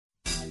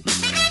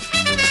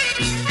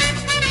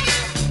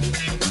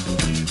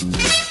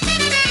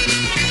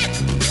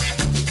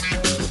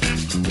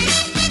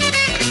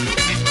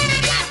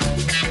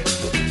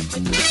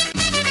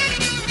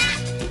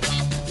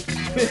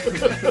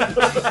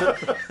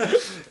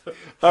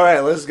All right,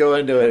 let's go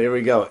into it. Here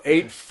we go.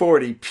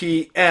 8:40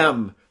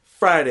 p.m.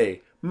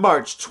 Friday,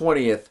 March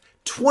 20th,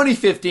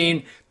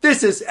 2015.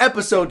 This is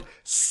episode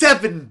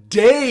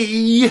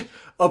 7-day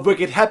of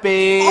Wicked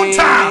Happy. On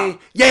time!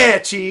 Yeah,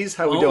 Cheese.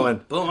 How we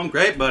doing? Boom, I'm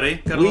great, buddy.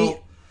 Got a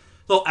little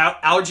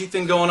allergy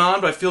thing going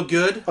on, but I feel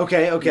good.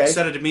 Okay. I'm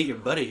excited to meet your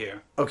buddy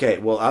here. Okay,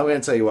 well, I'm going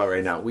to tell you what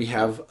right now. We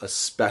have a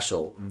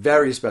special,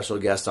 very special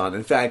guest on.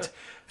 In fact,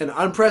 an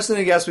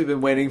unprecedented guest we've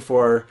been waiting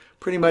for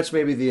pretty much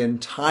maybe the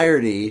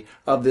entirety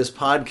of this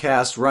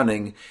podcast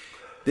running.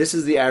 This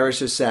is the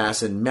Irish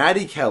Assassin,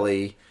 Maddie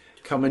Kelly,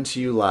 coming to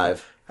you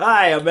live.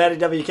 Hi, I'm Matty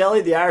W.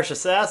 Kelly, the Irish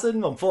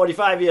Assassin. I'm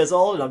 45 years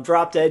old and I'm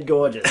drop dead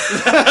gorgeous.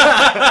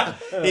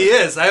 He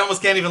is. I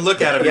almost can't even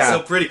look at him. Yeah. He's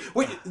so pretty.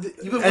 Wait,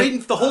 you've been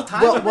waiting the whole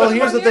time? Well,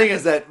 here's the thing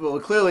is that,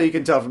 clearly you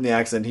can tell from the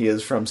accent he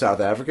is from South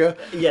Africa.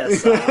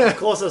 Yes,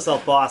 close to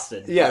South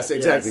Boston. Yes,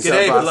 exactly. Yes.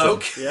 G'day, South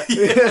bloke.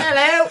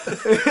 Hello!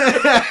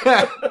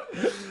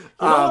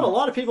 You know what? A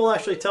lot of people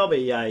actually tell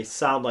me I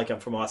sound like I'm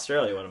from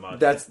Australia when I'm out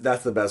there.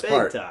 That's the best Big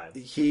part. time. Do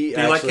you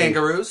like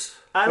kangaroos?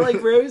 I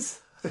like roos.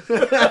 I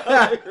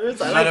like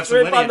have some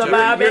shrimp on the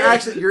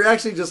lineage. barbie. You're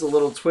actually just a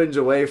little twinge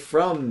away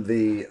from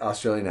the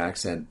Australian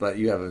accent, but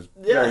you have a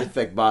very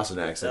thick Boston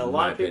accent. A in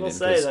lot my of people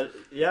opinion, say that.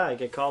 Yeah, I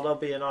get called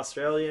out being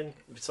Australian,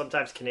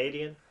 sometimes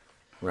Canadian,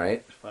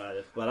 right?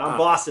 but I'm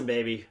Boston,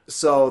 baby.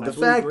 So the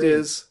blue fact green.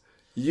 is,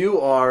 you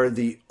are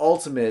the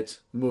ultimate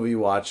movie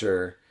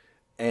watcher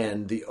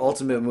and the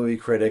ultimate movie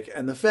critic,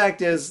 and the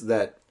fact is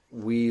that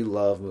we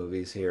love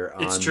movies here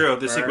on It's true.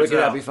 The secret's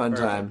Wicked out. Happy Fun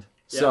Time.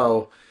 Yeah.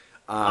 So.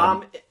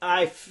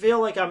 I feel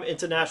like I'm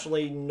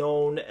internationally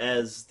known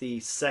as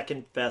the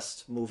second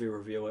best movie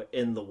reviewer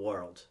in the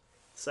world.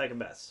 Second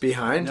best.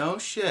 Behind? No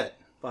shit.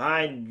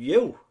 Behind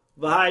you.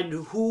 Behind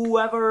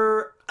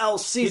whoever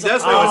else sees He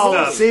does it.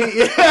 know his stuff. See,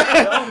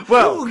 yeah.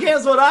 Well, who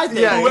cares what I think?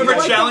 Yeah, Do you whoever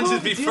like the challenges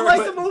movie? me Do you first.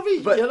 like the movie?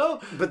 but, you know?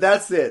 but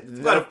that's it.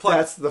 a plug.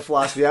 That's the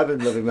philosophy I've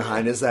been living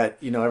behind is that,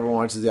 everyone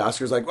watches the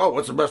Oscars like, oh,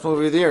 what's the best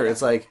movie of the year?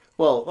 It's like,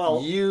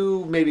 well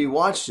you maybe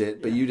watched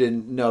it, but you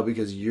didn't know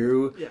because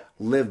you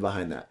live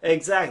behind that.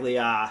 Exactly.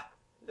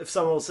 If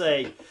someone will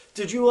say,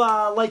 did you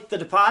like The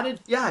Departed?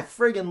 Yeah, I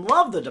friggin'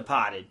 love The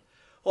Departed.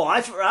 Well,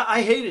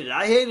 I hated it.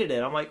 I hated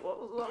it. I'm like, well,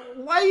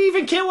 why do you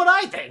even care what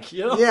I think?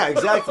 You know? Yeah,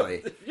 exactly.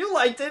 If you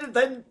liked it,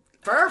 then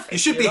perfect. You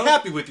should be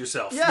happy with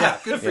yourself. Yeah.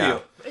 Good for Yeah.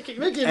 you.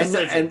 Make your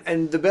decision.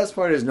 And the best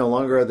part is no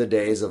longer are the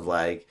days of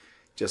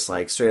just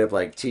straight up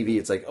TV.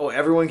 It's like, oh,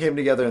 everyone came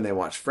together and they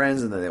watched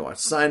Friends and then they watched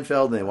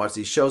Seinfeld and they watched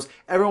these shows.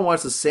 Everyone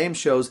watched the same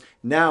shows.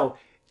 Now,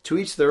 to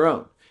each their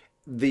own.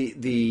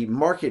 The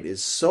market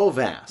is so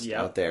vast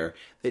out there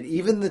that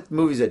even the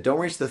movies that don't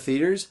reach the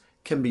theaters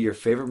can be your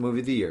favorite movie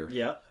of the year.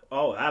 Yeah.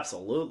 Oh,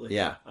 absolutely.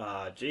 Yeah.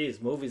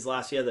 Geez, movies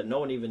last year that no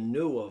one even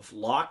knew of.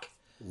 Locke,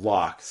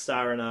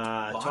 starring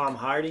Tom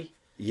Hardy.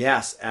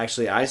 Yes,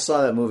 actually, I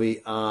saw that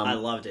movie. I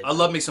loved it. I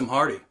love me some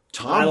Hardy.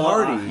 Tom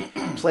Hardy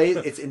plays.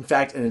 It's in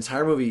fact an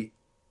entire movie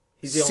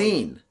He's the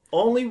scene.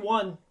 Only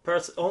one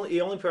person,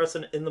 the only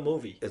person in the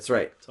movie. That's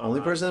right.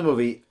 Only person in the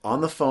movie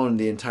on the phone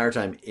the entire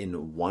time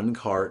in one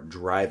car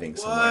driving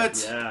somewhere.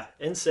 What? Yeah,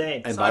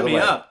 insane. And Sign by the me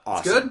way, up.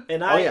 awesome. It's good?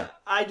 And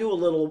I do a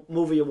little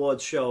movie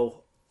awards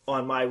show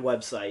on my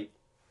website,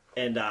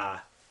 and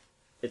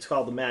it's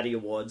called the Maddie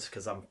Awards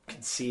because I'm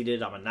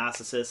conceited. I'm a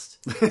narcissist.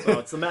 So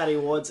it's the Maddie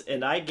Awards,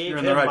 and I gave You're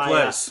in him the right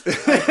place.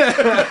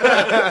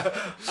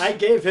 I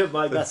gave him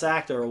my Best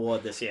Actor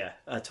award this year.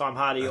 Tom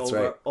Hardy That's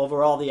right.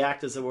 over all the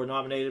actors that were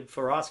nominated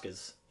for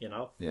Oscars.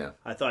 Yeah.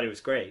 I thought he was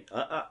great.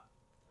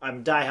 I'm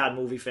a diehard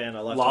movie fan. I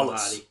love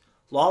Lawless. Tom Hardy.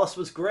 Lawless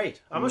was great.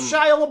 I'm a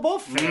Shia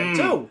LaBeouf fan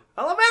too.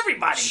 I love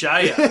everybody.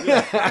 Shia.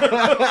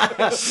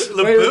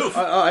 Wait, LaBeouf.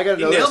 I got to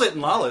He know nailed this. it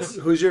in Lawless.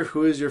 Who is your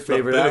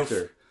favorite LaBeouf.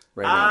 actor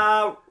right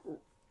now?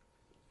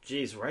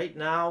 Geez, right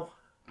now,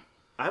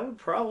 I would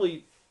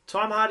probably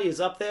Tom Hardy is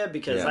up there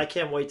because I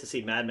can't wait to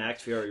see Mad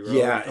Max Fury Road.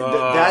 Yeah,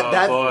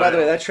 that boy. by the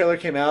way, that trailer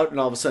came out and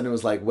all of a sudden it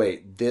was like,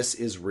 wait, this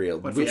is real.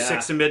 Went from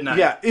 6 to midnight.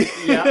 Yeah,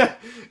 Yeah.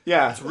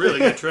 yeah. It's a really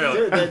good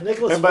trailer. Dude, the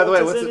Nicholas And by the way,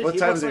 Hoult is in it. what He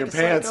time looks is it in like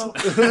your a pants?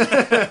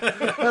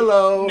 psycho.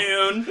 Hello,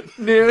 Noon.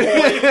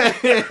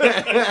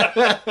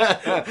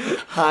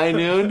 high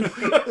noon.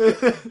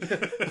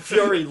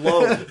 Fury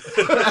Load.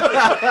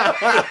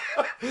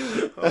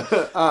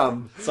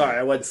 Sorry,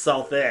 I went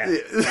south there.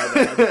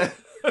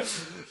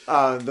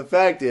 The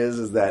fact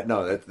is that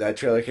that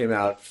trailer came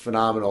out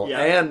phenomenal, Yeah.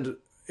 and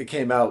it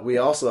came out.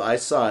 I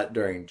saw it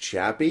during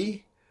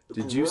Chappie.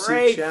 Did you see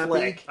Great Chappie?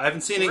 flick. I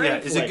haven't seen it Great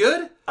yet. Is flick. it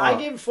good? I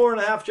gave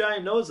 4.5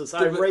 giant noses.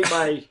 I rate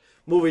my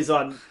movies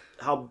on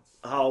how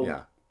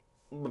Yeah.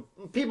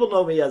 people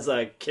know me as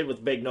a kid with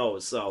a big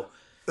nose, so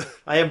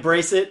I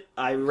embrace it.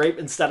 I rate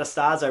instead of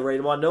stars. I rate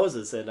them on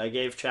noses, and I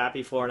gave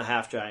Chappie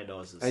 4.5 giant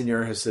noses. And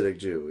you're a Hasidic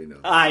Jew, you know.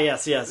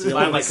 Yes. You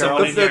like my girl.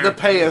 somebody- The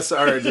payas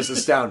are just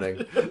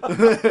astounding.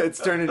 It's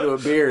turned into a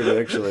beard,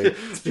 actually.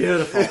 It's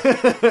beautiful.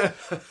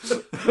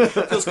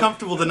 Feels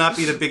comfortable to not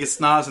be the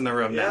biggest snaz in the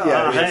room now.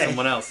 Yeah, We have hey.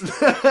 someone else.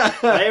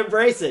 I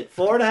embrace it.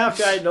 4.5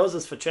 giant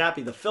noses for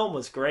Chappie. The film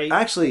was great.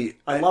 Actually,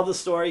 I love the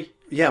story.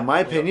 yeah, my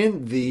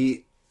opinion,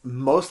 the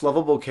most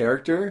lovable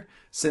character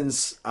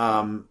since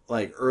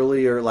like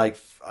earlier, like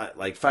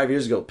 5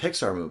 years ago,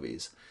 Pixar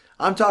movies.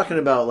 I'm talking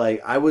about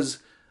like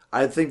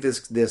I think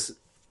this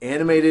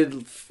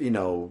animated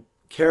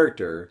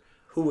character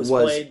who was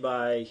played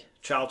by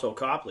Charlton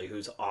Copley,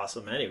 who's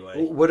awesome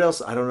anyway. What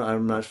else? I don't know.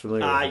 I'm not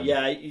familiar with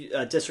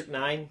him. District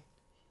 9.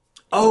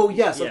 Oh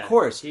yes, of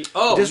course.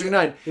 District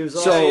 9. He was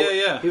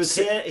also,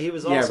 He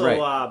was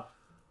also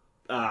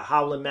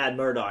Howlin' Mad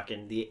Murdoch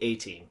in the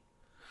A-Team.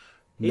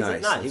 He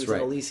was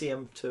in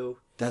Elysium too.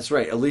 That's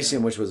right,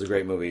 Elysium, which was a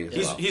great movie.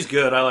 He's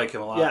good. I like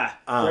him a lot. Yeah,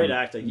 great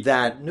actor. He's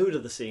new to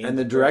the scene, and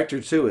the director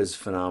too is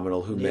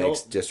phenomenal. Who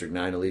makes District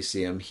 9,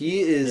 Elysium?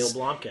 He is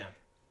Neil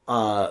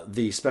Blomkamp.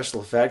 The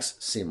special effects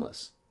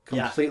seamless,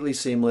 completely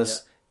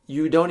seamless. Yeah.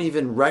 You don't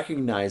even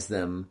recognize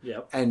them,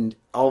 and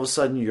all of a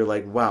sudden you're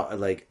like, wow!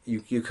 Like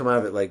you come out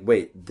of it like,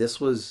 wait,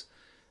 this was.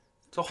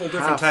 It's a whole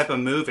different type of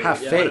movie.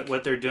 Fake.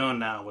 What they're doing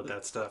now with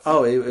that stuff.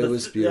 Oh, it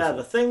was beautiful. Yeah,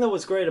 the thing that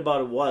was great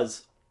about it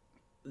was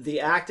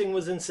the acting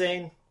was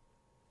insane.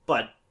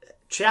 But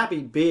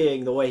Chappie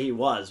being the way he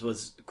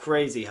was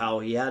crazy. How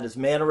he had his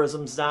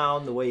mannerisms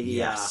down, the way he...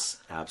 Yes,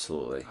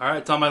 absolutely. All right,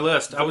 it's on my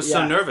list. I was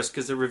so nervous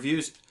because the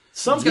reviews...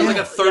 It's got like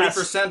a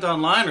 30%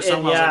 online or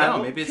something. I was like,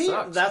 oh, maybe it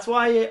sucks. That's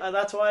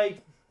why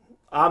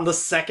I'm the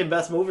second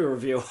best movie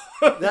review.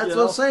 That's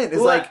what I'm saying.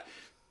 It's like...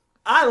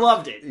 I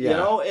loved it,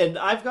 and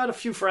I've got a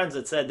few friends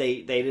that said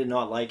they did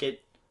not like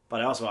it,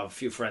 but I also have a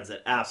few friends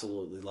that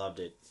absolutely loved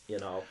it.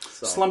 So.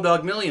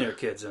 Slumdog Millionaire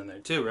kid's in there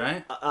too,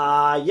 right?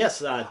 Yes,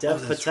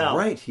 Dev Patel.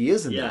 Right, he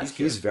is in that.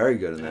 He's very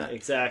good in that.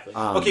 Exactly.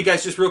 Okay,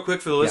 guys, just real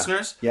quick for the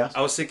listeners. Yeah.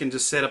 I was thinking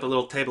just set up a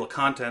little table of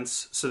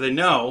contents so they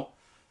know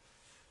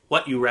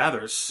what you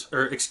rathers,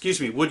 or excuse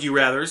me, would you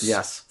rathers?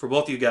 Yes. For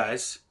both you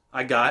guys,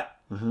 I got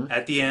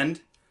at the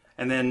end,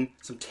 and then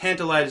some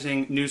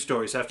tantalizing news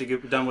stories after we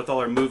get done with all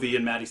our movie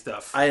and Maddie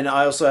stuff. And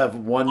I also have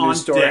one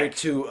news story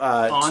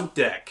on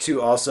deck to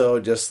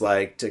also just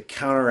like to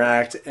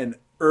counteract an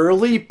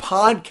early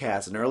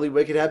podcast, an early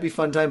Wicked Happy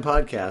Fun Time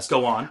podcast.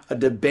 Go on. A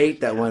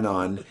debate that went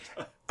on.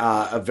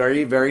 A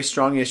very, very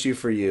strong issue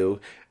for you.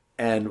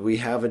 And we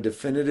have a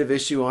definitive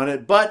issue on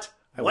it, but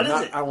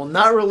I will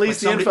not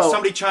release the info.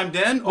 Somebody chimed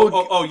in?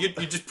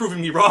 You're just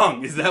proving me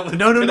wrong. Is that what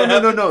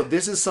No.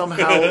 This is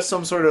somehow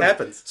some sort of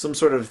happens. Some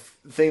sort of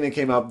thing that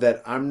came up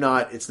that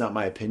it's not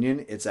my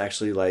opinion. It's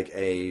actually like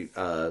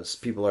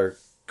people are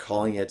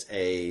calling it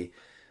a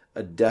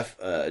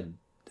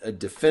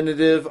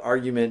definitive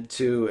argument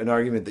to an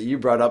argument that you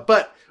brought up,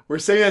 but we're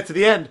saying that to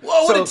the end.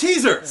 Whoa, what a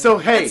teaser! So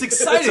hey, that's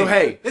exciting. So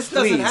hey, this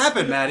doesn't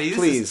happen, Maddie. You're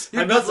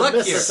good luck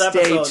here.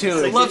 Stay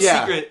tuned. I love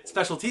secret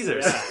special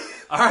teasers. Yeah.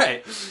 All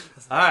right.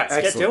 Let's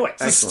get to it.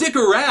 So stick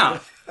around.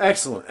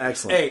 Excellent.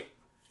 Hey,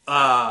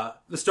 the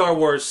Star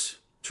Wars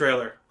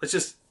trailer. Let's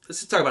just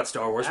talk about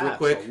Star Wars real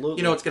quick.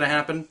 You know what's going to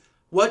happen.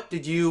 What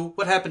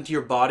happened to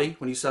your body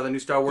when you saw the new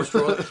Star Wars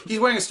trailer? He's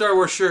wearing a Star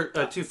Wars shirt,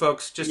 too,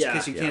 folks, just in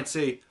case you can't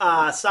see.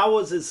 Star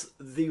Wars is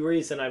the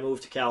reason I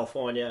moved to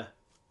California.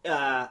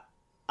 I've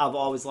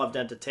always loved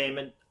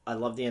entertainment. I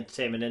love the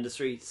entertainment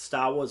industry.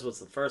 Star Wars was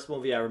the first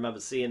movie I remember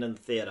seeing in the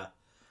theater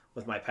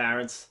with my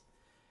parents.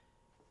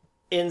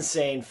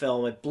 Insane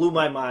film. It blew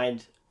my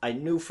mind. I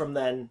knew from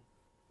then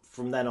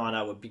on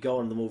I would be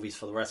going to the movies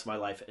for the rest of my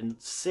life.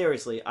 And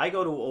seriously, I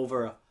go to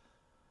over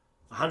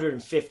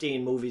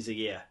 115 movies a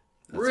year.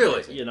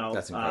 Really?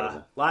 That's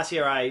incredible. Last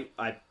year I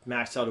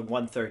maxed out at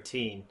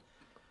 113.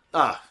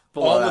 All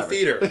in the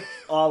theater.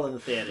 All in the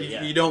theater.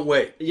 Yeah. You don't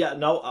wait. Yeah,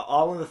 no,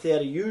 all in the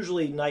theater.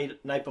 Usually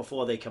night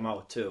before they come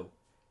out too.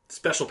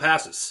 Special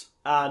passes.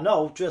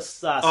 No, just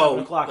 7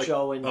 o'clock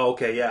show. And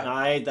okay, yeah. No,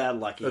 I ain't that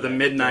lucky. Or the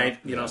midnight.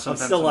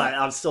 Sometimes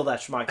I'm still that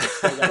schmuck.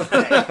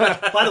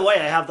 By the way,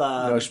 I have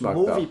the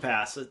movie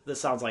pass. This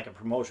sounds like a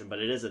promotion, but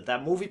it isn't.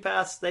 That movie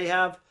pass they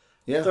have.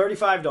 Yeah.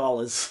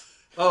 $35.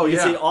 Oh, you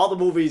see all the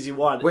movies you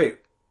want. Wait,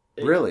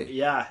 really?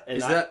 Yeah. And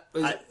is that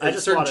a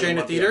certain chain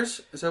of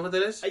theaters? Is that what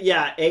that is?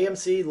 Yeah,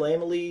 AMC,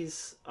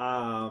 Laemmle's.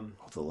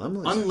 The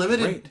Laemmle's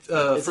unlimited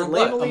is for it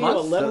what? Laemmle A month?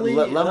 or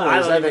Laemmle? I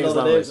don't even know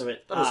the names of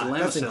it.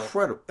 That's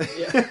incredible.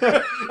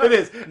 It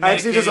is. I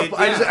actually just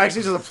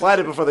applied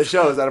it before the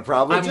show. Is that a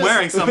problem? I'm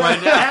wearing some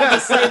right now. I have to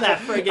say that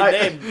friggin'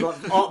 name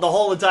the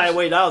whole entire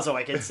way down so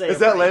I can say it. Is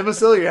that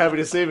Laemmle? You're happy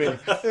to see me.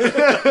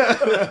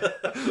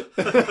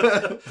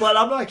 But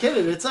I'm not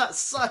kidding. It's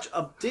such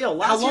a deal.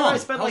 Last year I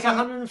spent like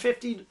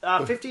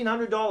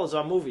 $1,500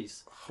 on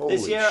movies. Holy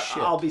this year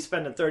shit. I'll be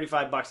spending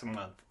 $35 a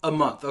month. A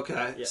month,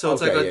 okay. Yeah. So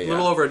it's like a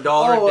little over $1 a day.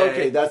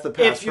 Okay, that's the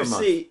pass per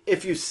month.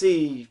 If you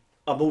see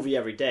a movie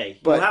every day,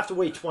 you have to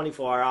wait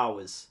 24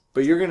 hours.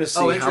 But you're going to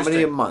see how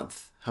many a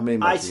month? How many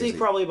months? I see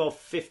probably about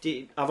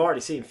 15. I've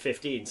already seen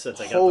 15 since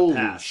I got the Holy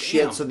pass.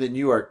 shit! Damn. So then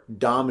you are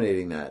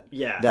dominating that.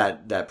 Yeah.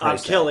 That price. I'm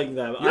killing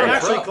them. You're I a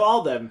actually pro.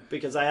 called them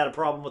because I had a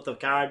problem with the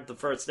card the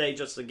first day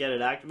just to get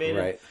it activated.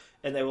 Right.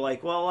 And they were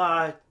like,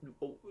 "Well,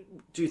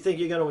 do you think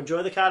you're going to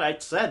enjoy the card?" I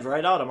said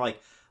right out, I'm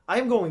like, I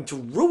am going to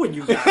ruin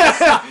you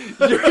guys.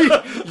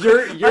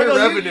 your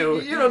revenue.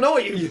 You don't know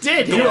what you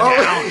did.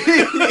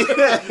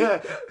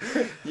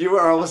 You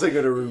are almost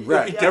going to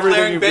regret everything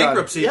Declaring you've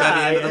bankruptcy by the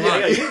end of the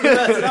month. You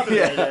messed up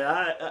again.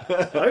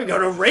 I'm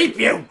going to rape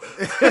you.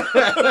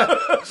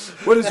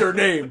 What is her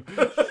name?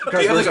 Do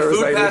you have like a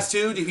food pass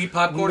too? Do you eat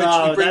popcorn?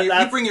 No,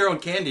 you bring your own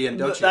candy in,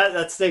 don't you?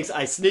 That stinks.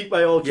 I sneak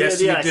my own Yes,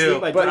 candy. you I do.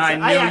 sneak my But drinks. I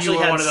knew actually you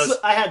were had one of those-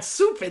 I had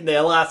soup in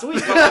there last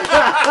week.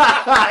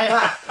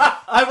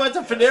 I went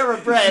to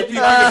Panera Bread. You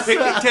got your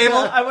picnic table?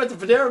 I went to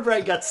Panera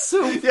Bread, got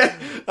soup. Yeah,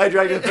 I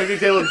dragged the picnic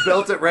table and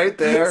built it right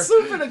there.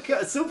 soup and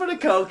a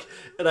Coke,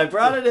 and I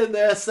brought it in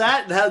there,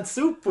 sat and had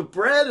soup with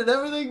bread and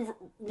everything.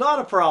 Not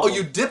a Oh, problem.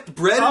 you dipped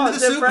bread into the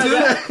dipped soup bread, too?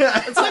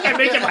 yeah. It's like I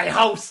make it in my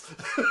house.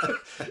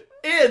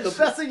 And the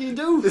best thing you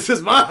do, This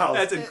is my house.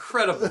 That's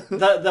incredible.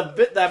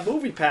 that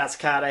movie pass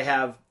card I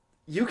have,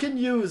 you can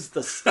use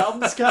the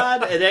Stubbs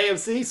card at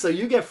AMC, so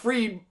you get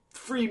free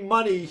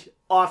money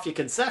off your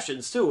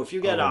concessions too. If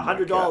you get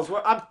 $100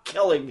 worth, I'm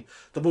killing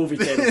the movie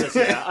theaters this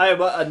year. I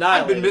am annihilating.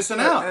 I've been missing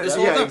out. This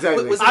whole time.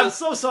 exactly. I'm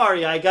so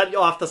sorry I got you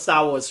off the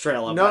Star Wars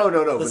trailer. No.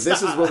 The But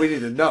this is what we need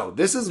to know.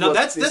 This is No, what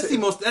that's the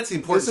important. This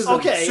is stuff.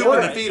 Okay, Soup all in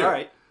right, the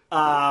theater.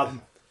 all right.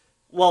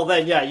 Well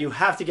then, yeah, you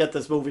have to get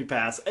this movie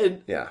pass,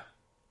 and Yeah.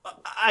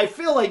 I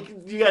feel like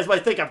you guys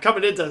might think I'm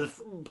coming in to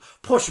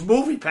push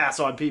movie pass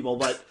on people,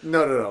 but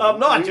No. I'm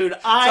not, dude. So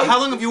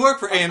how long have you worked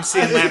for AMC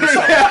and Lambert?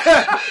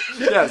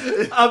 Yes.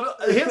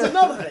 Here's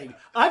another thing.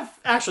 I've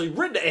actually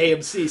written to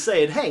AMC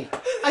saying, "Hey,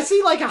 I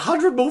see like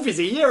 100 movies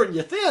a year in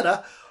your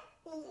theater.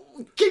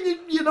 Can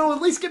you,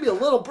 at least give me a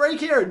little break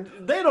here?"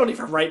 And they don't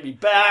even write me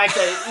back.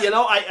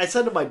 I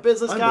send them my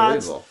business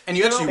cards. Unbelievable. And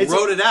you actually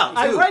wrote it out, too.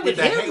 I write with it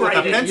the with the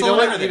handwritten. pencil You know and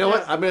what? everything. You know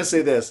what? I'm going to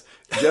say this.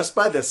 Just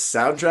by the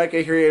soundtrack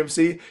I hear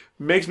AMC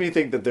makes me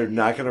think that they're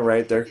not going to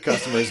write their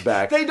customers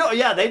back. They don't.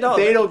 Yeah, they don't.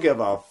 They don't give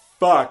a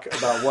fuck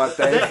about what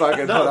they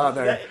fucking put on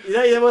there.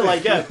 They were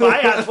like, "Yeah, buy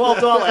a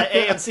 $12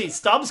 AMC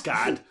Stubbs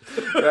card."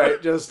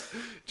 Right?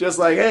 Just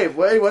like, hey,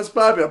 what's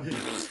popular?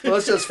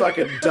 Let's just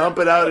fucking dump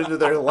it out into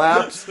their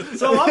laps.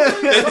 So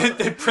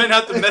They print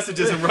out the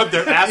messages and rub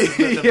their asses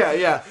with them.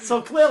 Yeah.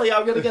 So clearly,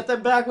 I'm going to get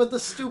them back with the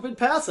stupid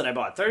pass that I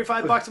bought.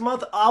 $35 a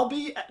month. I'll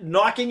be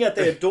knocking at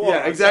their door.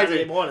 Yeah, on exactly.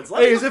 Saturday mornings.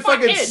 Hey, is it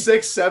fucking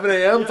 6, 7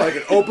 a.m.?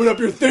 Fucking open up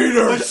your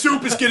theater. My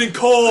soup is getting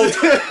cold.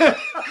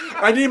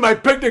 I need my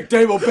picnic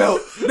table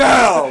built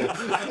now.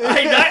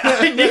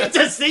 I need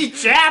to see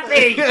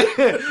Chappie.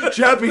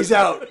 Chappie's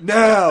out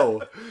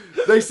now.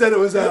 They said it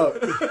was out.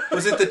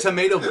 Was it the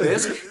tomato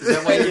bisque? Is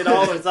that why It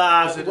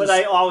was what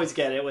I always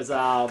get. It was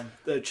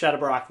the cheddar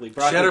broccoli.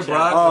 Cheddar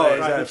broccoli. Oh, is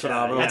that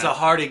phenomenal? That's a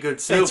hearty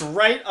good soup. It's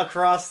right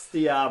across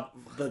the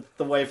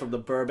way from the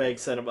Burbank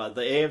Cinema,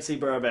 the AMC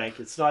Burbank.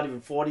 It's not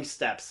even 40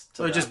 steps.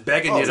 So they're just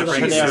begging you to to the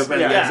bring Panera soup. Bread.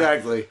 Yeah,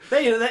 exactly.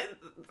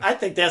 I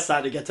think they're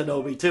starting to get to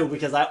know me too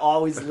because I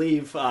always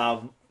leave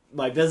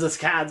my business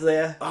cards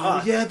there.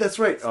 Oh, yeah, that's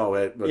right. Oh,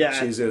 wait, but Yeah.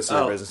 she's a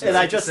senior business. And I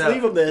manager. just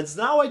leave them there. It's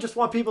now I just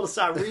want people to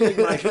start reading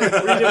my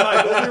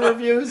movie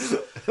reviews.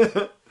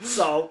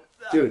 So,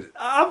 Dude.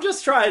 I'm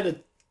just trying to.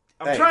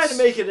 Thanks. Trying to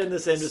make it in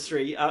this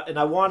industry, and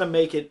I want to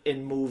make it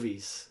in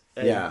movies.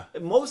 And Yeah.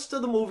 most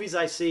of the movies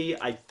I see,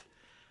 I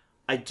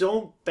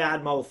don't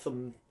badmouth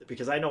them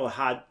because I know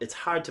it's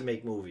hard to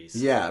make movies.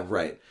 Yeah,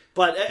 right.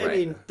 But I Right.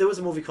 mean, there was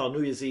a movie called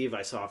New Year's Eve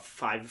I saw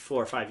 4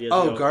 or 5 years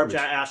Oh, ago. garbage.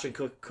 Ashton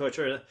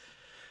Kutcher.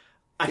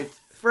 I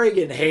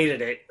friggin'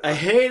 hated it. I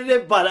hated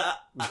it, but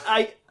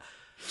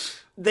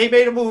they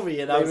made a movie,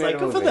 and I was like,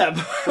 good for them.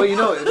 Well, you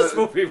know, this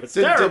movie was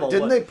terrible.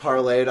 Didn't but- they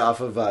parlay it off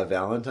of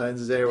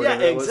Valentine's Day or Yeah,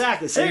 whatever it was?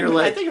 exactly. And Same. you're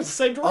like, I think it was the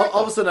same director.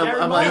 all of a sudden, Gary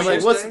I'm like,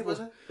 Marshall. what's was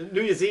it?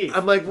 New Year's Eve.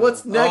 I'm like,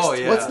 what's next? Oh,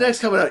 yeah. What's next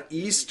coming out?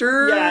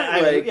 Easter?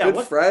 Yeah, Good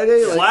what-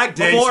 Friday? Like, Flag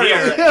Day's Memorial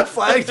here. Day. yeah,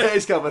 Flag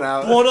Day's coming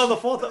out. Born on the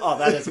 4th. Oh,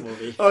 that is a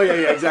movie. Oh yeah,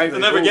 exactly.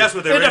 You'll never Ooh. guess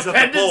what they raised up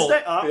the Independence poll.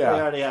 Day. Oh, Yeah.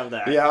 we already have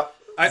that. Yeah,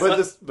 I-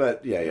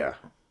 but yeah.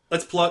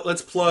 Let's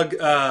plug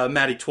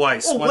Maddie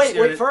twice. Oh, Once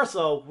you're- wait. First,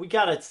 though, we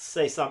got to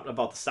say something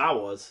about the Star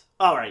Wars.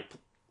 All right.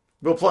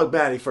 We'll plug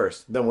Maddie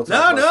first, then we'll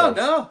talk about stuff.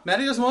 No.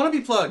 Maddie doesn't want to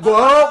be plugged.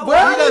 Whoa, He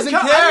doesn't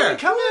care.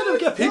 Come in and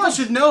get People plugged.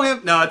 should know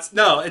him.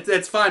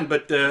 It's fine,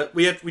 but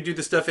we do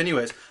this stuff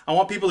anyways. I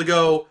want people to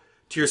go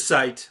to your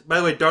site. By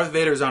the way, Darth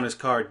Vader's on his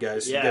card,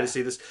 guys. You Yeah. got to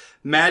see this.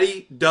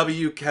 Matty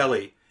W.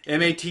 Kelly,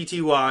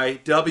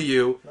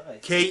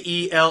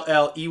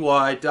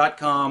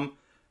 MattyWKelley.com.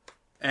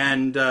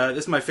 And this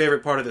is my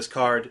favorite part of this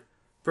card.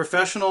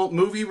 Professional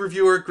movie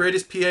reviewer,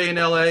 greatest PA in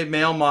LA,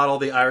 male model,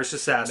 the Irish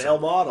assassin. Male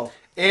model.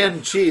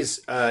 And cheese,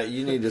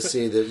 you need to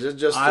see that.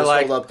 Just I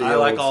like hold up the I old.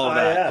 like all of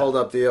that. yeah. Hold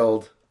up the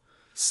old.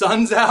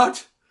 Sun's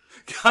out,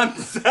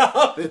 guns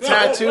out. The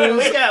tattoos.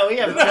 We got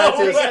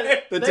tattoos.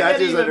 they The get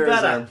tattoos even under his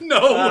better. arm.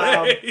 No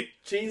way.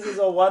 Cheese is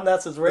a 1.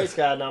 That's his race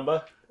car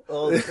number.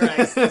 Oh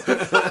Christ!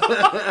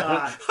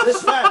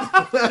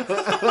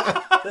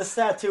 This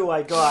tattoo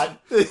I got.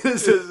 This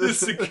is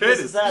This is the This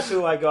greatest.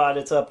 tattoo I got.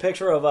 It's a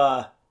picture of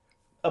a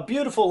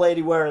beautiful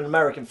lady wearing an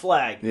American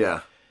flag.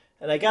 yeah.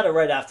 And I got it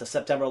right after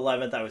September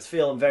 11th. I was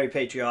feeling very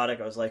patriotic.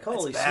 I was like,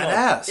 holy That's smokes.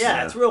 badass.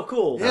 Yeah, it's real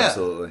cool. Yeah.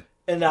 Absolutely.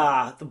 And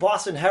the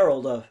Boston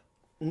Herald,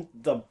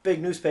 the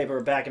big newspaper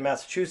back in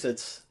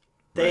Massachusetts,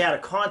 they had a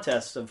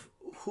contest of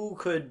who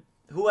had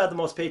the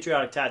most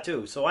patriotic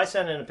tattoo. So I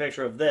sent in a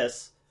picture of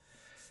this,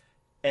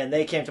 and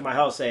they came to my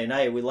house saying,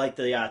 "Hey, we like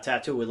the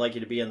tattoo. We'd like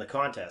you to be in the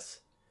contest."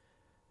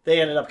 They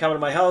ended up coming to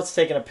my house,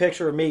 taking a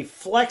picture of me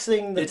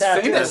flexing the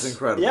tattoo. Famous. That's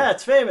incredible. Yeah,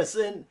 it's famous.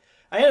 And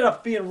I ended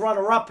up being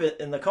runner-up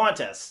in the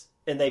contest.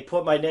 And they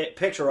put my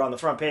picture on the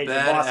front page of the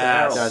Boston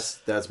Herald.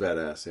 That's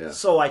badass, yeah.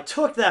 So I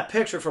took that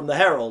picture from the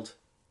Herald,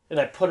 and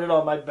I put it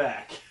on my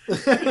back. Oh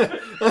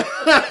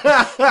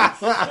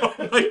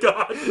my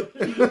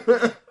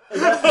God.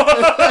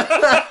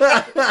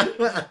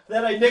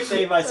 Then I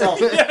nicknamed myself.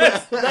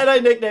 Then I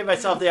nicknamed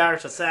myself the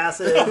Irish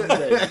Assassin.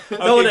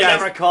 No one had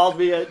ever called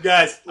me it.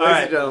 Guys, all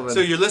right. gentlemen. So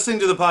you're listening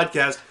to the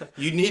podcast.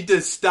 You need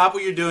to stop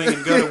what you're doing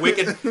and go to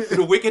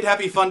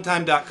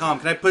wickedhappyfuntime.com.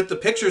 Can I put the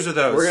pictures of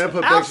those? We're going to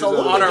put pictures of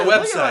Absolutely. on our Look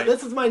at website.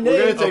 this is my name.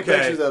 We're going to take Okay.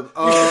 pictures of...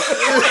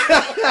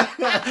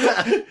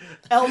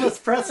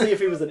 Elvis Presley, if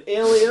he was an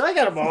alien. I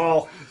got them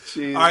all.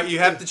 Jeez. All right, you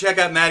have to check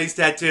out Maddie's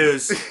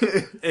tattoos.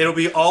 It'll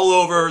be all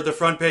over the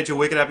front page of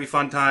Wicked Happy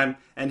Fun Time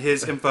and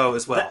his info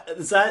as well.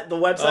 Is that the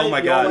website? Oh my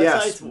Your God.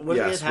 Yes. website?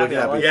 Yes, Happy.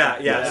 I like Yeah,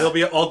 that. yeah. It'll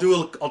be.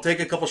 I'll take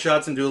a couple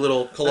shots and do a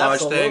little collage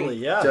Absolutely,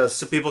 thing, yeah. Just,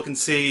 so people can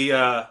see.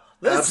 This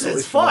absolutely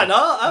is fun.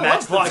 I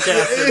love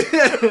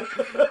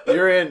podcasting.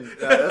 you're in.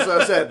 That's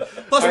what I said.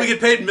 Plus, we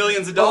get paid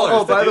millions of dollars.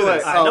 Oh, by to the do way,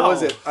 this. I know. what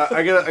was it?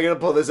 I gotta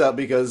pull this out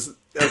because...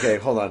 Okay,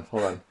 hold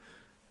on.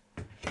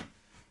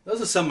 Those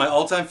are some of my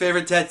all-time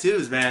favorite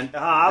tattoos, man.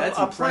 That's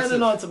I'm impressive.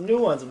 planning on some new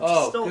ones.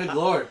 Oh, good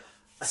lord!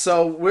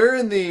 So we're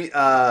in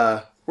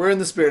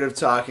the spirit of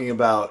talking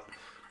about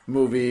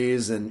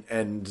movies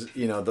and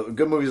you know the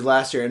good movies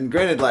last year. And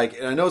granted, like,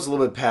 and I know it's a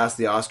little bit past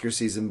the Oscar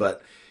season,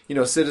 but you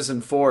know,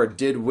 Citizen 4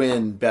 did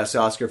win Best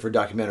Oscar for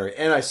documentary,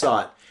 and I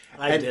saw it.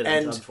 I didn't,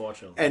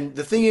 unfortunately. And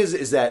the thing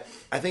is that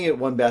I think it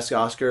won Best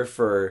Oscar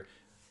for.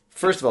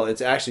 First of all,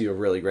 it's actually a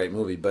really great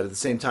movie, but at the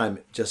same time,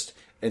 just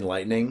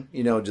enlightening.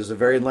 You know, just a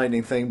very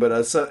enlightening thing. But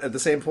at the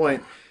same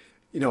point,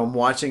 you know, I'm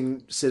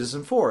watching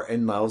Citizen 4,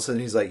 and all of a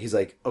sudden he's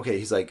like, okay,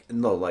 he's like,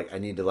 no, like, I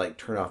need to, like,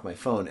 turn off my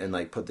phone and,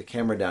 like, put the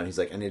camera down. He's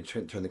like, I need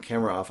to turn the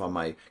camera off on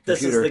my computer.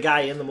 This is the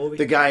guy in the movie?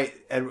 The guy,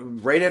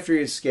 and right after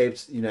he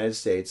escaped the United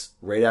States,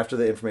 right after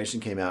the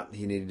information came out,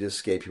 he needed to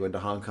escape. He went to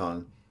Hong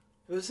Kong.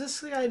 Was this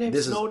the guy named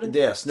Snowden?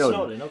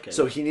 Snowden. Okay.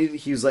 So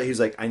he was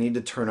like, I need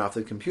to turn off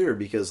the computer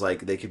because,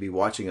 like, they could be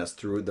watching us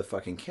through the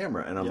fucking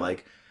camera. And I'm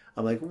like,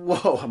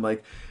 whoa. I'm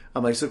like,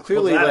 so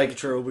clearly, well, that like, ain't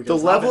true the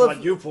because level I've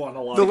of been on YouPorn a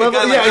lot. the level,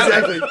 guy yeah, like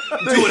that. exactly.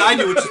 Do what I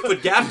do, which is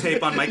put gaff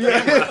tape on my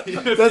camera.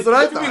 That's what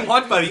I If you're being thought.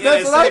 watched by the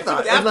That's what I NSA, thought.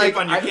 put gaff And, like, tape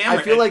on your camera.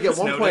 I feel like at one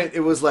Snowden. point it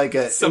was like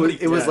Somebody-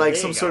 it was like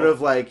there some you sort go.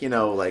 of like, you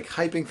know, like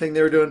hyping thing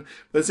they were doing.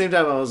 But at the same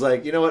time, I was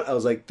like, you know what? I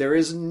was like, there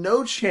is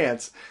no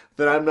chance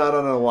that I'm not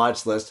on a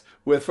watch list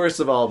with, first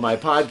of all, my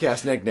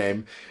podcast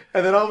nickname.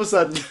 And then all of a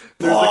sudden,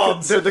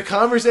 there's the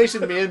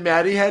conversation me and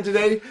Maddie had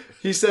today.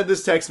 He sent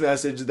this text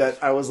message that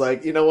I was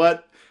like, you know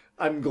what?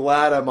 I'm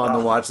glad I'm on the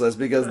watch list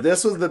because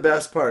this was the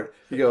best part.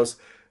 He goes,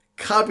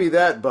 copy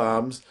that,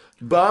 Bombs.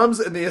 Bombs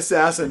and the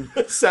Assassin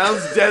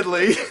sounds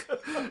deadly.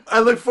 I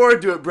look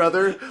forward to it,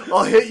 brother.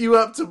 I'll hit you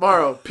up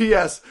tomorrow.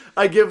 P.S.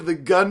 I give The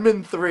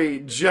Gunman 3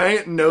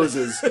 giant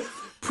noses.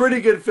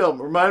 Pretty good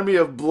film. Remind me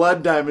of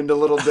Blood Diamond a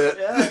little bit.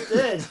 Yeah, it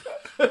did.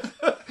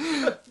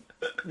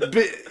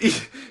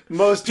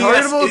 Most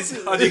P.S.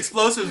 targetable. Are the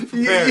explosives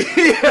prepared?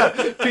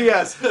 Yeah.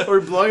 P.S.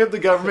 We're blowing up the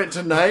government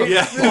tonight.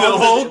 Yeah, the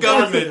whole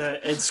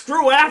government. And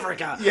screw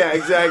Africa. Yeah,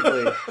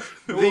 exactly.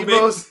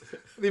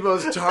 The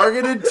most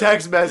targeted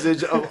text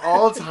message of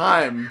all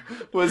time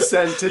was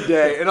sent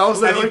today, and all of a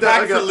sudden, Have you I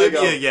packed for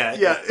Libya yet?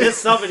 Yeah, There's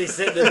somebody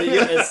sitting in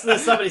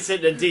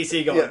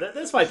DC going, Yeah.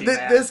 this might be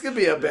bad. This could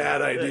be a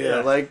bad idea.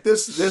 Yeah. Like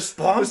this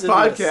Bombs into the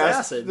podcast.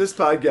 assassin. This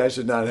podcast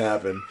should not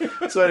happen.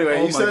 So anyway,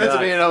 Oh you my sent that to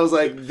God. me, and I was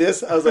like,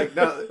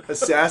 no,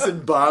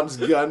 assassin, bombs,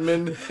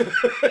 gunman,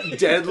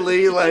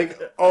 deadly. Like,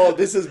 oh,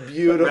 this is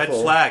beautiful. Red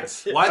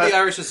flags. Why the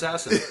Irish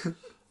assassin?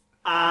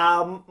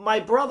 My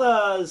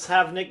brothers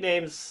have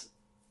nicknames,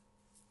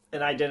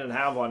 and I didn't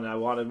have one, and I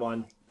wanted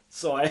one.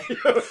 So I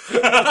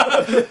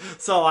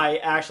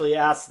actually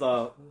asked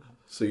So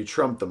you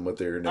trumped them with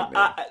your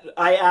nickname.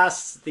 I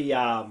asked the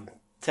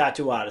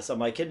tattoo artist, I'm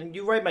like, can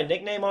you write my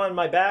nickname on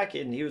my back?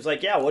 And he was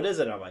like, yeah, what is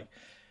it? I'm like,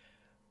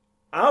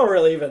 I don't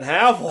really even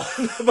have one,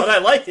 but I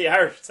like the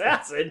Irish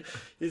Assassin.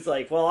 He's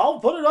like, well, I'll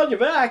put it on your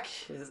back.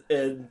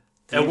 And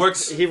It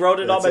works. he wrote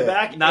it on That's my it.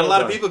 back. Not a and-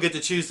 lot of people get to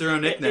choose their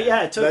own nickname.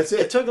 Yeah, That's it.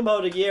 it took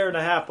about a year and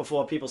a half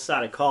before people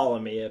started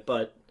calling me it,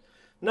 but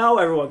now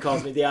everyone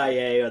calls me the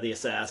IA or the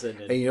Assassin.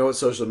 And you know what?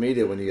 Social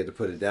media, when you get to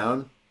put it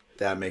down,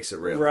 that makes it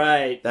real.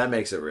 Right. That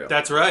makes it real.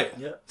 That's right.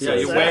 Yeah, Yeah,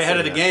 you're way ahead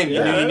of the game. You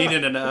Yeah. knew you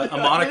needed a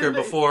moniker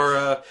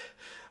before.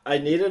 I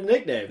needed a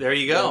nickname. There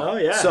you go. Oh,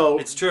 yeah. So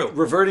It's true.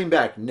 Reverting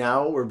back,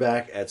 now we're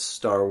back at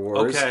Star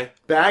Wars. Okay.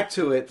 Back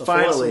to it. The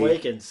finally, Force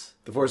Awakens.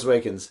 The Force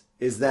Awakens.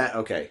 Is that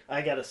okay?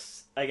 I gotta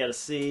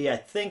see. I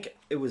think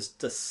it was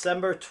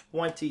December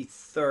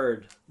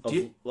 23rd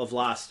of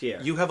last year.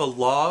 You have a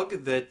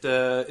log that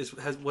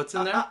has what's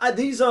in there?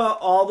 These are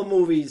all the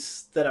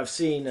movies that I've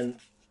seen, and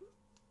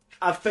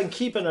I've been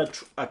keeping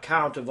a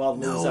count of all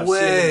the movies I've seen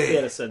in the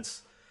theater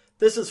since.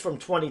 This is from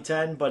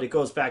 2010, but it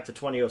goes back to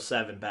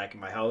 2007 back in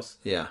my house.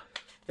 Yeah.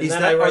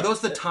 Are those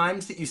the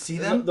times that you see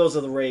them? Those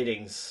are the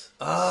ratings.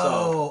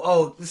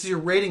 Oh, this is your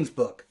ratings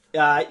book.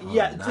 Yeah, these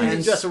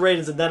are just the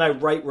ratings, and then I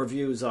write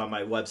reviews on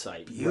my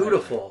website.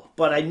 Beautiful. Right.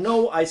 But I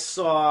know I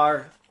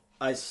saw.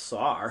 I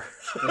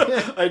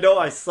know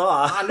I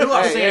saw. I knew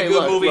I was saying a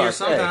good movie here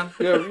sometime.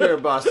 Hey, you're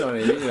a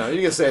Bostonian.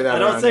 You can say that. I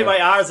don't say my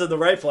R's in the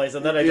right place,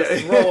 and then I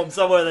just throw them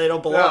somewhere they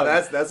don't belong. No,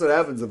 that's what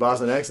happens. The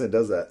Boston accent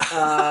does that.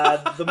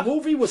 The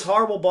movie was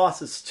Horrible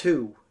Bosses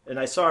 2, and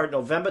I saw it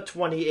November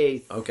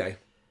 28th. Okay.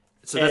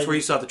 So that's where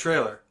you saw the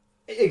trailer.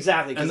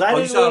 Exactly. And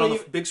you saw it on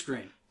the big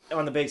screen.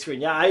 On the big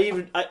screen, yeah.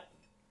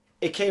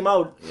 It came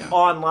out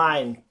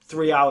online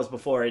 3 hours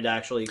before it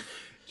actually.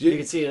 You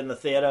could see it in the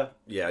theater.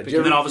 Yeah. And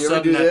then all of a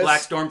sudden, that black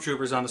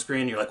stormtrooper's on the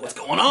screen. And you're like, "What's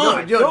going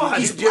on?" Did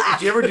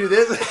you ever do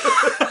this?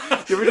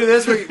 Did you ever do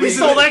this? We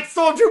stole that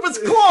stormtrooper's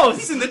clothes.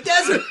 He's in the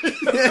desert.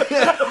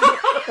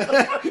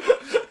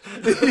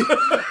 Did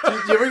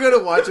you ever go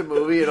to watch a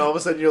movie and all of a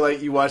sudden you're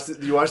like, you watch the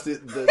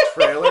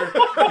trailer,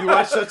 you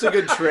watch such a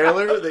good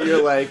trailer that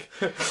you're like,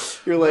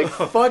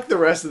 fuck the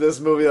rest of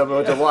this movie that I'm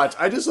about to watch.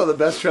 I just saw the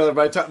best trailer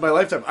of my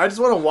lifetime. I just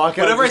want to walk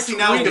out. Whatever I see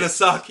now is gonna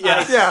suck.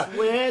 Yeah. I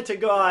swear to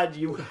God,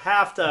 you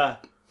have to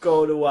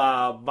go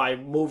to my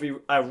movie,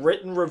 a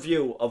written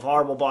review of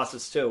Horrible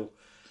Bosses 2.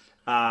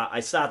 I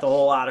start the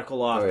whole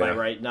article off by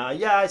writing,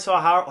 I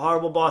saw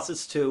Horrible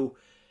Bosses 2,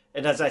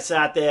 and as I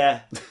sat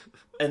there.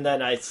 And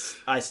then I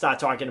start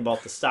talking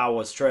about the Star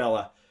Wars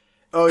trailer.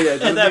 Oh, yeah.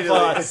 And then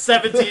for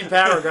 17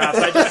 paragraphs,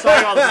 I just talk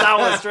about the Star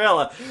Wars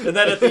trailer. And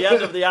then at the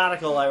end of the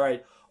article, I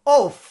write,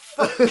 oh,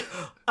 fuck.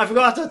 I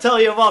forgot to tell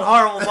you about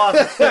Horrible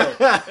Bosses 2.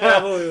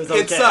 That movie was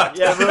okay. It sucked.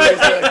 Yeah,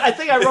 I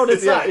think I wrote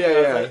it sucked.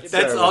 Yeah. That's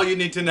terrible. All you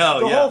need to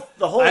know.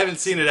 The whole, I haven't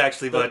seen it,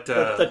 actually, but...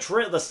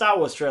 The Star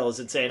Wars trailer is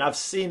insane. I've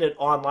seen it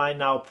online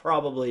now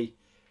probably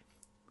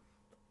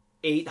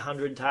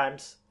 800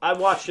 times. I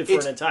watched it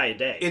for an entire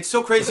day. It's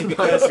so crazy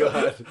because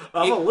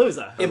I'm a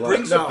loser. It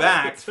brings it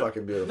back. It's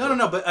fucking beautiful.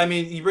 No, but I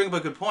mean, you bring up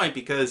a good point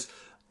because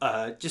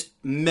just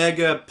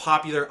mega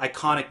popular,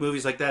 iconic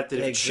movies like that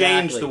have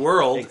changed the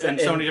world in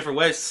so many different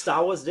ways.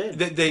 Star Wars did.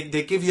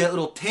 They give you that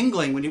little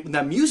tingling when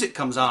that music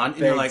comes on, and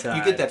you're like,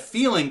 you get that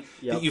feeling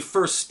that you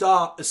first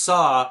saw.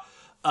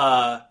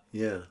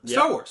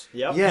 Star Wars.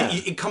 Yep. Yeah.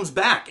 It comes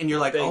back, and you're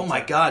like, oh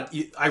my God,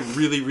 I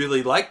really,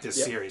 really like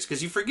this series.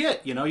 Because you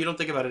forget, you don't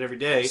think about it every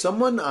day.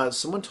 Someone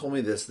told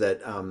me this,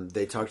 that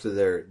they talked to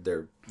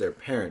their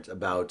parent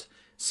about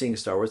seeing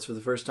Star Wars for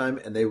the first time,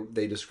 and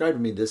they described to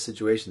me this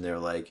situation. They're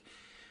like,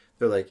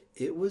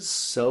 it was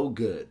so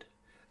good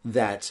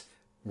that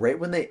right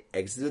when they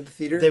exited the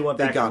theater, they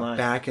got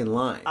back in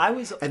line.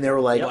 And they were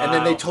like, Wow. and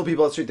then they told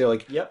people on the street, they're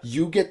like,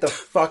 you get the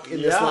fuck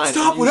in this line.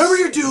 Stop whatever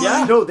you're doing.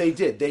 Yeah. No, they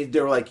did. They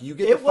were like, you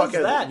get the fuck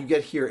out that. of it. You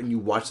get here and you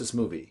watch this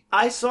movie.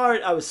 I saw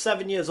it. I was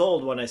 7 years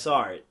old when I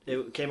saw it.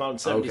 It came out in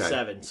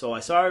 77. Okay. So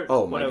I saw it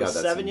when I was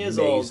 7 years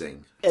old.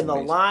 And the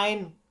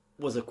line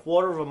was a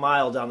quarter of a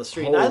mile down the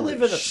street. And I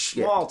live in a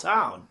small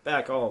town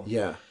back home.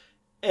 Yeah.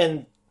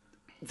 And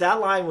that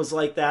line was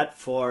like that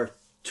for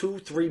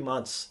 2-3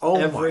 months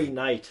every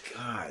night.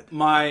 God.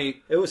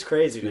 It was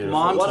crazy.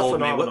 Mom told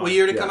me. What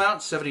year did it come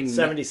out?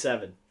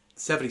 77.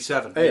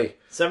 77. Hey.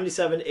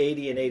 77,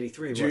 80, and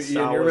 83. Do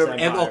you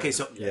remember? Okay,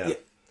 so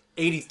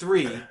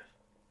 83.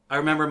 I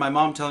remember my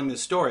mom telling me the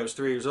story. I was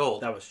 3 years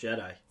old. That was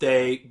Jedi.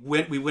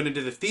 We went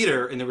into the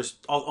theater, and there was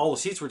all the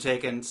seats were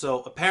taken.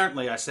 So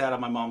apparently, I sat on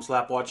my mom's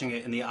lap watching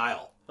it in the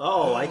aisle.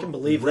 Oh, I can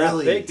believe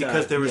that big time.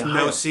 Because there was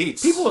no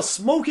seats. People were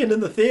smoking in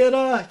the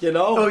theater,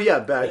 Oh, yeah,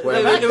 back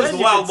when. It was the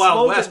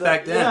Wild West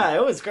back then. Yeah,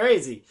 it was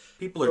crazy.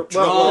 People are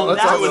drunk,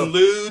 doing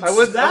lewds. I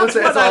would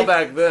say it's all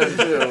back then,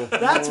 too.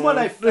 That's when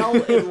I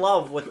fell in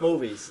love with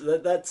movies.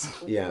 That's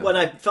when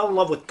I fell in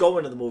love with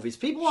going to the movies.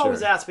 People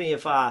always ask me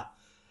if,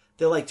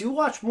 they're like, do you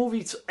watch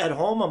movies at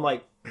home? I'm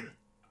like,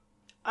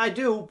 I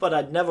do, but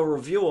I'd never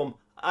review them.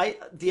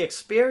 The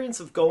experience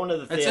of going to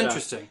the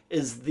theater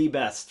is the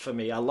best for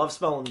me. I love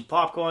smelling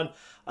popcorn.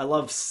 I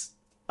love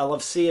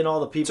seeing all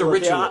the people. It's a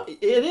ritual.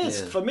 It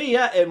is for me,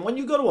 yeah. And when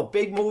you go to a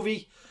big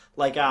movie,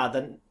 like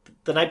the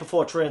night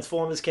before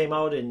Transformers came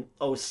out in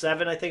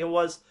 2007, I think it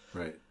was.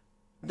 Right.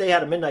 They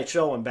had a midnight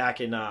showing back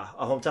in a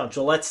hometown,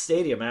 Gillette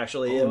Stadium.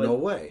 Actually, no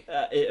way.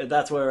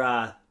 That's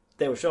where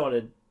they were showing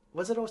it.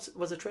 Was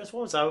it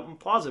Transformers? I'm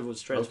positive it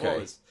was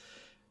Transformers. Okay.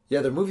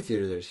 Yeah, their movie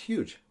theater there is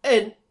huge.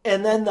 And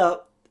then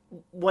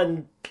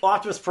when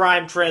Optimus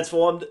Prime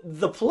transformed,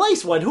 the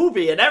place went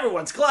hoopy and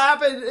everyone's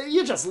clapping.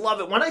 You just love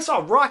it. When I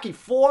saw Rocky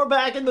IV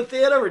back in the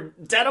theater in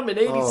Dedham in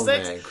 '86, oh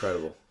man,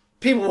 incredible!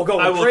 People were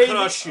going crazy. I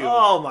will crush you.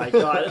 Oh my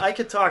God, I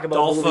could talk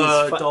about movies.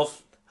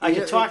 I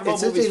could talk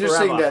about movies forever. It's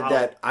interesting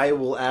that I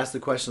will ask the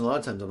question a lot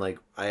of times.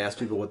 I ask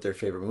people what their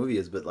favorite movie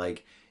is, but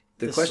like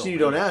the question you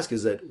don't ask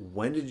is that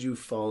when did you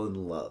fall in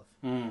love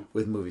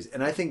with movies?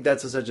 And I think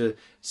that's such a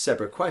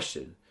separate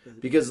question.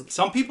 Because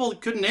some people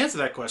couldn't answer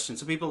that question.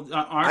 Some people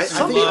aren't.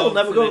 Some people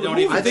never go to the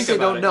movies. I think they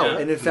don't know. Yeah.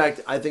 And in fact,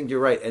 I think you're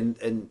right.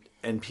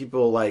 And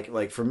people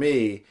like for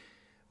me,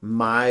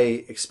 my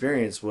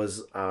experience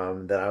was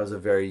that I was a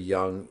very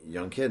young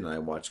kid, and I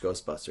watched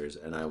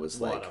Ghostbusters, and I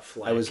was like,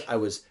 I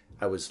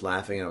was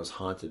laughing and I was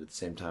haunted at the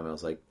same time. I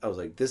was like,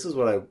 this is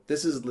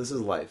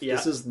life.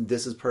 Yeah.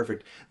 This is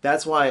perfect.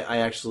 That's why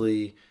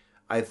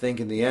I think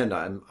in the end,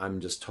 I'm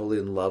just totally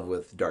in love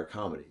with dark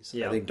comedies.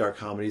 Yeah. I think dark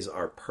comedies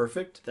are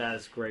perfect. That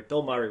is great.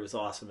 Bill Murray was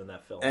awesome in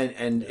that film.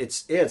 And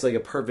it's like a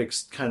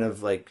perfect kind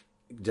of like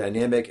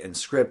dynamic and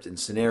script and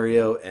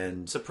scenario,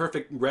 and it's a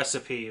perfect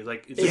recipe.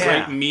 Like it's a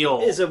great meal.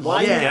 Is it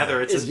why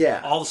together? It's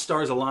all the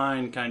stars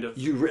align kind of.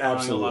 You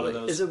absolutely. A lot of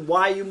those. Is it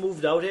why you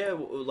moved out here?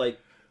 Like.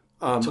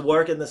 To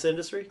work in this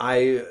industry?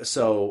 As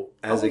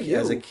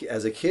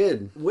a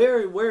kid.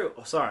 Where?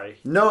 Sorry.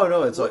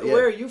 No. It's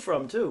where are you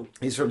from too?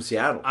 He's from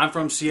Seattle. I'm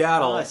from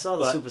Seattle. Oh, I saw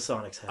the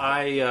Supersonics.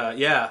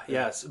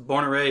 Yes,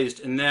 born and raised,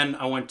 and then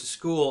I went to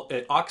school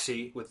at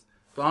Oxy with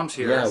Bombs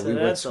here. Yeah, we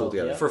went to school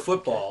together for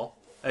football.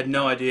 I had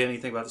no idea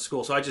anything about the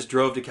school, so I just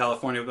drove to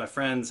California with my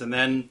friends, and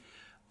then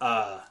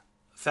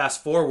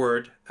fast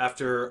forward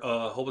after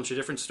a whole bunch of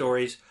different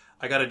stories,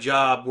 I got a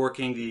job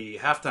working the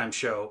halftime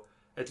show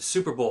at the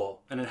Super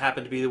Bowl, and it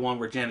happened to be the one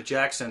where Janet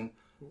Jackson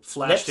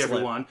flashed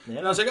everyone, and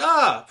I was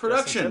like,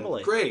 production,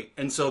 great.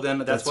 And so then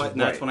that's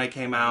when I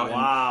came out.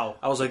 Wow! And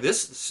I was like,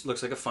 this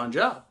looks like a fun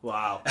job.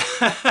 Wow!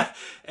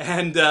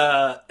 and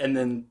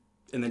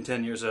then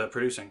 10 years of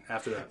producing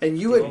after that. And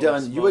you had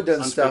done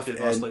stuff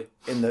mostly.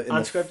 in the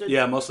unscripted.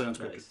 Yeah, mostly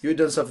unscripted. You had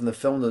done stuff in the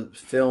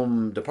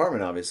film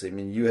department, obviously. I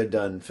mean, you had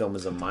done film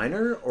as a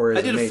minor, or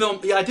I did a film.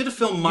 Yeah, I did a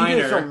film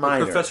minor. With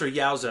Professor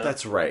Yauza.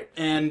 That's right.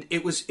 And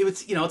it was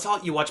it's all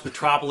you watch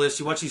Metropolis.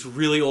 You watch these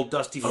really old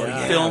dusty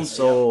films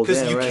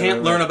because you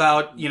can't learn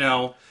about you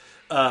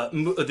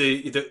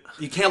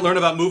can't learn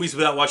about movies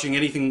without watching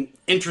anything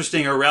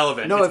interesting or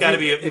relevant. No, it's got to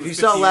be. If you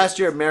saw last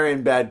year at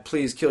Marion Bad,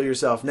 please kill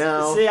yourself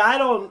now. See, I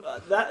don't.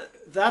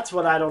 That's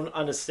what I don't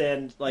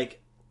understand. Like,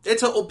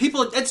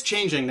 it's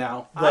changing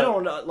now. I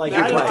don't like.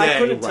 I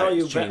couldn't tell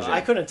you.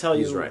 I couldn't tell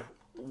you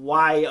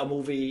why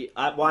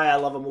I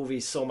love a movie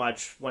so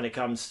much when it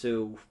comes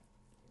to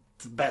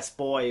the best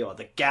boy or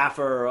the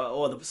gaffer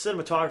or the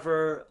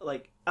cinematographer.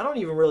 Like, I don't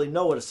even really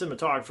know what a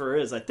cinematographer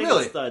is. I think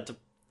it's the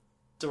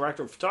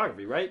director of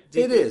photography, right?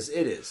 It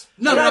is.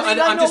 No,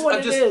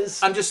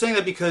 I'm just saying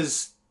that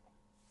because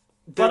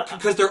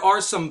But there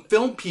are some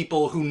film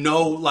people who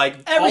know like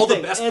all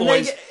the best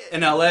boys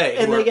in LA,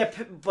 and they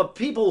get, but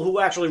people who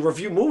actually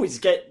review movies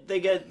get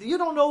you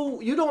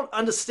don't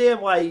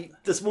understand why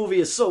this movie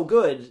is so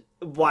good.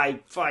 Why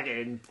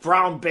fucking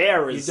Brown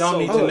Bear is you don't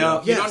need to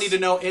know. Yes. You don't need to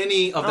know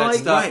any of that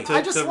stuff.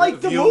 I just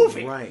like the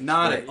movie.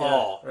 Not at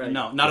all. Right.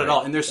 No, not at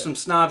all. And there's some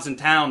snobs in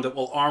town that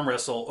will arm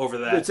wrestle over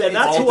that. And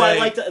that's who I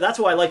like. That's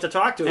who I like to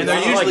talk to. And they're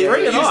usually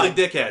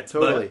dickheads.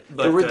 Totally.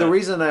 But the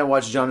reason I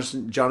watch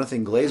Jonathan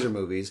Glazer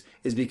movies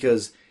is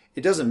because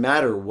it doesn't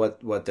matter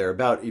what they're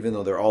about, even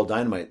though they're all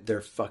dynamite.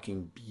 They're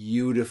fucking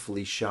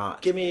beautifully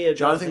shot. Give me a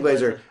Jonathan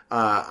Glazer.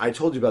 I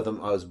told you about them.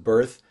 I was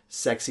Birth,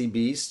 Sexy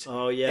Beast,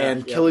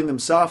 and Killing Them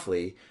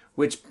Softly,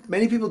 which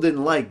many people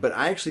didn't like, but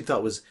I actually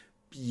thought was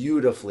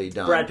beautifully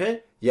done. Brad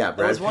Pitt? Yeah, Brad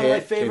Pitt. That was one of my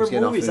favorite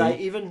movies.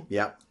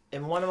 Yep.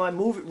 In one of my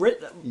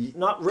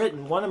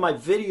one of my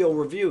video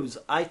reviews,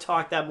 I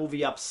talked that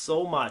movie up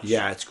so much.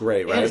 Yeah, it's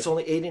great, right? And it's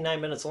only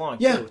 89 minutes long.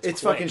 Yeah, too. it's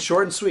fucking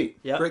short and sweet.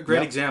 Yep.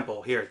 Great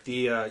example here.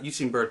 You've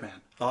seen Birdman.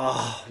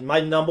 Oh, my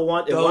number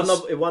one. It won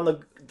the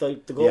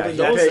Golden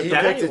Globes. He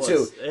picked it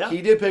too. Yeah.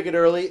 He did pick it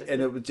early,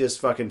 and it just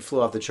fucking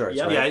flew off the charts.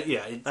 Yeah, right?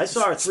 Yeah. I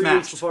saw it 3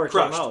 weeks before it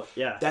came out.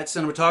 Yeah, that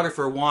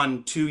cinematographer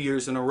won 2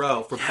 years in a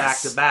row for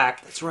back to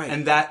back. That's right.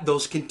 And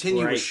those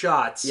continuous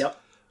shots.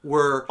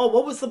 Were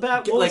what was the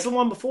was the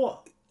one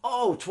before?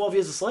 12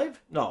 Years a Slave?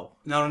 No.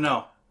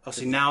 Oh,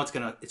 see, now it's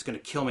gonna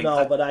kill me.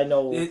 No, but I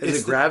know.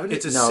 Is it Gravity?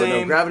 It's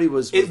No, Gravity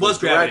was. It was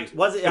Gravity.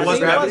 Was it? It was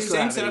Gravity.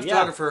 Same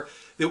cinematographer.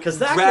 Because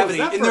Gravity,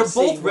 and they're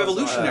both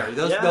revolutionary.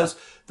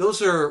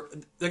 Those are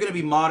they're going to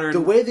be modern.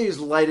 The way they're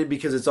lighted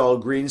because it's all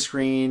green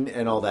screen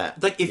and all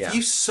that. Like if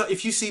you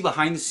see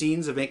behind the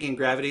scenes of making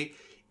Gravity,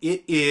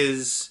 it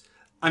is.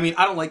 I mean,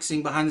 I don't like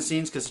seeing behind the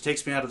scenes because it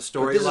takes me out of the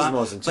story a lot. This is the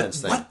most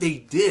intense thing. What they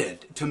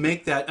did to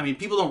make that, I mean,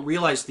 people don't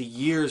realize the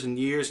years and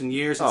years and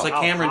years. It's like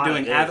Cameron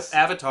doing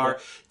Avatar.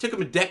 It took him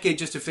a decade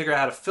just to figure out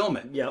how to film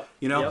it. Yep.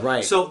 You know? Yep.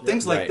 Right. So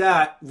things like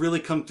that really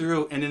come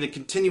through. And in the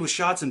continuous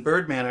shots in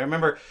Birdman, I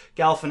remember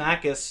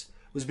Galifianakis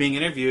was being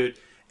interviewed,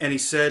 and he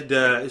said,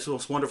 it's the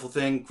most wonderful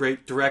thing,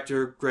 great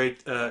director,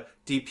 great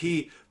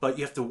DP, but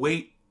you have to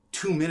wait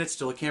 2 minutes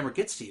till the camera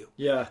gets to you.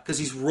 Yeah. Because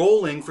he's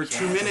rolling for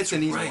 2 minutes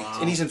and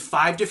he's in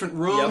 5 different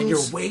rooms. Yeah, and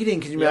you're waiting.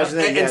 Can you imagine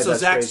that? And so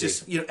Zach's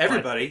just,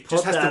 everybody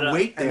just has to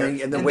wait there.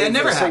 And then wait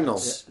for the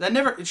signals.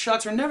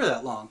 Shots are never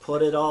that long.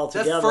 Put it all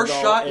together. That first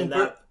shot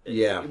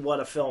Yeah. What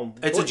a film!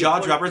 It's a jaw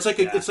dropper. It's like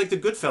it's like the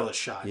Goodfellas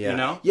shot. Yeah. You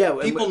know. Yeah,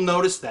 People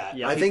notice that.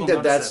 Yeah. I think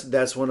People notice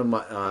that's one of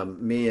my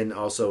me and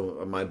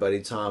also my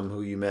buddy Tom,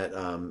 who you met,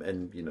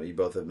 and you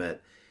both have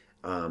met.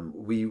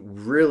 We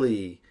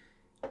really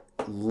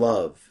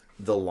love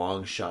the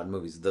long shot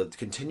movies, the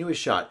continuous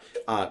shot.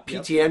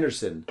 P.T.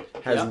 Anderson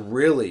has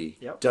really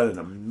done an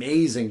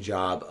amazing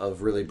job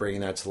of really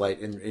bringing that to light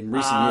in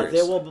recent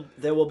years.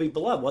 There will be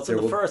blood. What's in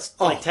the first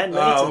 10 minutes?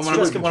 Oh, It's one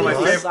just of my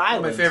completely favorite,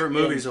 silent. my favorite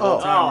movies of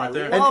all time, right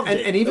there. I loved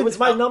it. And even it was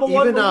my number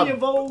one even, movie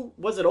of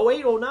was it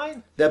 08,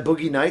 09? That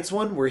Boogie Nights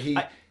one where he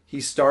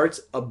starts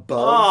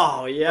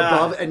above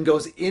and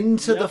goes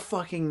into the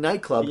fucking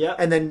nightclub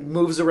and then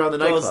moves around the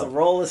Goes nightclub. the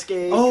roller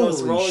skate,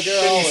 goes the roller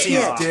girl. Did you see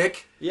his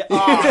dick? Yeah.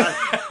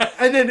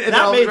 and then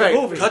that made the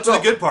movie. Cut to the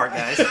good part,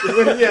 guys.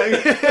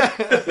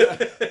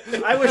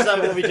 I wish that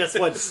movie just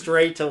went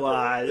straight to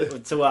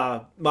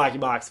Marky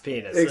Mark's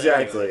penis.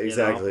 Exactly.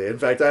 In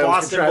fact, I was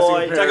Boston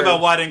contrasting boy. Talk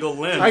about wide angle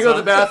limbs. I go to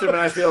the bathroom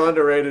and I feel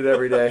underrated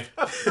every day.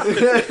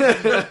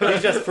 He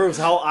just proves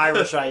how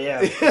Irish I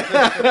am.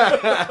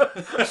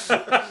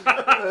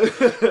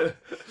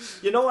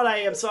 You know what I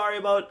am sorry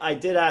about? I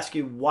did ask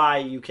you why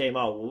you came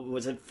out.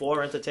 Was it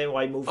for entertainment?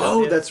 Why you moved out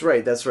Oh, here? that's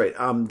right.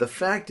 The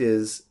fact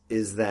is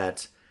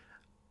that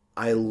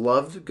I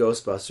loved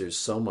Ghostbusters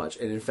so much.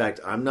 And in fact,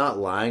 I'm not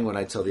lying when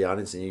I tell the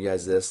audience and you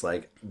guys this.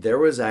 Like, there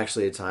was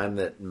actually a time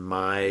that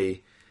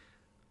I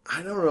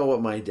don't know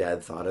what my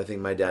dad thought. I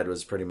think my dad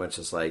was pretty much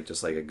just like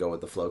a go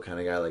with the flow kind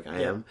of guy like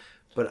I am.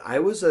 But I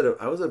was at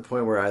a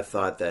point where I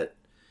thought that,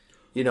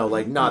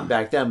 like not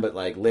back then, but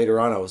like later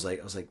on, I was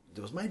like,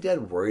 was my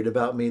dad worried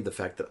about me? The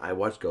fact that I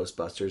watched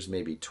Ghostbusters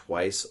maybe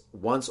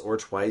once or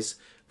twice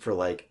for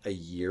like a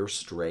year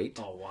straight.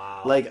 Oh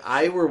wow! Like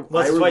I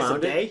twice a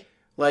day.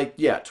 Like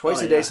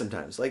twice a day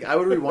sometimes. Like I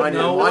would rewind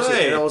it and watch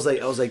it, and I was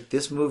like,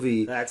 this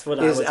movie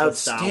is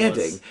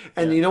outstanding.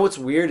 And you know what's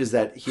weird is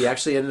that he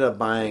actually ended up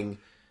buying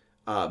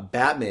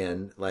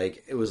Batman.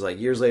 Like it was like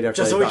years later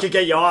after just so we could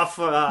get you off.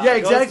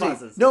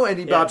 Exactly. No, and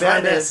he bought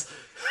Batman. This.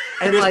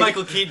 And here's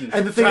Michael Keaton.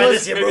 And the thing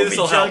was,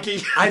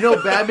 junkie. I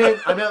know Batman.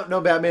 I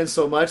know Batman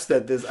so much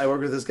that I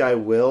work with this guy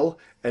Will,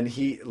 and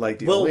he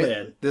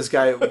this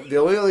guy, the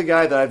only other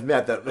guy that I've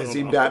met that has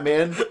seen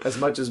Batman as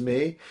much as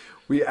me.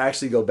 We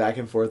actually go back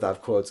and forth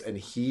off quotes, and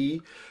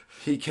he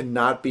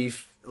cannot be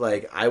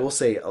like I will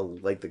say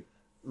like the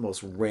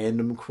most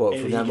random quote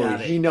from that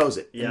movie. He knows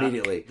it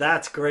immediately.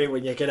 That's great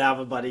when you can have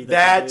a buddy.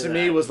 That to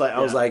me was like I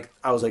was like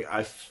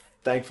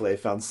thankfully I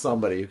found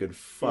somebody who could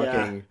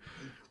fucking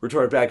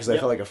retort back because I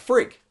felt like a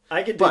freak.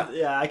 I could do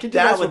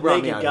that with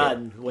Naked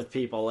Gun with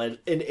people and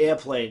in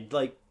Airplane.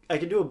 Like I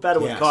can do it better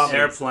with comedy.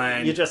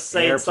 Airplane. You just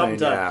say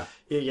sometimes.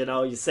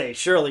 You say,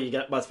 surely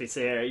you must be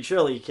serious.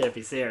 Surely you can't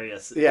be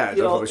serious. Yeah,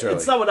 surely.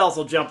 And someone else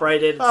will jump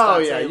right in.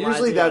 And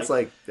usually that's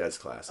that's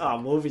classic. Oh,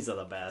 movies are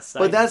the best.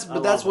 But that's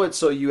what.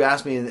 So you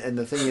asked me, and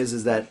the thing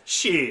is that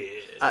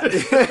shit.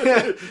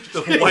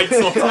 The white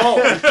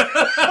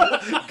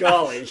sultan.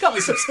 Golly, got me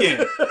some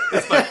skin.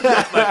 That's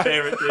my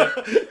favorite.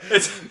 Dude.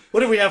 What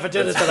did we have for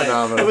dinner tonight?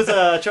 Phenomenal. It was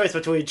a choice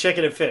between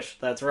chicken and fish.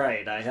 That's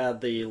right. I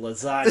had the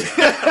lasagna.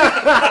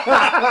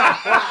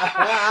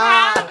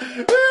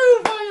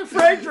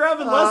 Frank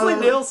Drebin, Leslie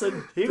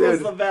Nielsen. He was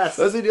the best.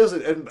 Leslie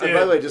Nielsen, and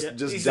by the way,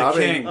 just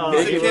dominating.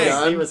 Naked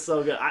Gun. He was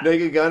so good.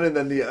 Naked Gun, and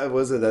then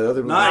was it that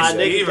other movie?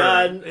 Naked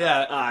Gun.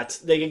 Yeah.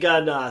 Naked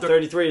Gun.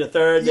 33 to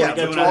third. Yeah,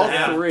 Naked Gun,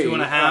 all three.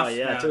 2.5. Oh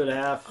yeah,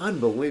 2.5.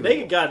 Unbelievable.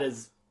 Naked Gun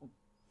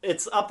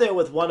it's up there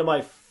with one of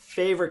my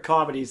favorite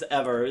comedies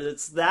ever.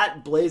 It's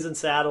that, Blazing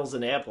Saddles,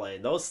 and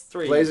Airplane. Those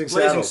three. Blazing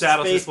Saddles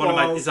is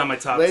is on my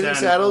top 10. Blazing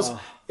Saddles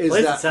is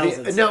Blazing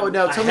Saddles. No,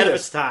 tell me ahead of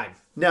this. its time.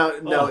 Now,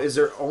 is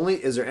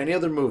there any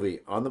other movie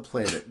on the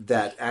planet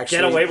that actually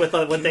get away with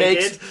what they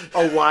makes did?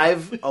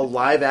 a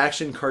live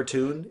action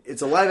cartoon?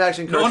 It's a live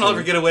action cartoon. No one will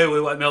ever get away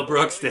with what Mel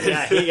Brooks did.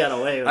 Yeah, he got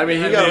away with it. I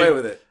mean, he got away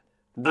with it.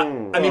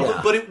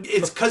 But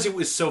it's because it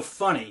was so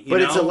funny.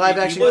 It's a live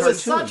action cartoon.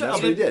 That's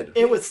what he did.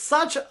 It was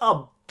such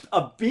a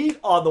beat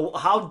on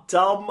how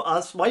dumb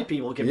us white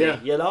people can be.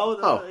 You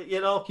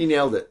know. He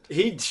nailed it.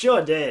 He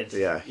sure did.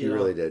 Yeah, he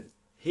really did.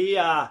 He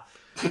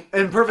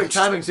and perfect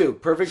timing too.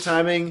 Perfect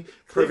timing.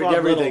 Perfect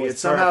everything. It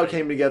somehow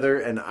came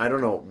together, and I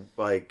don't know.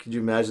 Like, could you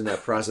imagine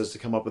that process to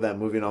come up with that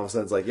movie, and all of a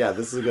sudden it's like, yeah,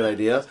 this is a good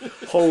idea.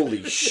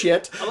 Holy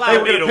shit!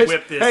 Allow me to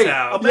whip this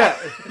out. Yeah,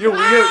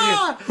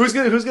 who's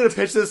gonna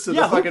pitch this to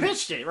the fucking who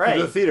pitched it, right?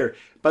 to the theater?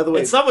 By the way,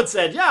 and someone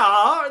said, "Yeah,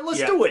 all right, let's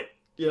do it."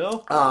 You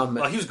know,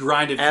 well, he was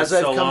grinded for as so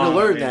I've come long, to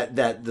learn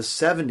that the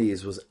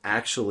 '70s was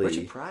actually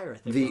Richard Pryor,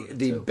 I think,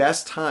 the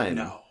best time.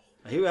 No,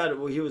 he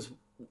was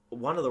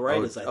one of the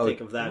writers, I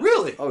think, of that.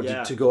 Really? Oh,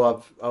 to go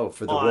up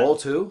for the role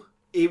too.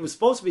 He was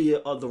supposed to be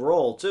the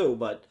role too,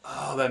 but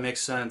that makes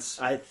sense.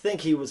 I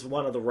think he was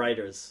one of the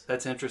writers.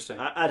 That's interesting.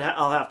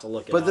 I'll have to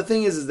look it up. But the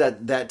thing is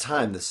that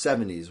time, the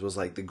 '70s, was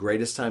like the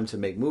greatest time to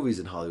make movies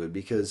in Hollywood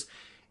because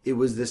it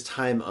was this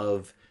time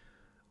of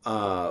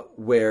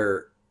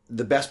where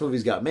the best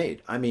movies got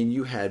made. I mean,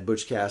 you had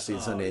Butch Cassidy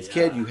and Sundance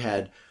Kid. You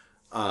had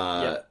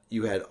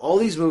You had all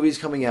these movies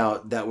coming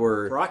out that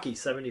were Rocky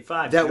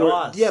 75. that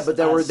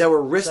Jaws,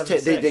 were risk.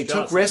 They took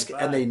Jaws risk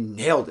 75. and they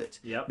nailed it.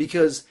 Yep.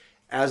 Because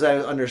as I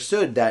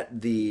understood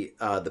that the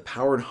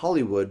power in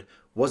Hollywood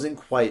wasn't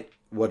quite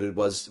what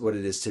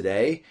it is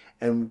today,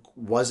 and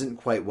wasn't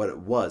quite what it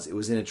was. It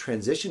was in a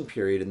transition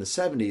period in the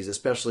 70s,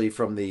 especially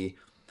from the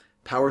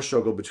power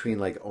struggle between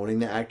like owning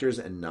the actors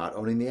and not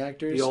owning the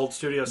actors. The old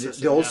studio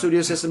system. The old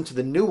studio system to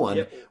the new one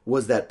Yep.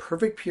 was that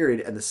perfect period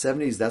in the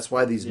 70s. That's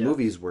why these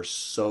movies were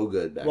so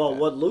good back then.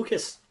 What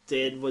Lucas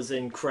did was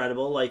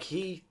incredible. Like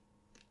he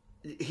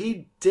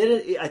did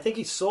it. I think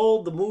he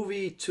sold the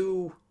movie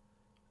to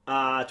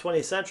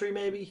 20th Century,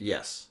 maybe.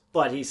 Yes.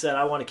 But he said,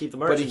 "I want to keep the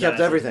But merchandise." he kept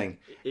everything.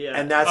 Yeah.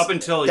 And that's Up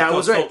until he that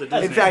was sold right. to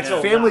Disney, In fact, yeah.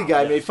 Family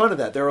Guy Yeah. made fun of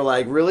that. They were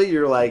like, "Really?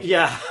 You're like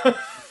Yeah.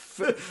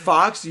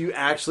 Fox? You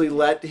actually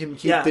let him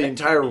keep Yeah. the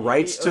entire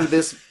rights to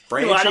this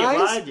Right,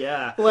 franchise?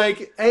 yeah.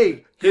 Like,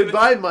 hey,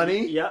 goodbye,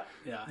 money. Yep.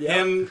 Yeah. Yeah.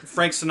 Him,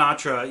 Frank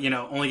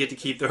Sinatra, only get to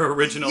keep their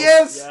originals.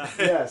 Yes, Yeah.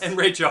 yes. And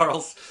Ray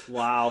Charles.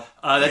 Wow.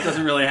 That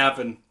doesn't really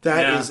happen.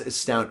 That is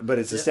astounding, but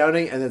it's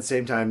astounding, and at the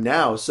same time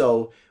now.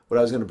 So what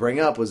I was going to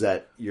bring up was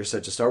that you're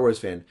such a Star Wars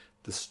fan.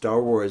 The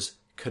Star Wars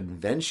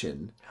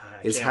convention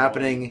is can't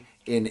happening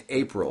in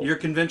April. Your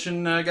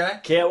convention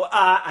guy?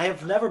 I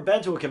have never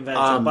been to a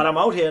convention, but I'm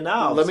out here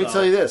now. Let me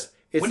tell you this: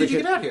 it's When did you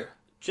get out here?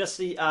 Just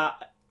the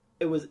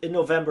it was in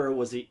November. It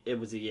was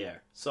a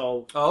year.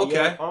 So Oh,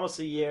 okay. almost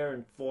a year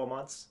and 4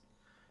 months.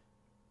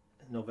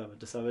 November,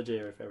 December,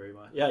 January, February,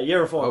 March. Yeah, a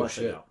year and 4 months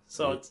shit. ago.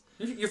 So it's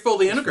You're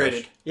fully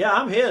integrated. yeah,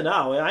 I'm here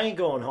now. I ain't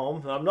going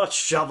home. I'm not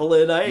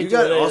shoveling. I ain't You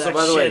got- doing any also, of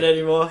by that the way- shit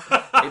anymore.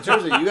 In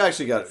terms of you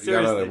actually got on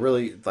Seriously. a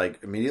really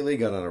immediately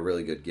got on a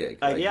really good gig.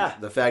 Like, yeah.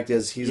 The fact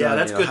is he's Yeah, on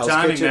that's good Hell's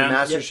timing, Kitchen, man.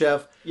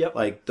 MasterChef. Yep.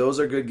 Like those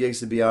are good gigs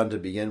to be on to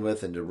begin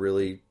with and to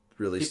really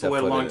People step wait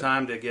a foot in long it.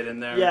 time to get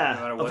in there. no Yeah,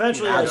 matter what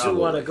eventually you I have. do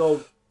want to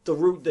go the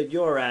route that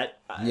you're at.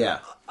 Yeah.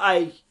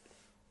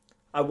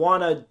 I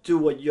want to do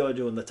what you're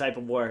doing, the type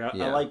of work. I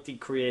Yeah. like the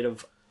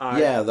creative art,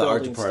 Yeah, the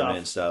art building department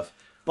and stuff.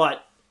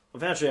 But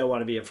eventually, I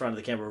want to be in front of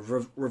the camera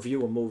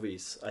reviewing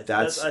movies. I think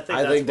That's what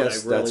I really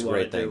that's a wanna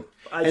great thing. do.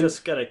 I And-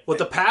 just gotta. Well,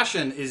 the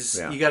passion is,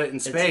 Yeah. you got it in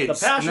spades.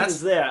 The passion and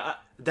is there.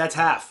 that's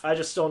half. I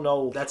just don't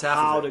know That's half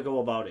how of it. to go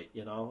about it.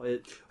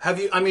 Have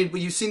you? I mean,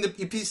 but you've seen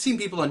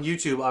people on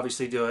YouTube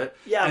obviously do it.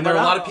 Yeah, and there are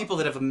but a lot of people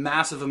that have a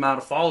massive amount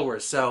of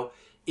followers. So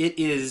it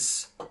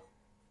is.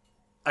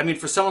 I mean,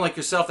 for someone like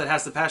yourself that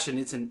has the passion,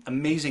 it's an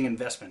amazing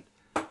investment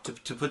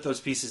to put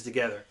those pieces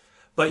together.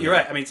 But you're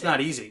right. I mean, it's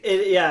not easy.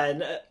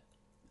 and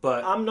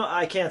But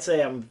I can't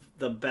say I'm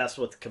the best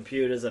with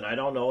computers, and I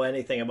don't know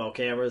anything about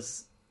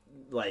cameras.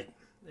 Like,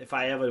 if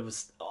I ever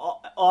was,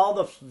 all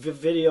the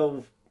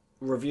video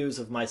reviews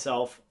of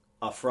myself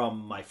are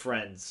from my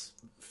friends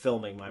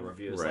filming my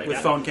reviews. Right. Like, with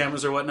phone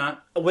cameras or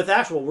whatnot. with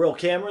actual real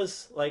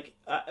cameras. Like,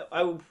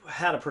 I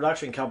had a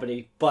production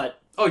company, but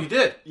Oh, you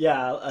did.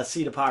 yeah, a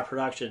Cedar Park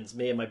Productions.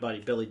 Me and my buddy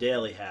Billy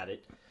Daly had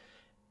it,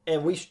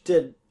 and we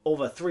did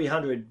over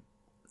 300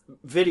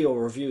 video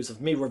reviews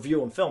of me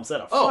reviewing films that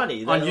are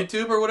funny. On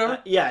YouTube or whatever.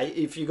 Yeah,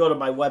 if you go to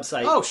my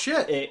website, Oh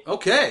shit.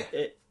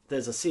 Okay.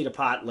 there's a Cedar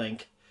Pot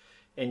link,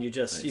 and you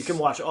can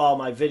watch all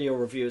my video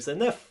reviews,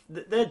 and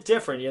they're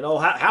different.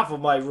 Half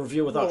of my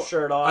review without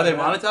shirt on. Are they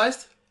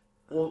monetized?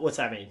 What's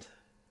that mean?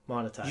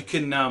 Monetized.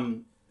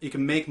 You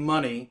can make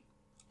money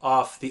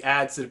off the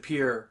ads that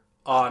appear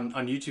on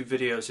YouTube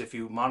videos if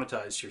you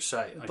monetize your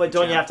site. like but your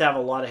don't you channel. have to have a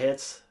lot of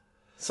hits?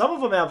 Some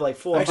of them have like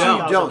 4 or Actually,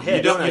 5,000 you don't. hits.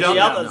 You don't. The You don't.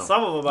 other- No.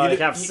 Some of them You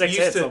have do- 6 you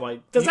hits. used to- I'm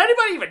like, does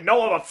anybody even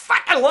know I'm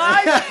fucking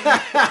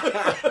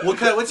live?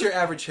 What's your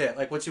average hit?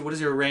 Like, what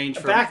is your range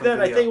for Back for then,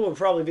 I video? think it would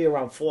probably be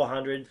around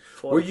 400.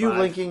 Were you 405.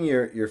 linking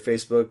your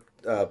Facebook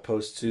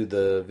post to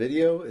the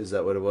video? Is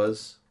that what it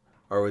was?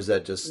 Or was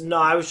that just No,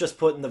 I was just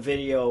putting the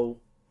video.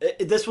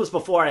 This was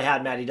before I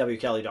had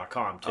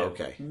MattyWKelly.com too.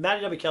 Okay.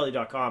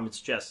 MattyWKelly.com.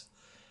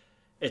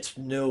 It's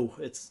new.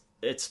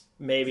 It's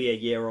maybe a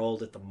year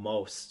old at the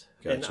most.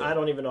 And Gotcha. I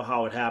don't even know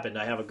how it happened.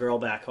 I have a girl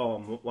back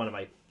home, one of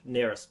my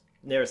nearest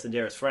and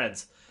dearest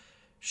friends.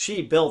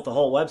 She built the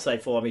whole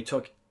website for me.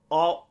 Took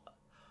all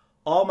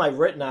my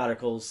written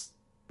articles,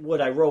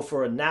 what I wrote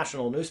for a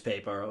national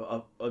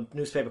newspaper, a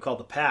newspaper called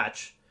The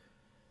Patch,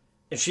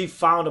 and she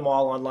found them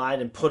all online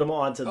and put them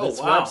onto this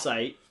wow.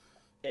 website.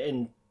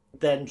 And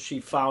then she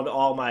found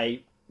all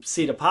my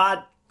Cedar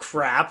Pod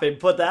crap and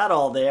put that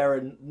all there,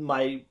 and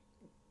my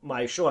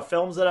short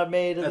films that I've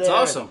made. That's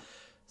awesome.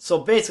 So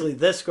basically,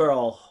 this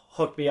girl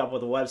hooked me up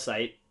with a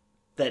website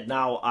that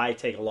now I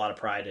take a lot of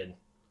pride in.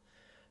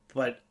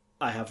 But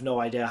I have no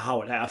idea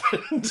how it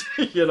happened,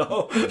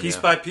 Piece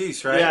by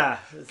piece, right? Yeah.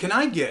 Can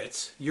I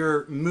get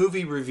your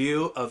movie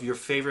review of your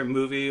favorite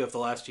movie of the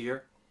last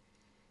year?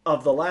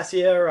 Of the last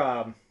year,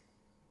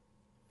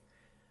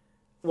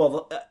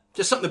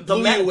 Just something that the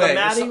blew you away. Just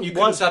Maddie something you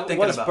couldn't stop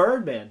thinking was about.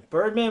 Birdman.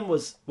 Birdman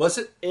was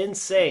it?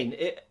 insane.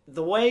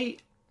 The way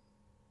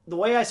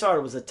I saw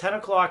it was at 10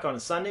 o'clock on a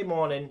Sunday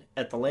morning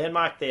at the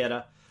Landmark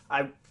Theater.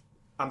 I'm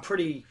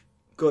pretty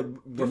good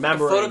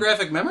remembering.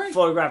 Photographic memory?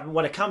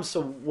 When it comes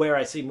to where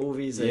I see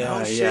movies. And,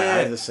 Yeah, shit. yeah, I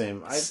have the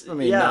same. I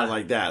mean, not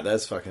like that.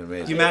 That's fucking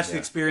amazing. You match the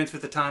experience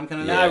with the time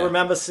kind of Yeah, I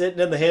remember sitting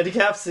in the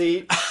handicap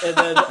seat and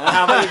then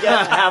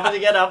having to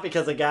get up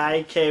because a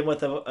guy came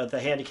with the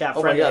handicap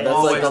friend.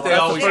 Oh my god,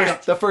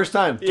 that's the first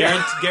time.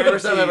 Yeah.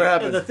 First time ever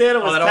happened. And the theater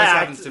was that always packed,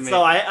 happens to me.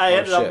 so I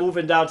ended up shit.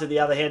 moving down to the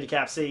other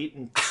handicap seat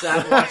and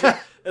sat watching.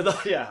 And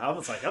I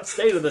was like, I'm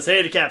staying in this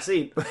handicap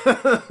seat.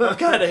 I'm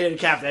kind of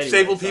handicapped anyway.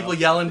 Disabled people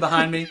yelling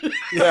behind me.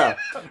 Yeah,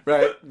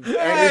 right.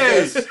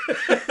 Hey!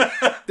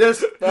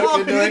 This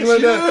fucking New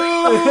Englander.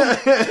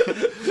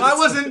 If I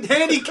wasn't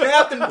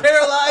handicapped and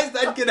paralyzed,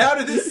 I'd get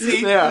out of this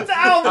seat. Yeah,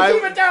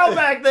 Keep it down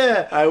back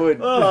there. I would.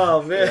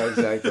 Oh man, Yeah,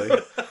 exactly.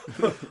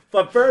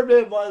 But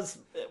Birdman was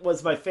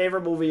my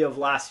favorite movie of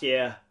last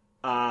year.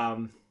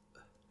 I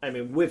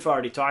mean, we've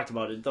already talked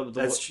about it.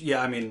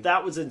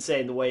 That was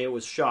insane the way it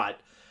was shot.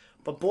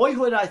 But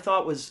Boyhood, I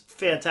thought, was a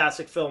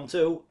fantastic film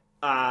too.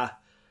 I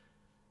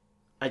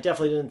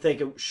definitely didn't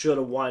think it should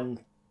have won.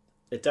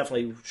 It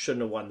definitely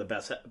shouldn't have won the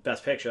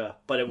best picture.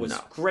 But it was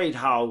great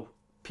how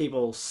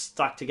people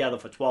stuck together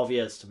for 12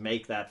 years to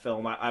make that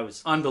film. I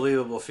was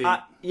unbelievable feat.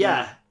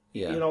 Yeah.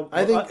 Yeah. You know,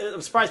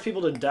 I'm surprised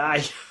people didn't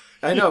die.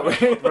 I know,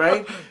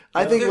 right?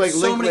 I think like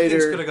so many things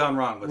Linklater could have gone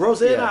wrong with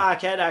Rosanna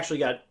Arquette actually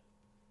got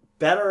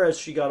better as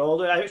she got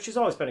older. She's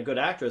always been a good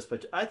actress,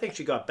 but I think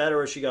she got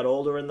better as she got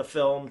older in the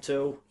film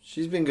too.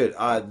 She's been good.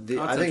 I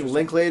think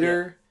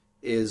Linklater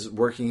is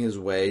working his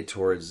way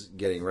towards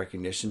getting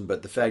recognition,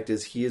 but the fact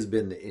is he has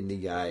been the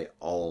indie guy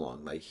all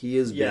along. Like he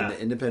has been the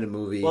independent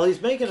movie. Well,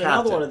 he's making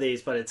another one of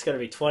these, but it's going to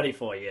be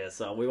 24 years,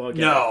 so we won't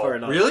get it for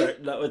another. Really?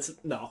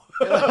 No.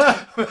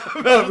 I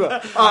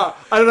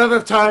don't have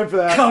enough time for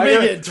that.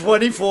 Coming in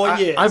 24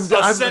 years. I'm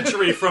a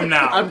century from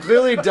now. I'm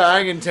clearly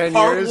dying in 10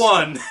 years.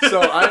 Part 1. So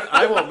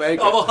I won't make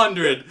it. Of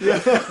 100.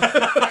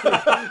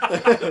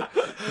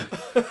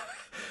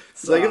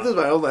 It's like if this is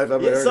my own life, I'm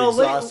already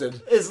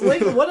exhausted.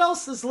 What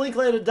else has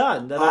Linklater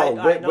done? That I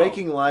know?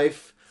 Waking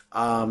Life.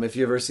 If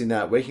you've ever seen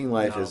that, Waking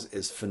Life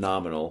is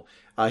phenomenal.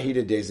 He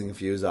did Dazed and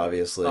Confused,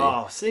 obviously.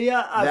 Oh, see,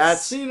 I've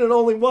seen it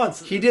only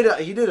once. He did a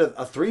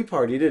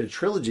 3-part. He did a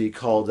trilogy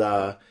called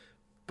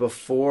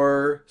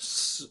Before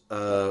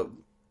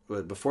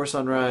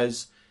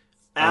Sunrise.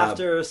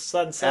 After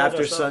Sunset.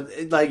 After Sun,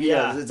 it's like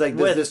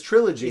this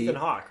trilogy. Ethan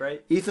Hawke,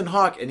 right? Ethan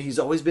Hawke, and he's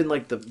always been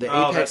like the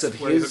apex of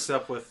where his. He hooks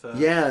up with,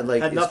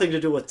 had nothing to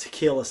do with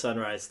Tequila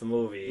Sunrise, the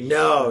movie.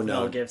 No,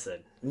 Mel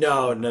Gibson.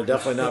 No,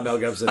 definitely not Mel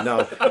Gibson.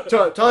 No,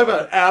 talk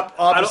about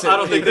opposite. I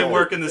don't think they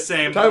work in the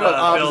same talk about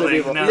opposite building.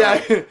 people. No.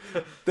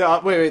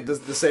 Yeah, wait, the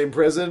same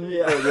prison.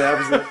 Yeah. The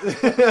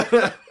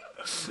opposite.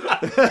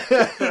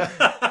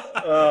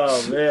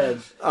 Oh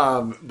man.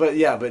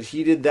 But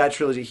he did that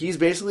trilogy. He's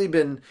basically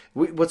been.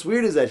 What's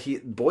weird is that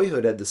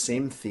Boyhood had the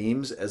same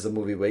themes as the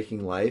movie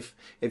Waking Life.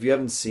 If you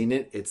haven't seen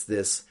it, it's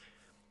this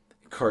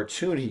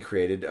cartoon he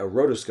created, a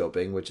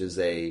rotoscoping, which is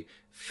a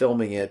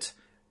filming it,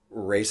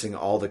 erasing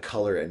all the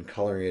color and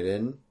coloring it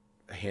in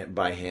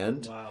by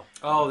hand. Wow.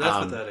 Oh, that's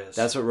what that is.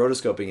 That's what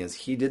rotoscoping is.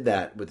 He did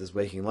that with his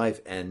Waking Life,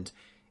 and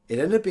it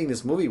ended up being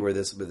this movie where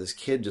this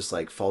kid just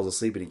like falls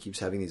asleep and he keeps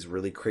having these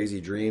really crazy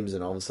dreams,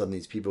 and all of a sudden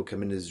these people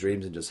come into his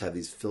dreams and just have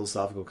these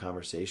philosophical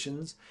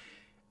conversations,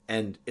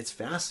 and it's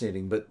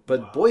fascinating. But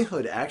Wow.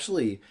 Boyhood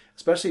actually,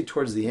 especially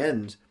towards the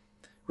end,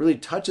 really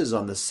touches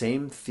on the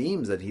same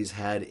themes that he's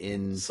had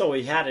in. So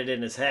he had it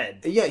in his head.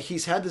 Yeah,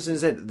 he's had this in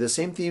his head. The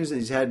same themes that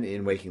he's had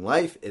in Waking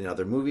Life, in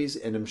other movies,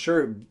 and I'm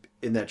sure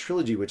in that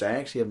trilogy, which I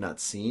actually have not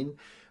seen,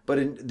 but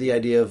in the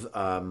idea of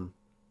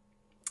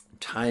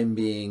time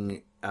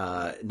being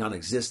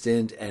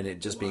non-existent and it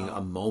just being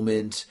a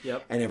moment,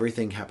 and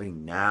everything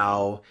happening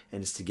now,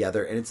 and it's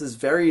together, and it's this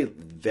very,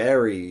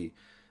 very,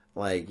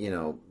 like,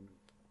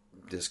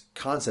 this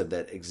concept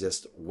that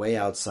exists way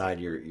outside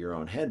your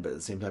own head, but at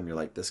the same time you're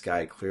like, this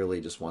guy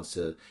clearly just wants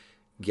to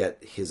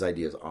get his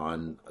ideas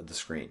on the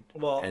screen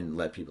and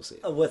let people see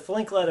it. With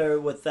Linklater,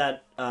 with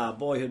that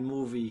Boyhood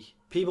movie,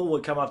 people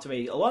would come up to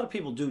me. A lot of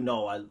people do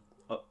know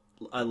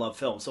I love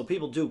film, so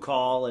people do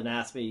call and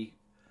ask me,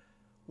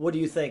 what do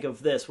you think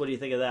of this? What do you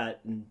think of that?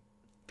 And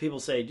people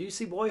say, do you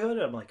see Boyhood?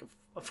 And I'm like,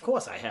 of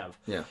course I have.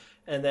 Yeah.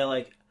 And they're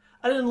like,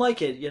 I didn't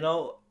like it,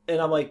 And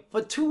I'm like,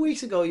 but 2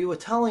 weeks ago you were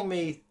telling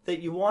me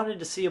that you wanted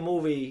to see a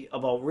movie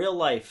about real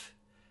life.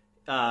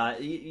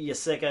 You're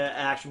sick of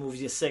action movies.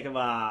 You're sick of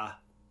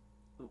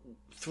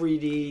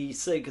 3D,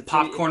 sick of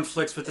popcorn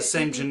flicks with the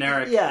same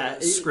generic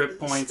script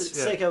points.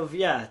 Sick of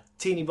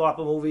teeny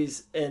bopper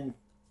movies. And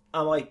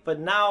I'm like, but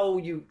now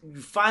you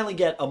finally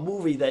get a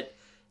movie that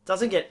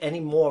doesn't get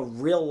any more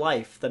real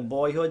life than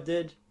Boyhood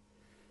did,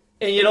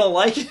 and you don't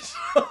like it.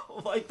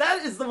 Like,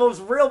 that is the most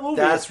real movie.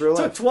 That's real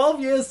life. It took 12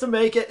 years to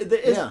make it.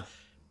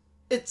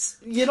 It's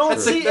you don't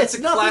that's see. It's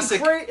nothing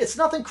classic. It's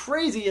nothing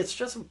crazy. It's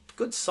just a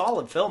good,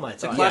 solid film. I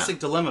It's a thought. classic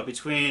dilemma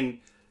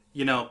between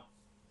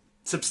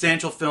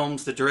substantial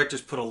films that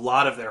directors put a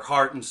lot of their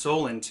heart and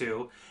soul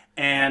into,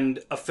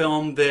 and a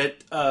film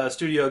that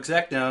studio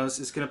exec knows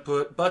is going to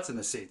put butts in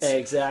the seats.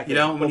 Exactly.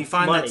 When you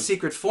find that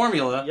secret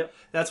formula,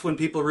 that's when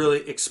people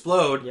really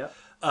explode. Yep.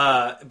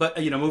 But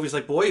movies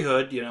like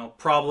Boyhood,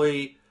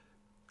 probably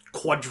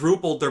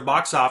quadrupled their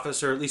box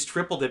office, or at least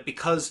tripled it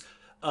because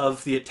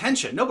of the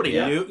attention. Nobody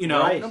knew,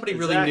 nobody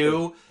really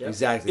knew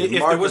exactly if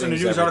there wasn't a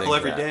news article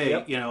every day,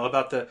 Yep.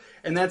 About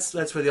and that's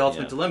where the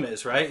ultimate dilemma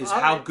is, right? Is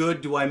how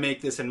good do I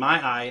make this in my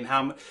eye, and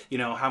how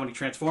many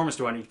Transformers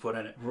do I need to put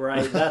in it?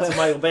 Right, that's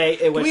Michael Bay.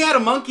 Can we add a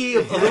monkey, a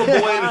little boy,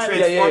 and a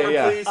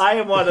Transformer, please? I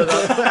am one of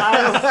those.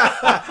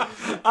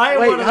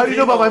 Wait, how do you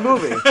know about my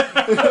movie?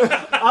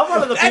 I'm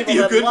one of the That'd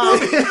people be a good love.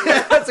 movie.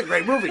 That's a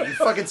great movie. You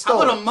fucking How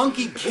stole about it. a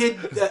monkey kid,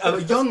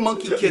 a young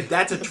monkey kid?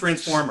 That's a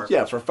Transformer.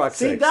 Yeah, for fuck's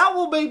See, sake. that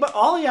will make.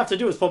 All you have to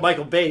do is put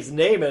Michael Bay's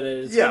name in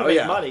it. It's gonna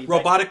make money.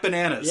 Robotic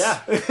bananas.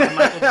 Yeah.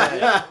 Michael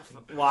Bay.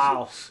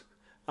 Wow.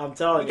 I'm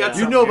telling got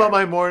you. You know about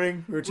my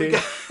morning routine?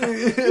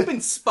 You've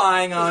been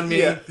spying on me.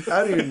 Yeah.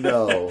 How do you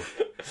know?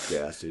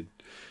 Yeah, dude.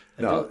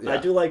 No, I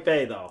do like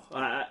Bay though.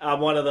 I'm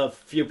one of the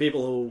few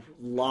people who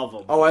love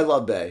him. Oh, I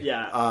love Bay.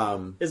 Yeah.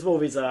 His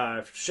movies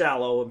are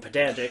shallow and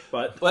pedantic,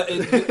 but One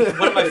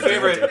of my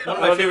favorite know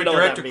what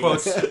director that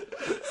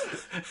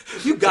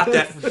quotes. You got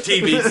that from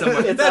TV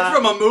somewhere. That's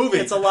from a movie.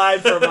 it's a line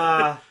from.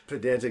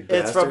 Pedantic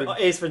It's bastard. from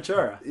Ace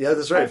Ventura. Yeah,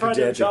 that's right. I find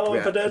it shallow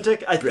and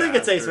pedantic. I think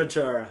it's Ace bastard.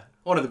 Ventura.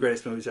 One of the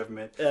greatest movies ever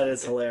made. That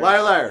is hilarious.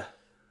 Liar, liar.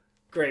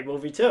 Great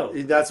movie too.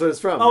 That's what it's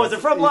from. Oh, is it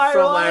from He's Liar,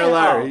 from Liar? Liar,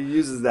 Liar. Oh. He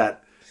uses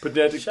that.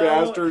 Pedantic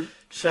Shallow- bastard.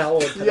 Shallow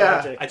and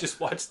pedantic. I just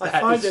watched that.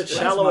 I find it last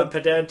shallow month. and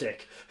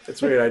pedantic.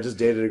 It's weird. I just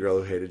dated a girl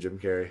who hated Jim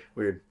Carrey.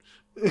 Weird.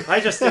 I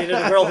just dated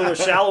a girl who was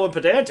shallow and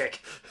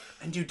pedantic.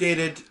 And you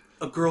dated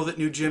a girl that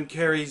knew Jim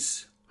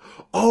Carrey's.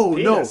 Oh,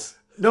 Penis.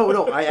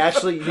 no. I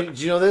actually, do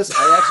you know this?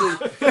 I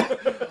actually,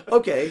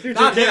 okay.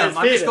 Not dated him. his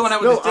I'm just penis. going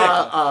out with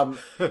No,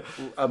 his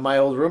dick. my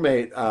old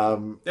roommate, There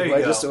who you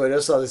I go.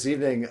 just saw this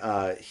evening,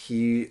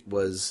 he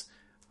was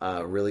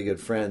really good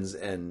friends,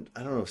 and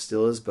I don't know if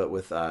still is, but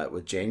with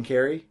Jane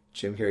Carrey,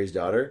 Jim Carrey's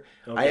daughter.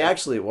 I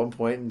actually, at one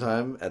point in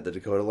time at the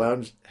Dakota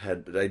Lounge,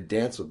 I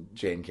danced with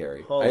Jane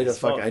Carrey. Holy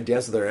I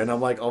danced with her, and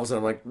I'm like, all of a sudden,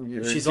 I'm like,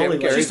 you're She's Jim only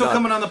like- Carrey's She's still daughter.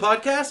 coming on the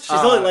podcast? She's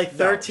only like No,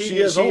 13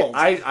 years old.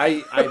 I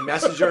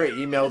messaged her, I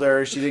emailed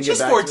her. She didn't She's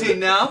get back 14 to me.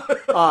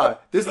 now.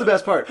 This is the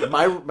best part.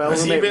 My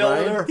Was he roommate emailing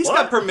Ryan, her? He's What?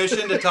 got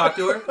permission to talk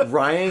to her.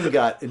 Ryan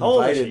got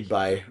old is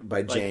invited she?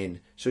 by Jane.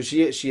 So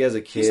she has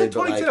a kid, said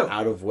but like 22.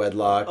 out of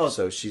wedlock. Oh.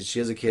 So she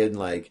has a kid, and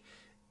like,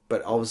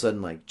 but all of a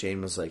sudden, like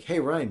Jane was like, "Hey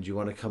Ryan, do you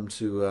want to come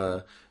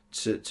to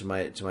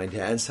my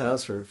dad's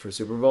house for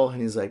Super Bowl?"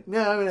 And he's like, "No,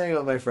 I'm gonna hang out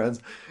with my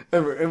friends."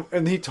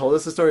 And he told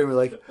us the story, and we're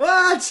like,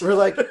 What? We're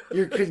like,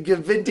 you could get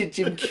vintage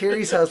Jim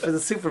Carrey's house for the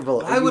Super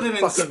Bowl. Why Are would you an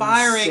fucking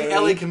inspiring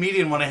insane? LA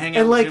comedian want to hang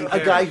out And with like Jim a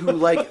Carrey? guy who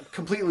like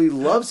completely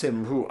loves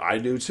him, who I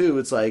do too.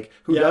 It's like,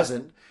 who Yeah.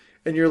 doesn't?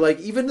 And you're like,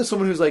 even to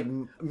someone would've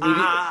went.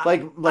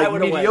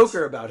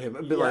 mediocre about him,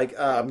 and be like,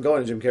 I'm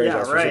going to Jim Carrey's Yeah,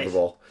 house for right. Super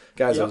Bowl.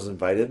 Guys, I Yep. was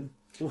invited.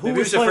 Maybe he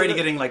was afraid playing of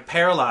getting like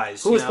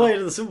paralyzed. Who was playing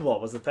in the Super Bowl?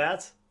 Was it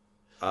Pats?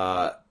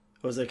 Uh,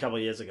 Or was it a couple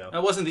of years ago?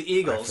 It wasn't the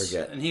Eagles. I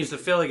forget. And he was the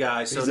Philly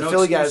guy, so he's no the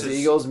Philly guy, was excuses.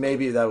 the Eagles.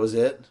 Maybe that was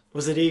it.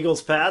 Was it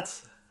Eagles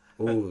Pats?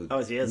 Ooh, That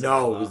was years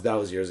no, ago. that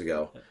was years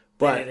ago.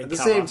 But didn't at the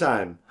come same up.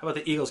 time, How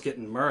about the Eagles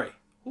getting Murray?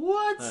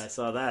 What? I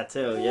saw that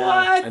too. Yeah,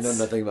 What? I know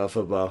nothing about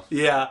football.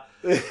 Yeah.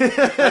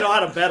 I know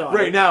how to bet on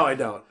Right it. now, I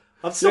don't.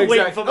 I'm still Yeah,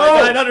 waiting exact- for my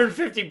Oh!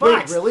 950 Wait,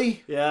 bucks.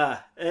 really? Yeah,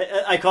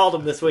 I called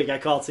him this week. I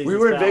called Seasons We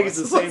were in Palace. Vegas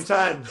at the same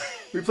time.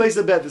 We placed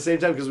a bet at the same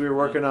time because we were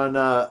working on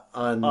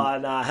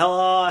on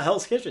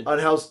Hell's Kitchen.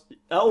 House.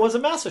 Oh, it was a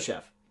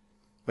MasterChef.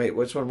 Wait,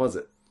 which one was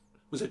it?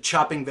 Was it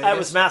Chopping Vegas? It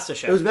was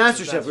MasterChef. It was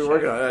MasterChef. We were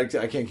working on. I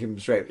can't keep them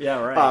straight. Yeah,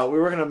 right. We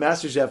were working on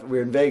MasterChef. We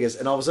were in Vegas,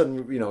 and all of a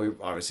sudden, we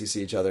obviously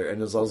see each other, and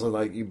it was also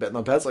like you betting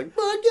on bets. Like,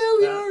 fuck yeah,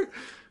 we are.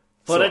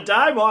 Put So- a